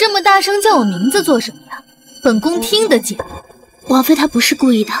这么大声叫我名字做什么呀？本宫听得见。王妃她不是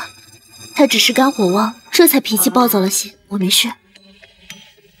故意的，她只是肝火旺，这才脾气暴躁了些。我没事。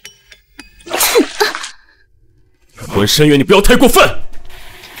温山月，你不要太过分！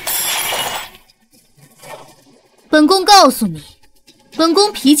本宫告诉你，本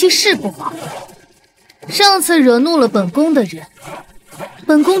宫脾气是不好。上次惹怒了本宫的人，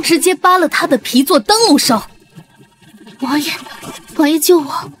本宫直接扒了他的皮做灯笼烧。王爷，王爷救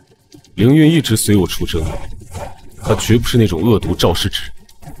我！凌云一直随我出征，他绝不是那种恶毒肇事之人。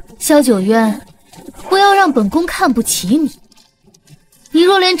萧九渊，不要让本宫看不起你。你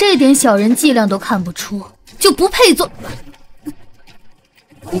若连这点小人伎俩都看不出，就不配做。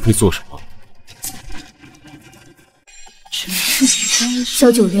不配做什么？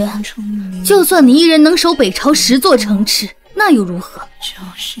萧九渊，就算你一人能守北朝10座城池，那又如何？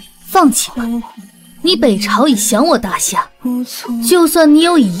放弃吧，你北朝已降我大夏，就算你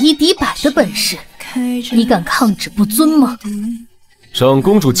有以一敌百的本事，你敢抗旨不遵吗？长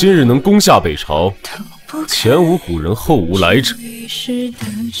公主今日能攻下北朝，前无古人后无来者，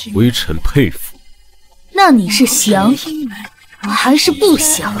微臣佩服。那你是降还是不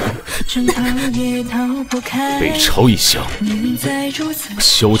降？北朝一降，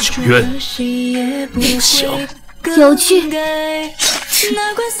萧九渊不降。有趣。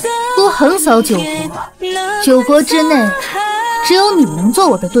不横扫九国，九国之内只有你能做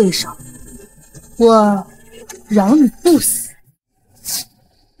我的对手，我饶你不死。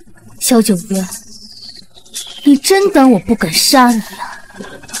萧九渊，你真当我不敢杀你啊？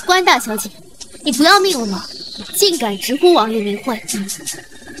关大小姐，你不要命了吗？竟敢直呼王爷名讳！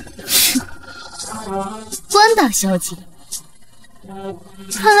关大小姐，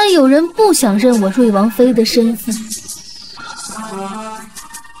看来有人不想认我瑞王妃的身份。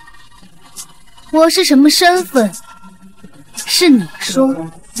我是什么身份？是你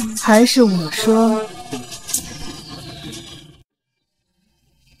说，还是我说？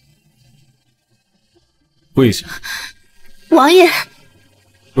跪下！王爷，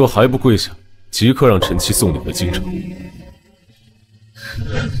若还不跪下，即刻让臣妻送你回京城。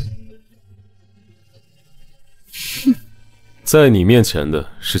在你面前的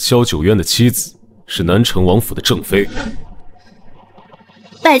是萧九渊的妻子，是南城王府的正妃。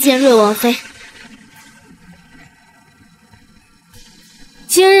拜见瑞王妃。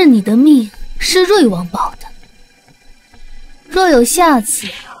今日你的命是瑞王保的，若有下次，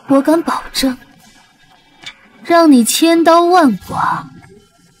我敢保证，让你千刀万剐，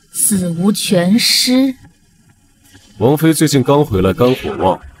死无全尸。王妃最近刚回来，肝火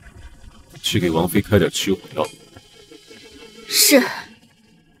旺，去给王妃开点驱火药。是。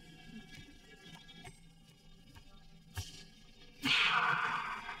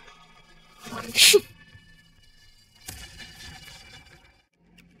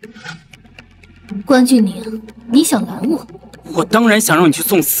关俊宁，你想拦我？我当然想让你去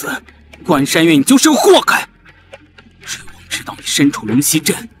送死。关山月，你就是个祸害！瑞王知道你身处龙溪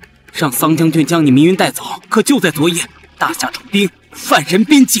镇，让桑将军将你迷云带走，可就在昨夜，大夏出兵，犯人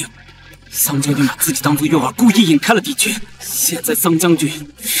边境。桑将军把自己当作诱饵，故意引开了敌军。现在桑将军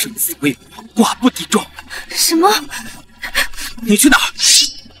生死未卜，寡不敌众。什么？你去哪儿？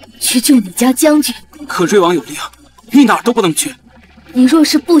去救你家将军。可瑞王有令，你哪儿都不能去。你若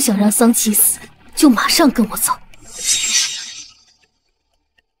是不想让桑琪死，就马上跟我走。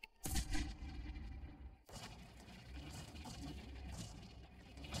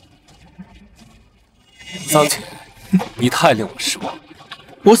桑姐，你太令我失望。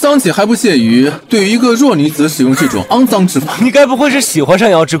我桑姐还不屑于对于一个弱女子使用这种肮脏之法。你该不会是喜欢上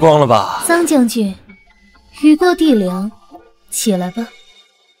瑶之光了吧？桑将军，雨过地凉，起来吧。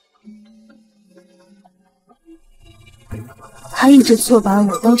他一直错把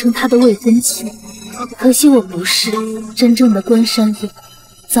我当成他的未婚妻，可惜我不是真正的关山月，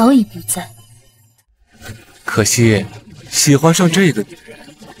早已不在。可惜喜欢上这个女人，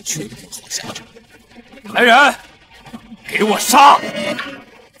绝不好下场。来人，给我杀！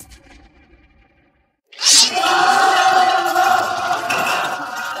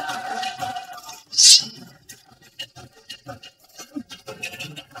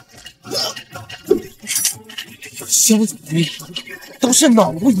萧子君都是脑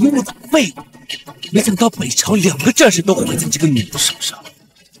无一物的废物，没想到北朝2个战士都毁在这个女人手上。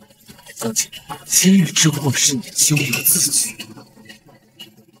桑姐，今日之祸是你咎由自取。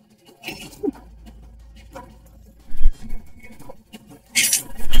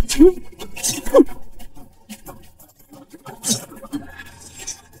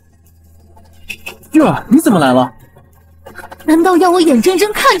月儿，你怎么来了？难道要我眼睁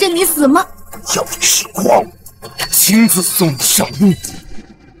睁看着你死吗？要你时光，亲自送你上路。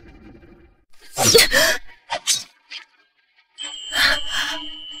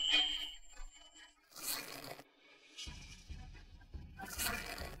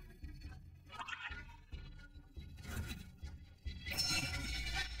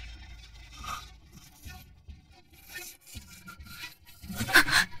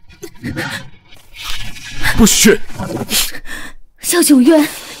不许！萧九渊，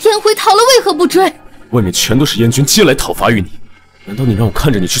颜回逃了，为何不追？外面全都是燕军皆来讨伐于你，难道你让我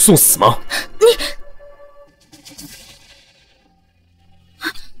看着你去送死吗？你，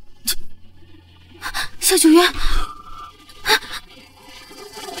萧九渊，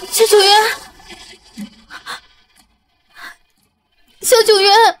萧九渊，萧九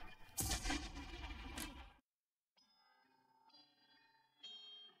渊。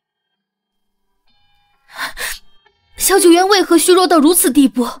萧九渊为何虚弱到如此地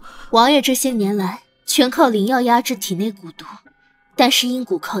步？王爷这些年来全靠灵药压制体内蛊毒，但是阴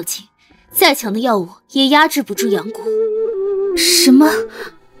蛊靠近，再强的药物也压制不住阳蛊。什么？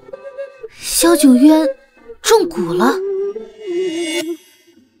萧九渊中蛊了？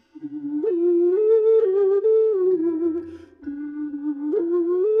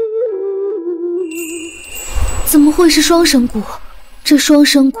怎么会是双生蛊？这双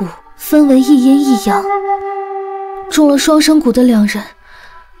生蛊分为一阴一阳。中了双生蛊的两人，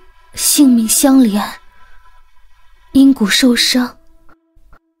性命相连，阴骨受伤，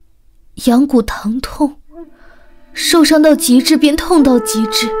阳骨疼痛，受伤到极致便痛到极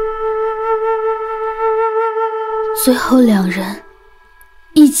致，最后两人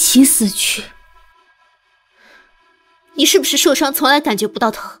一起死去。你是不是受伤从来感觉不到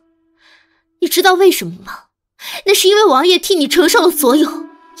疼？你知道为什么吗？那是因为王爷替你承受了所有，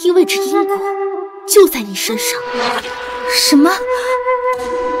因为这因果就在你身上。什么？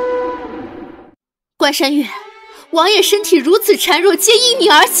关山月，王爷身体如此孱弱，皆因你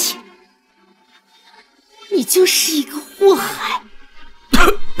而起。你就是一个祸害。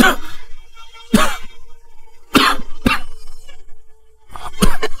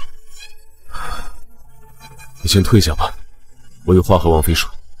你先退下吧，我有话和王妃说。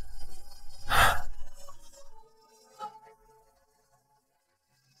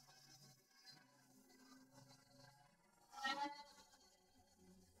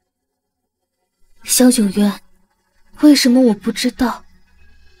萧九渊，为什么我不知道？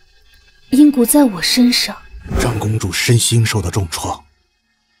阴骨在我身上。长公主身心受到重创，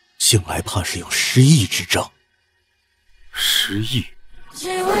醒来怕是有失忆之症。失忆？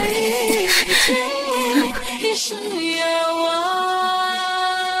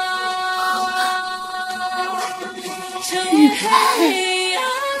玉佩，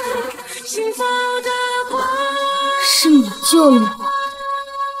是你救了我。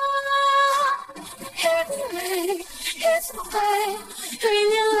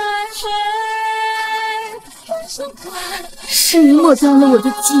是你抹掉了我的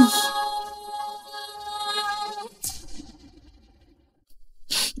记忆。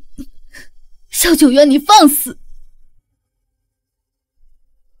萧九渊，你放肆！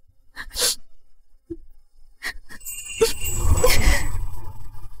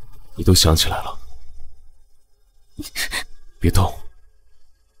你都想起来了，别动，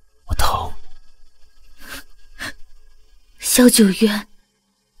我疼。萧九渊，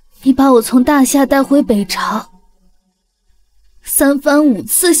你把我从大夏带回北朝，3番5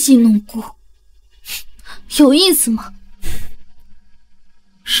次戏弄故，有意思吗？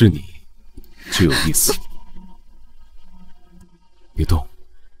是你就有意思。别动，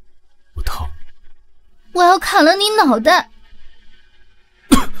我疼。我要砍了你脑袋！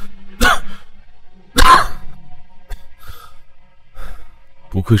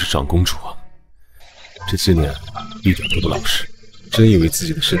不愧是长公主啊，这些年一点都不老实，真以为自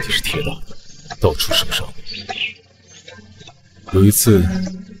己的身体是铁打的，到处受伤。有一次，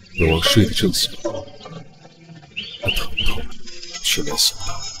本王睡得正香，我疼不痛，却没想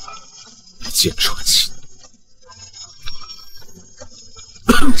到一剑穿心。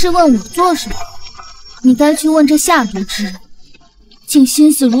你质问我做什么？你该去问这下毒之人，竟心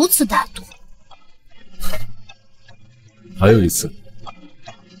思如此歹毒。还有一次，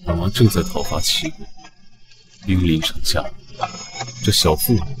本王正在讨伐齐国，兵临城下，这小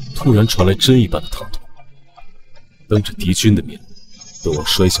腹突然传来针一般的疼痛，当着敌军的面，本王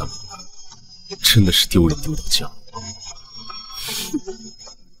摔下门来，真的是丢人丢到家。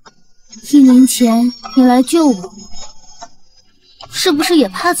1年前你来救我，是不是也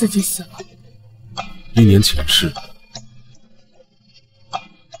怕自己死了？1年前是，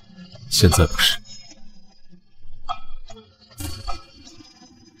现在不是。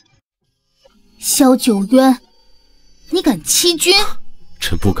萧九渊，你敢欺君？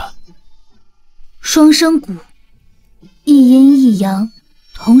臣不敢。双生蛊，一阴一阳，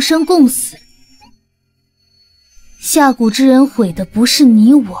同生共死。下蛊之人毁的不是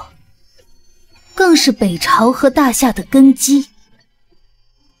你我，更是北朝和大夏的根基。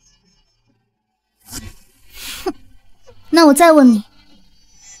哼，那我再问你，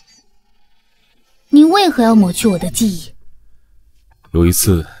你为何要抹去我的记忆？有一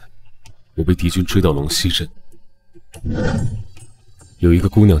次，我被敌军追到龙溪镇，有一个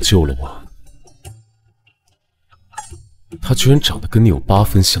姑娘救了我，她居然长得跟你有8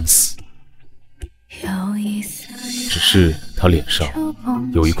分相似，只是她脸上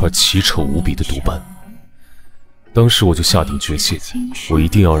有一块奇丑无比的毒斑。当时我就下定决心，我一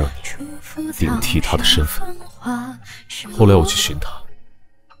定要让你顶替她的身份。后来我去寻她，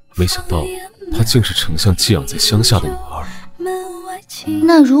没想到她竟是丞相寄养在乡下的女儿。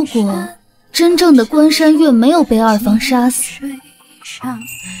那如果真正的关山月没有被二房杀死，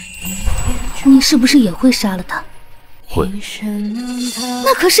你是不是也会杀了他？会。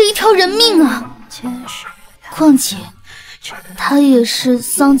那可是一条人命啊！况且她也是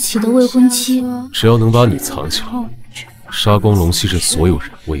桑启的未婚妻。只要能把你藏起来，杀光龙溪镇所有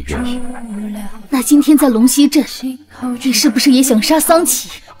人，我也愿意。那今天在龙溪镇，你是不是也想杀桑启？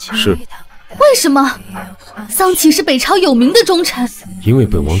是。为什么？桑启是北朝有名的忠臣。因为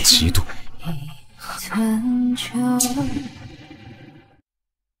本王嫉妒。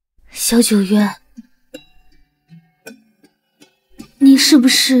小九渊，你是不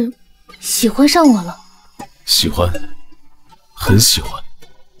是喜欢上我了？喜欢，很喜欢。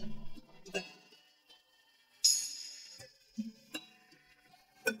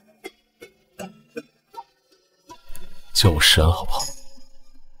叫我珊好不好？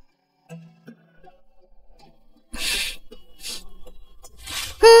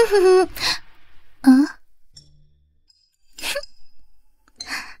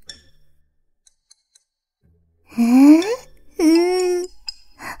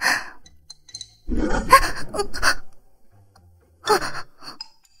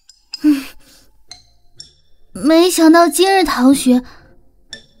没想到今日逃学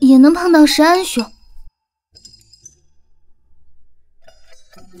也能碰到石安兄。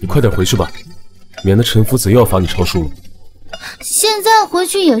你快点回去吧，免得陈夫子又要罚你抄书了。现在回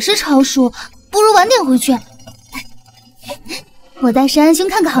去也是抄书，不如晚点回去。我带石安兄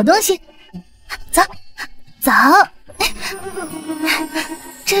看个好东西，走，走。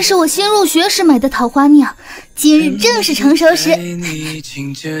这是我新入学时买的桃花酿，今日正是成熟时。你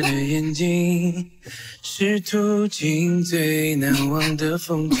清澈的眼睛，是途经最难忘的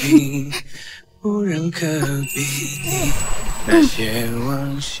风景，无人可比拟。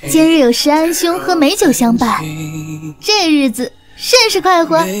今日有石安兄和美酒相伴，这日子甚是快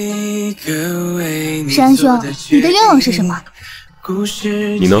活。石安兄，你的愿望是什么？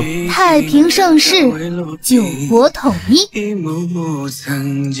你呢？太平盛世，九国统一。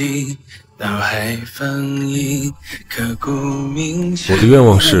我的愿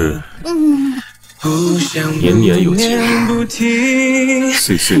望是，年年有节，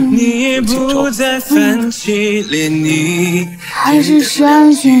岁岁有今朝。还是石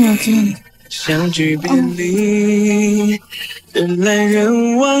安兄有劲。相聚别离，人来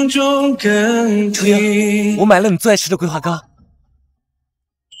人往中更替。我买了你最爱吃的桂花糕。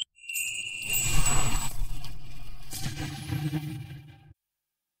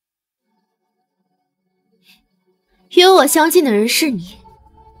约我相见的人是你，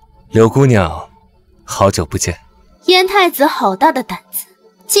柳姑娘，好久不见。燕太子好大的胆子，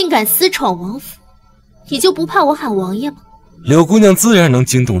竟敢私闯王府，你就不怕我喊王爷吗？柳姑娘自然能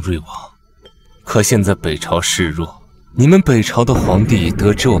惊动瑞王，可现在北朝势弱，你们北朝的皇帝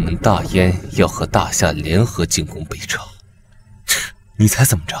得知我们大燕要和大夏联合进攻北朝，你猜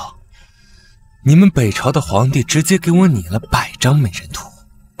怎么着？你们北朝的皇帝直接给我拟了100张美人图，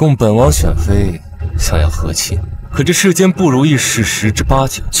供本王选妃，想要和亲。可这世间不如意事10之8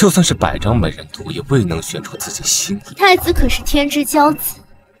九，就算是100张美人图，也未能选出自己心意。太子可是天之骄子，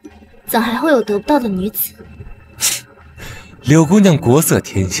怎还会有得不到的女子？柳姑娘国色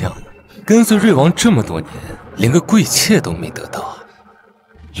天香，跟随瑞王这么多年，连个贵妾都没得到，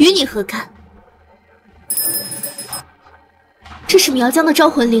与你何干？这是苗疆的招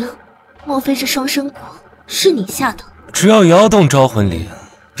魂铃，莫非这双生蛊是你下的？只要摇动招魂铃，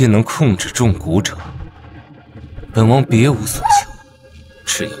便能控制众蛊者。本王别无所求，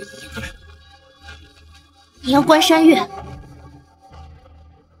只有一个人。你要观山月。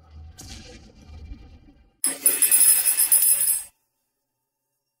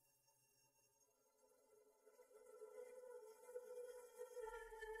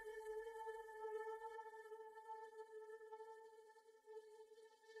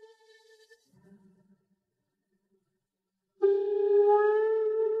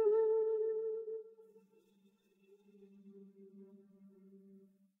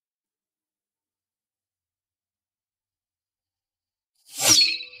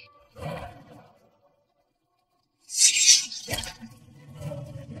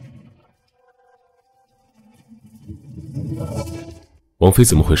王妃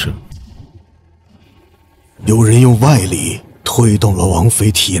怎么回事？有人用外力推动了王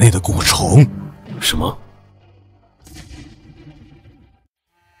妃体内的蛊虫。什么？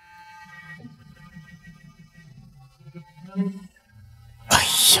哎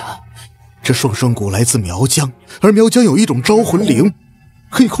呀，这双生蛊来自苗疆，而苗疆有一种招魂铃，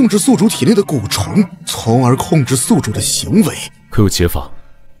可以控制宿主体内的蛊虫，从而控制宿主的行为。可有解法？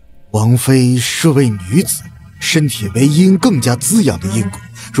王妃是位女子，身体为阴更加滋养的阴蛊，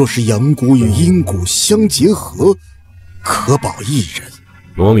若是阳蛊与阴蛊相结合，可保一人。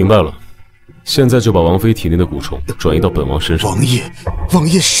本王明白了，现在就把王妃体内的蛊虫转移到本王身上。王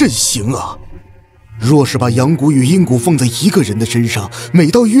爷慎行啊！若是把阳蛊与阴蛊放在一个人的身上，每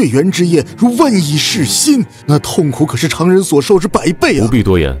到月圆之夜，如万蚁噬心，那痛苦可是常人所受之100倍啊！不必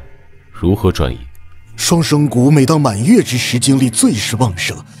多言，如何转移？双生谷每当满月之时，精力最是旺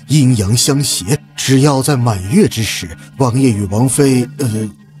盛，阴阳相协。只要在满月之时，王爷与王妃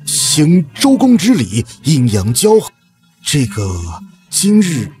行周公之礼，阴阳交合，这个今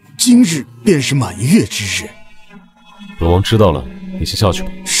日便是满月之日。本王知道了，你先下去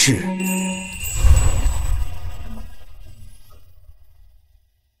吧。是。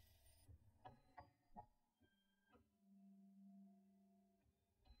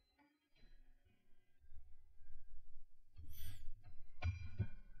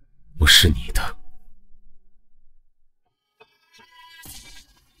我是你的。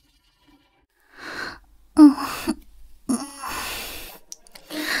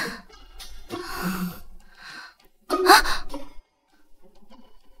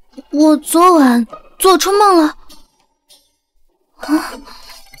我昨晚做春梦了。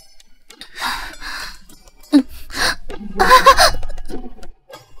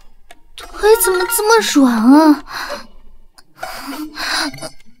腿怎么这么软啊？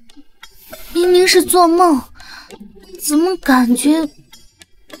明明是做梦，怎么感觉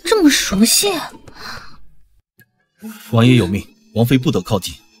这么熟悉啊？王爷有命，王妃不得靠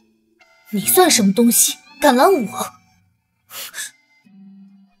近。你算什么东西，敢拦我？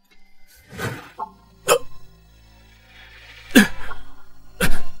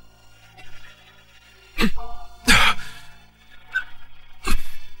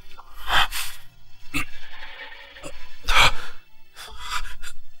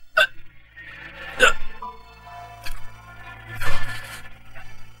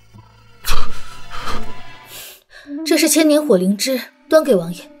这是千年火灵芝，端给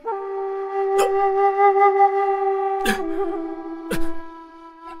王爷。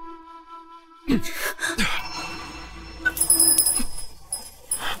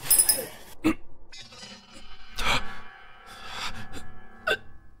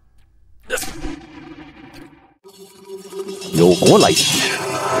有国来袭，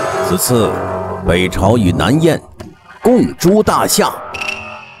此次北朝与南燕共诛大夏，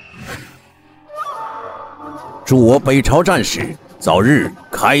祝我北朝战士早日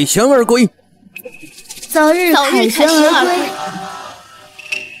凯旋而归。早日凯旋而归。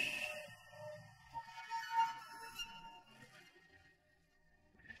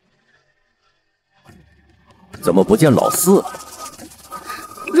怎么不见老四？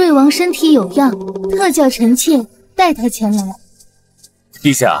瑞王身体有恙，特叫臣妾带他前来。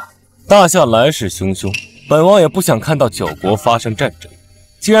陛下，大夏来势汹汹，本王也不想看到九国发生战争。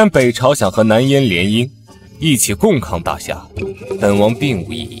既然北朝想和南燕联姻，一起共抗大夏，本王并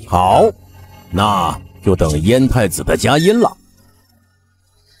无异议。好，那就等燕太子的佳音了。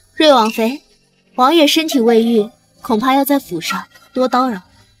瑞王妃，王爷身体未愈，恐怕要在府上多叨扰。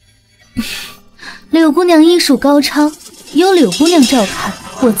柳姑娘医术高超，有柳姑娘照看，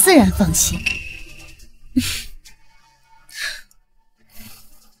我自然放心。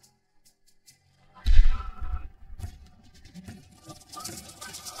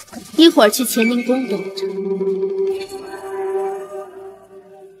一会儿去乾宁宫等着。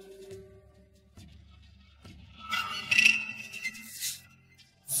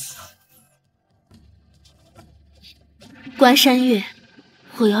关山月，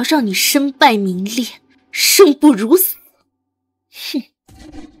我要让你身败名裂，生不如死！哼！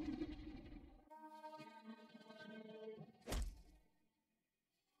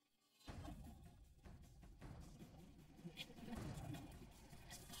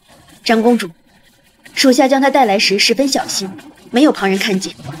长公主，属下将她带来时十分小心，没有旁人看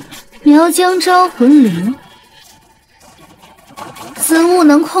见。苗疆招魂灵，怎物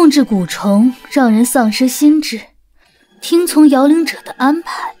能控制蛊虫，让人丧失心智？听从摇铃者的安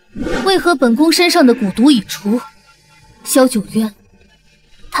排，为何本宫身上的蛊毒已除？萧九渊，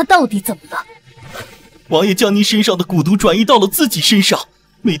他到底怎么了？王爷将您身上的蛊毒转移到了自己身上，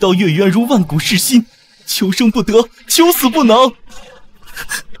每道月圆如万古噬心，求生不得，求死不能。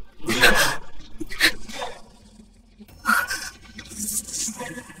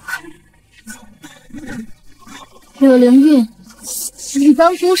柳灵玉，你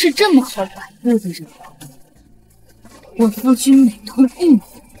当初是这么好摆布的人吗？我夫君每痛1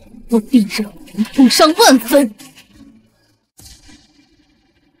分，我必让你痛伤10000分。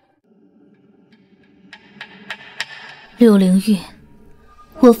柳灵玉，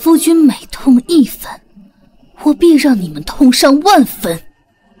我夫君每痛1分，我必让你们痛伤10000分。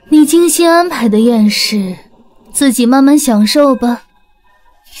你精心安排的宴事，自己慢慢享受吧。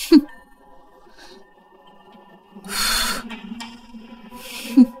哼。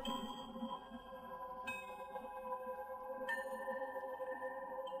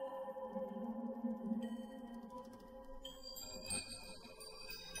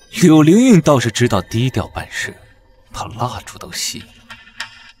柳灵运倒是知道低调办事，把蜡烛都熄了。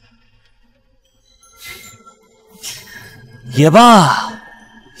也罢，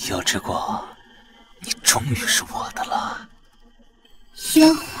姚之光，你终于是我的了。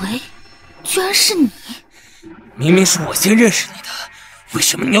冤回，居然是你！明明是我先认识你的，为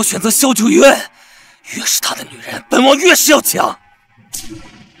什么你要选择萧九渊？越是他的女人，本王越是要抢。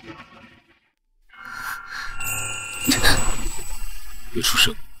别出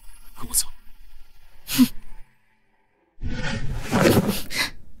声，跟我走。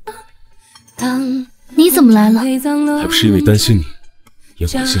你怎么来了？还不是因为担心你，燕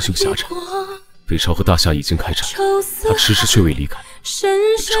国星宿狭窄，北朝和大夏已经开战，他迟迟却未离开，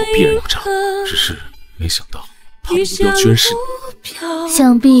北朝必然要炸。只是没想到他的目标居然是你。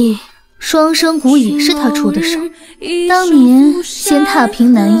想必双生谷也是他出的手，当年先踏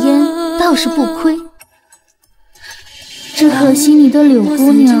平南燕，倒是不亏。只可惜你的柳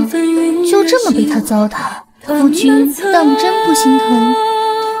姑娘就这么被他糟蹋，夫君当真不心疼？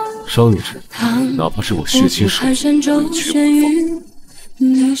伤你之人，哪怕是我血亲手，我也绝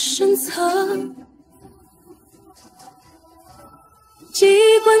不放。机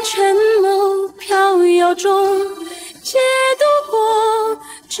关权谋飘摇中，解读过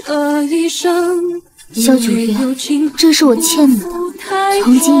这一生。萧九渊，这是我欠你的，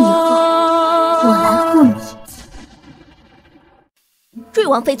从今以后我来护你。瑞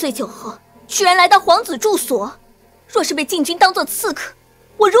王妃醉酒后，居然来到皇子住所，若是被禁军当作刺客，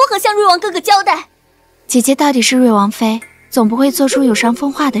我如何向瑞王哥哥交代？姐姐到底是瑞王妃，总不会做出有伤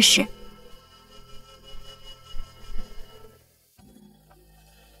风化的事。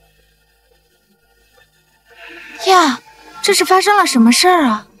呀，这是发生了什么事儿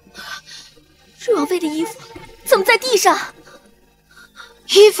啊？瑞王妃的衣服怎么在地上？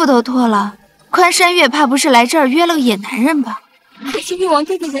衣服都脱了，宽山月怕不是来这儿约了个野男人吧？可是瑞王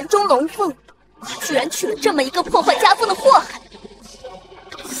哥哥人中龙凤，居然娶了这么一个破坏家风的祸害。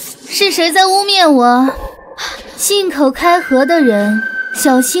是谁在污蔑我？信口开河的人，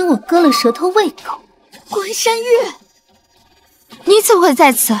小心我割了舌头喂狗！关山月，你怎会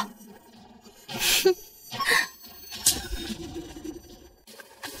在此？哼，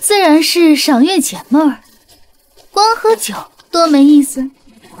自然是赏月解闷儿，光喝酒多没意思。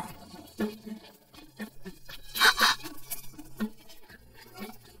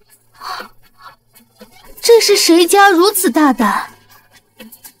这是谁家如此大胆？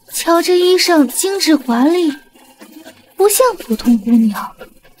瞧这衣裳精致华丽，不像普通姑娘。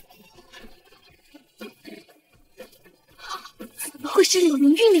怎么会是柳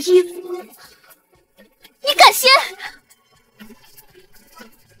灵运的衣服？你敢先？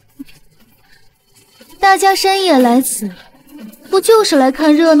大家深夜来此，不就是来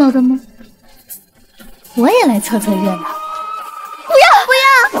看热闹的吗？我也来凑凑热闹。不要！不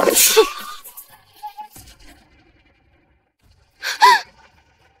要！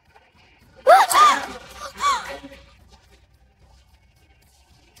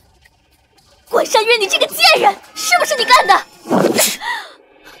关山月，你这个贱人，是不是你干的？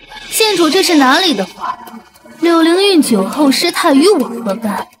县主，这是哪里的话？柳灵运酒后失态，与我何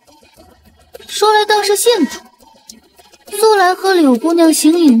干？说来倒是县主，素来和柳姑娘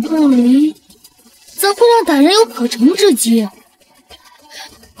形影不离，怎会让歹人有可乘之机？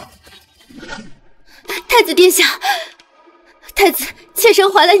太子殿下，太子，妾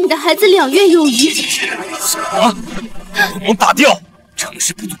身怀了你的孩子2月有余。什么？本王打掉！成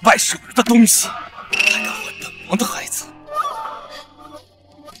事不足败事儿的东西，还敢怀本王的孩子？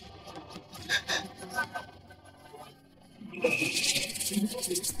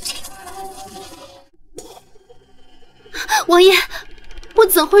王爷，我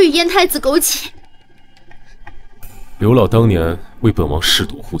怎会与燕太子苟且？刘老当年为本王誓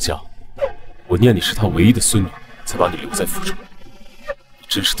夺护驾，我念你是他唯一的孙女，才把你留在府中。你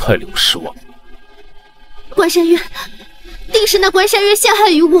真是太令我失望了。关山月，定是那关山月陷害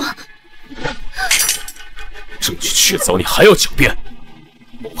于我。证据确凿，你还要狡辩？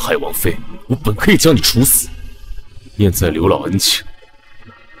谋害王妃，我本可以将你处死。念在刘老恩情，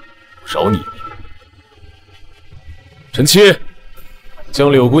我饶你一命。臣妻，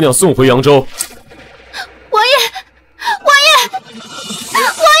将柳姑娘送回扬州。王爷，王爷，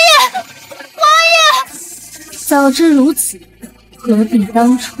早知如此，何必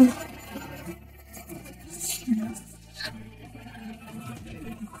当初？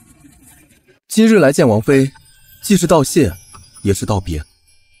今日来见王妃，既是道谢，也是道别。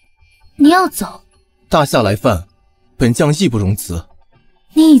你要走？大夏来犯，本将义不容辞。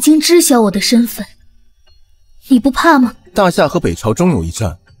你已经知晓我的身份，你不怕吗？大夏和北朝终有一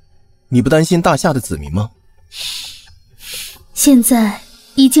战，你不担心大夏的子民吗？现在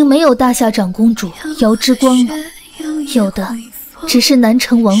已经没有大夏长公主姚之光了，有的只是南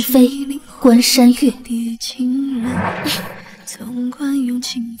城王妃关山月。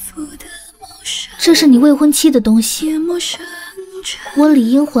这是你未婚妻的东西，我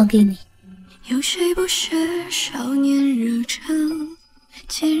理应还给你。有谁不是少年热忱，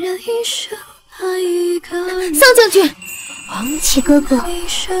孑然一身爱一个人。桑将军，齐哥哥，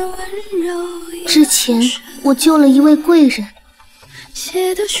之前我救了一位贵人，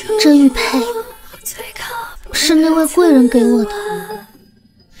这玉佩是那位贵人给我的。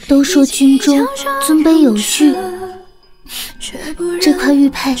都说军中尊卑有序，这块玉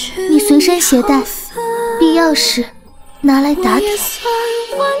佩你随身携带，必要时拿来打铁。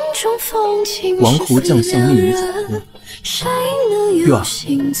王侯将相命于此乎？玉儿，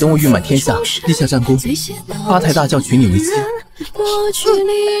等我玉满天下，立下战功，八抬大轿娶你为妻。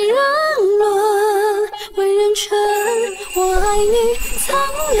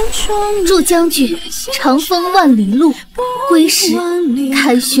祝将军长风万里路，归时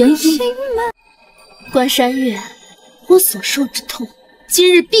凯旋音。关山月，我所受之痛，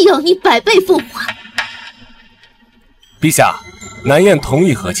今日必要你100倍奉还。陛下，南燕同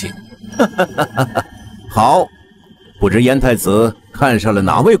意和亲。好，不知燕太子看上了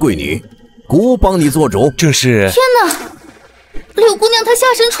哪位贵女，姑帮你做主。正是。天哪，柳姑娘她下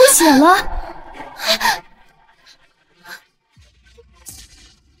身出血了。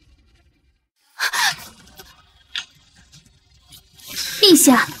陛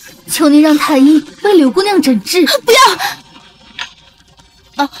下，求您让太医为柳姑娘诊治。不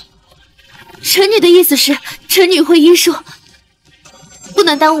要！臣女的意思是，臣女会医术，不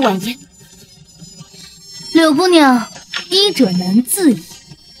能耽误晚宴。柳姑娘，医者难自医，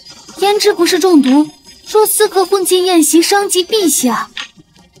胭脂不是中毒，若刺客混进宴席，伤及陛下，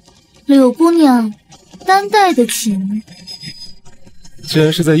柳姑娘担待得起吗？既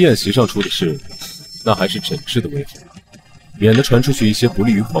然是在宴席上出的事，那还是诊治的为好，免得传出去一些不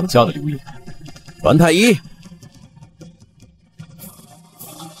利于皇家的流言。栾太医，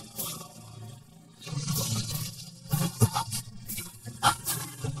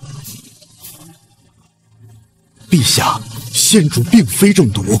陛下，县主并非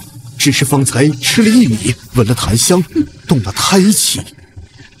中毒，只是方才吃了薏米，闻了檀香，动了胎气。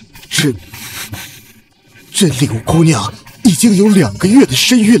这柳姑娘已经有2个月的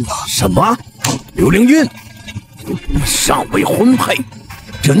身孕了。什么？柳灵韵，尚未婚配，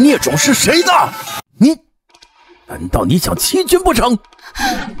这孽种是谁的？你难道你想欺君不成？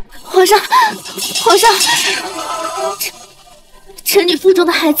皇上，臣女腹中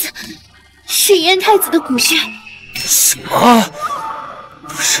的孩子是燕太子的骨血。什么？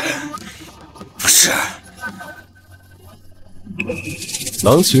不是。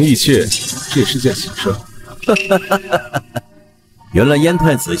郎情意切，这也是件喜事。原来燕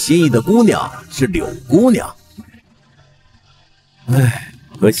太子心仪的姑娘是柳姑娘。唉，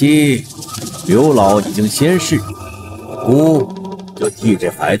可惜刘老已经先逝，姑就替这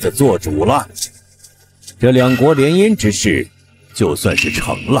孩子做主了。这2国联姻之事，就算是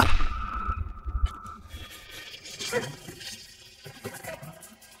成了。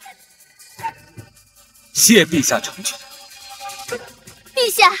谢陛下成全。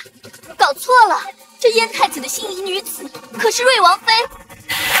陛下，搞错了，这燕太子的心仪女子可是瑞王妃。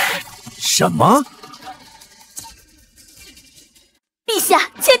什么？陛下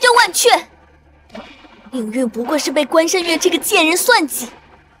千真万确，灵韵不过是被关山月这个贱人算计，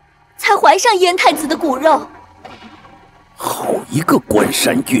才怀上燕太子的骨肉。好一个关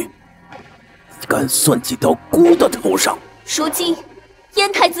山月，敢算计到姑的头上！如今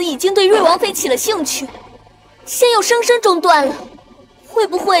燕太子已经对瑞王妃起了兴趣，现又生生中断了，会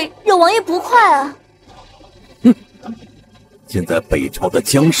不会惹王爷不快啊？哼，现在北朝的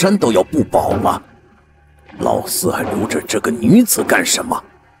江山都要不保了，老四还留着这个女子干什么？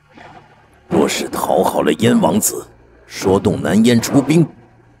若是讨好了燕王子，说动南燕出兵，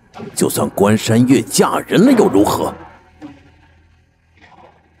就算关山月嫁人了又如何？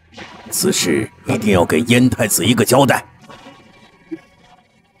此事一定要给燕太子一个交代。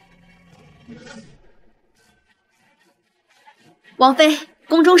王妃，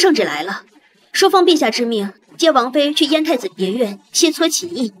宫中圣旨来了，说奉陛下之命，接王妃去燕太子别院切磋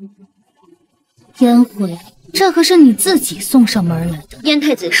琴艺。燕回，这可是你自己送上门来的。燕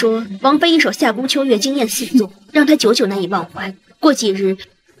太子说，王妃一首夏宫秋月惊艳四座，让他久久难以忘怀。过几日，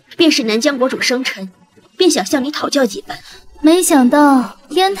便是南疆国主生辰，便想向你讨教几番。没想到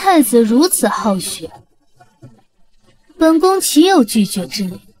燕太子如此好学，本宫岂有拒绝之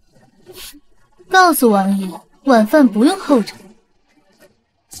理？告诉王爷，晚饭不用候着。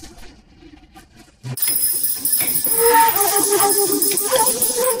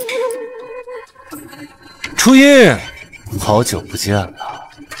初音，好久不见了。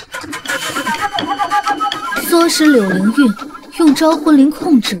唆使柳灵韵用招魂灵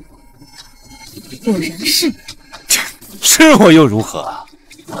控制我，果然是你。是我又如何？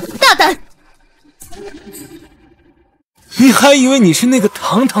大胆！你还以为你是那个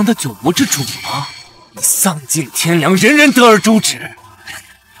堂堂的九国之主吗？你丧尽天良，人人得而诛之。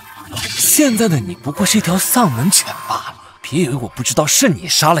现在的你不过是一条丧门犬罢了，别以为我不知道是你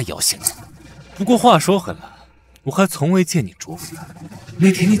杀了姚兴。不过话说回来，我还从未见你着服。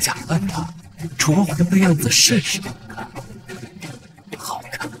那天你假扮他，着红的样子甚是好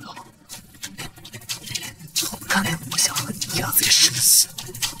看，好看的我想和你压在手心，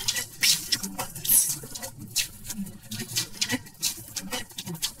披着冠子。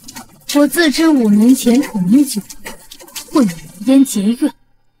我自知5年前宠你久，会与蓝烟结怨，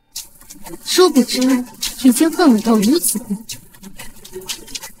殊不知已经恨我到如此地步。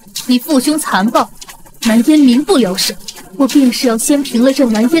你父兄残暴，蓝烟民不聊生，我便是要先平了这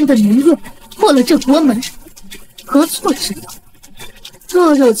蓝烟的民怨，破了这国门。何错之有？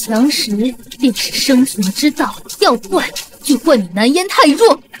弱肉强食便是生存之道，要怪就怪你蓝烟太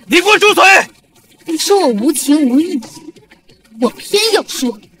弱。你给我住嘴！你说我无情无义，我偏要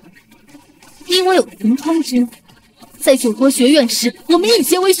说，因为有同窗之恩，在九国学院时我们一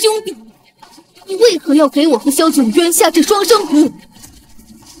结为兄弟，你为何要给我和萧九渊下这双生蛊？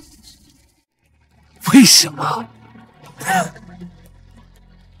为什么？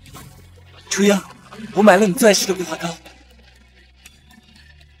初阳，我买了你最爱吃的桂花糕。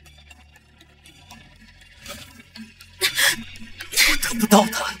得不到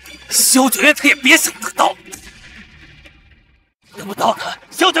它，萧九渊他也别想得到。得不到它，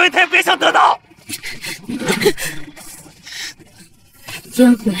萧九渊他也别想得到。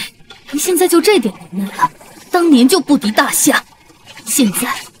烟回，你现在就这点能耐了，当年就不敌大夏，现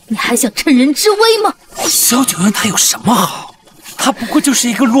在你还想趁人之危吗？萧九渊他有什么好？他不过就是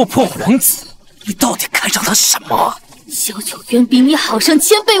一个落魄皇子，你到底看上他什么？萧九渊比你好上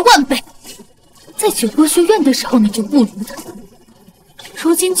千倍万倍，在九国学院的时候你就不如他，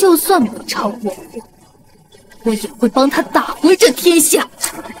如今就算北朝我国，我也会帮他打回这天下。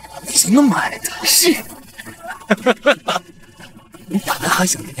真的买的？是。我本来还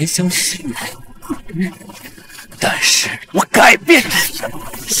想怜香惜玉，但是我改变了，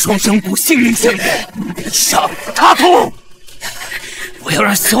双生骨性命相连，上他痛！我要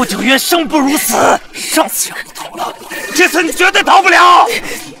让萧九渊生不如死。上次让你逃了，这次你绝对逃不了。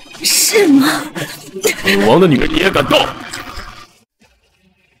是吗？本王的女人你也敢动？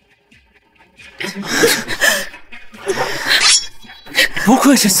不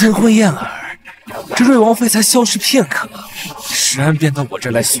愧是新婚燕尔，这瑞王妃才消失片刻，时安便到我这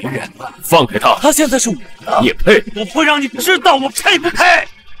来寻人了。放开他！他现在是我的，你也配？我会让你知道我配不配！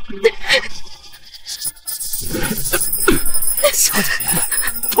萧九渊，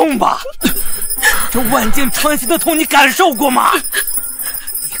痛吧？这万箭穿心的痛你感受过吗？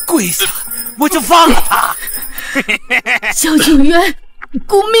你跪下，我就放了他。萧九渊，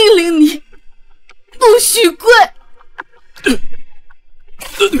姑命令你不许跪。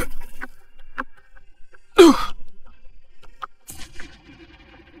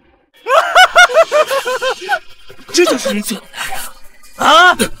这就是你选的男人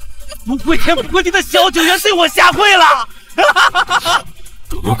啊！不跪天不跪地的萧九渊对我下跪了。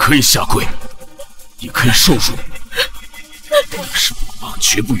本王可以下跪，也可以受辱，但是本王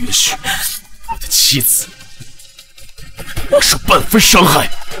绝不允许我的妻子受半分伤害。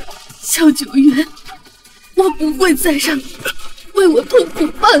萧九渊，我不会再让你为我痛苦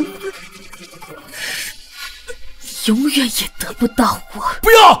半分，永远也得不到我。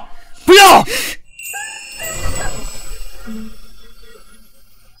不要，不要！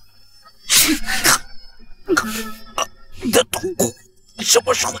你的痛苦什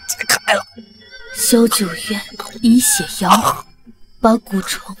么时候解开了？萧九渊以血摇，把蛊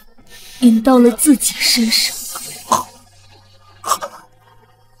虫引到了自己身上。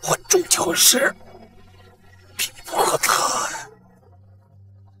我终究是比不过他。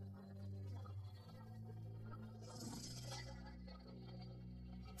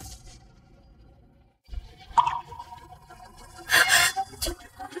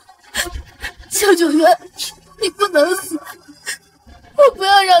萧九渊，你不能死，我不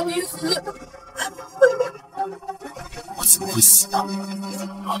要让你死。我怎么会死呢？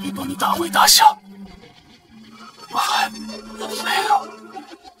阿比帮你打回大夏，我还没有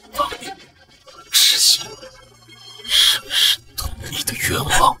帮你实现生死同你的愿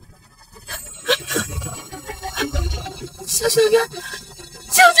望。萧九渊，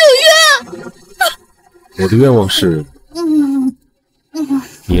萧九渊，我的愿望是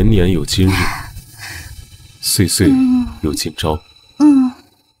年年有今日，岁岁有今朝。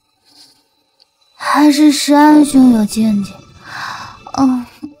还是石安兄有见解。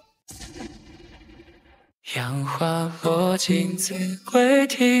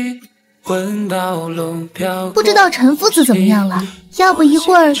不知道陈夫子怎么样了？要不一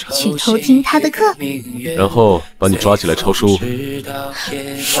会儿去偷听他的课？然后把你抓起来抄书。哼，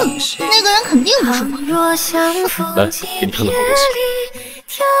那个人肯定不是我。来，给你看看好东西。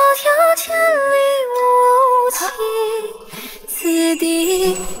居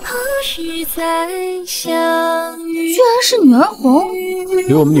然是女儿红，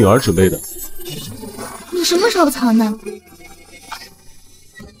给我们女儿准备的。你什么时候藏的？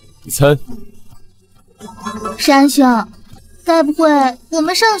你猜？山兄，该不会我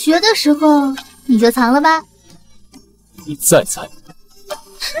们上学的时候你就藏了吧？你再猜。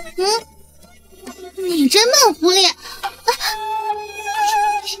你真闷狐狸！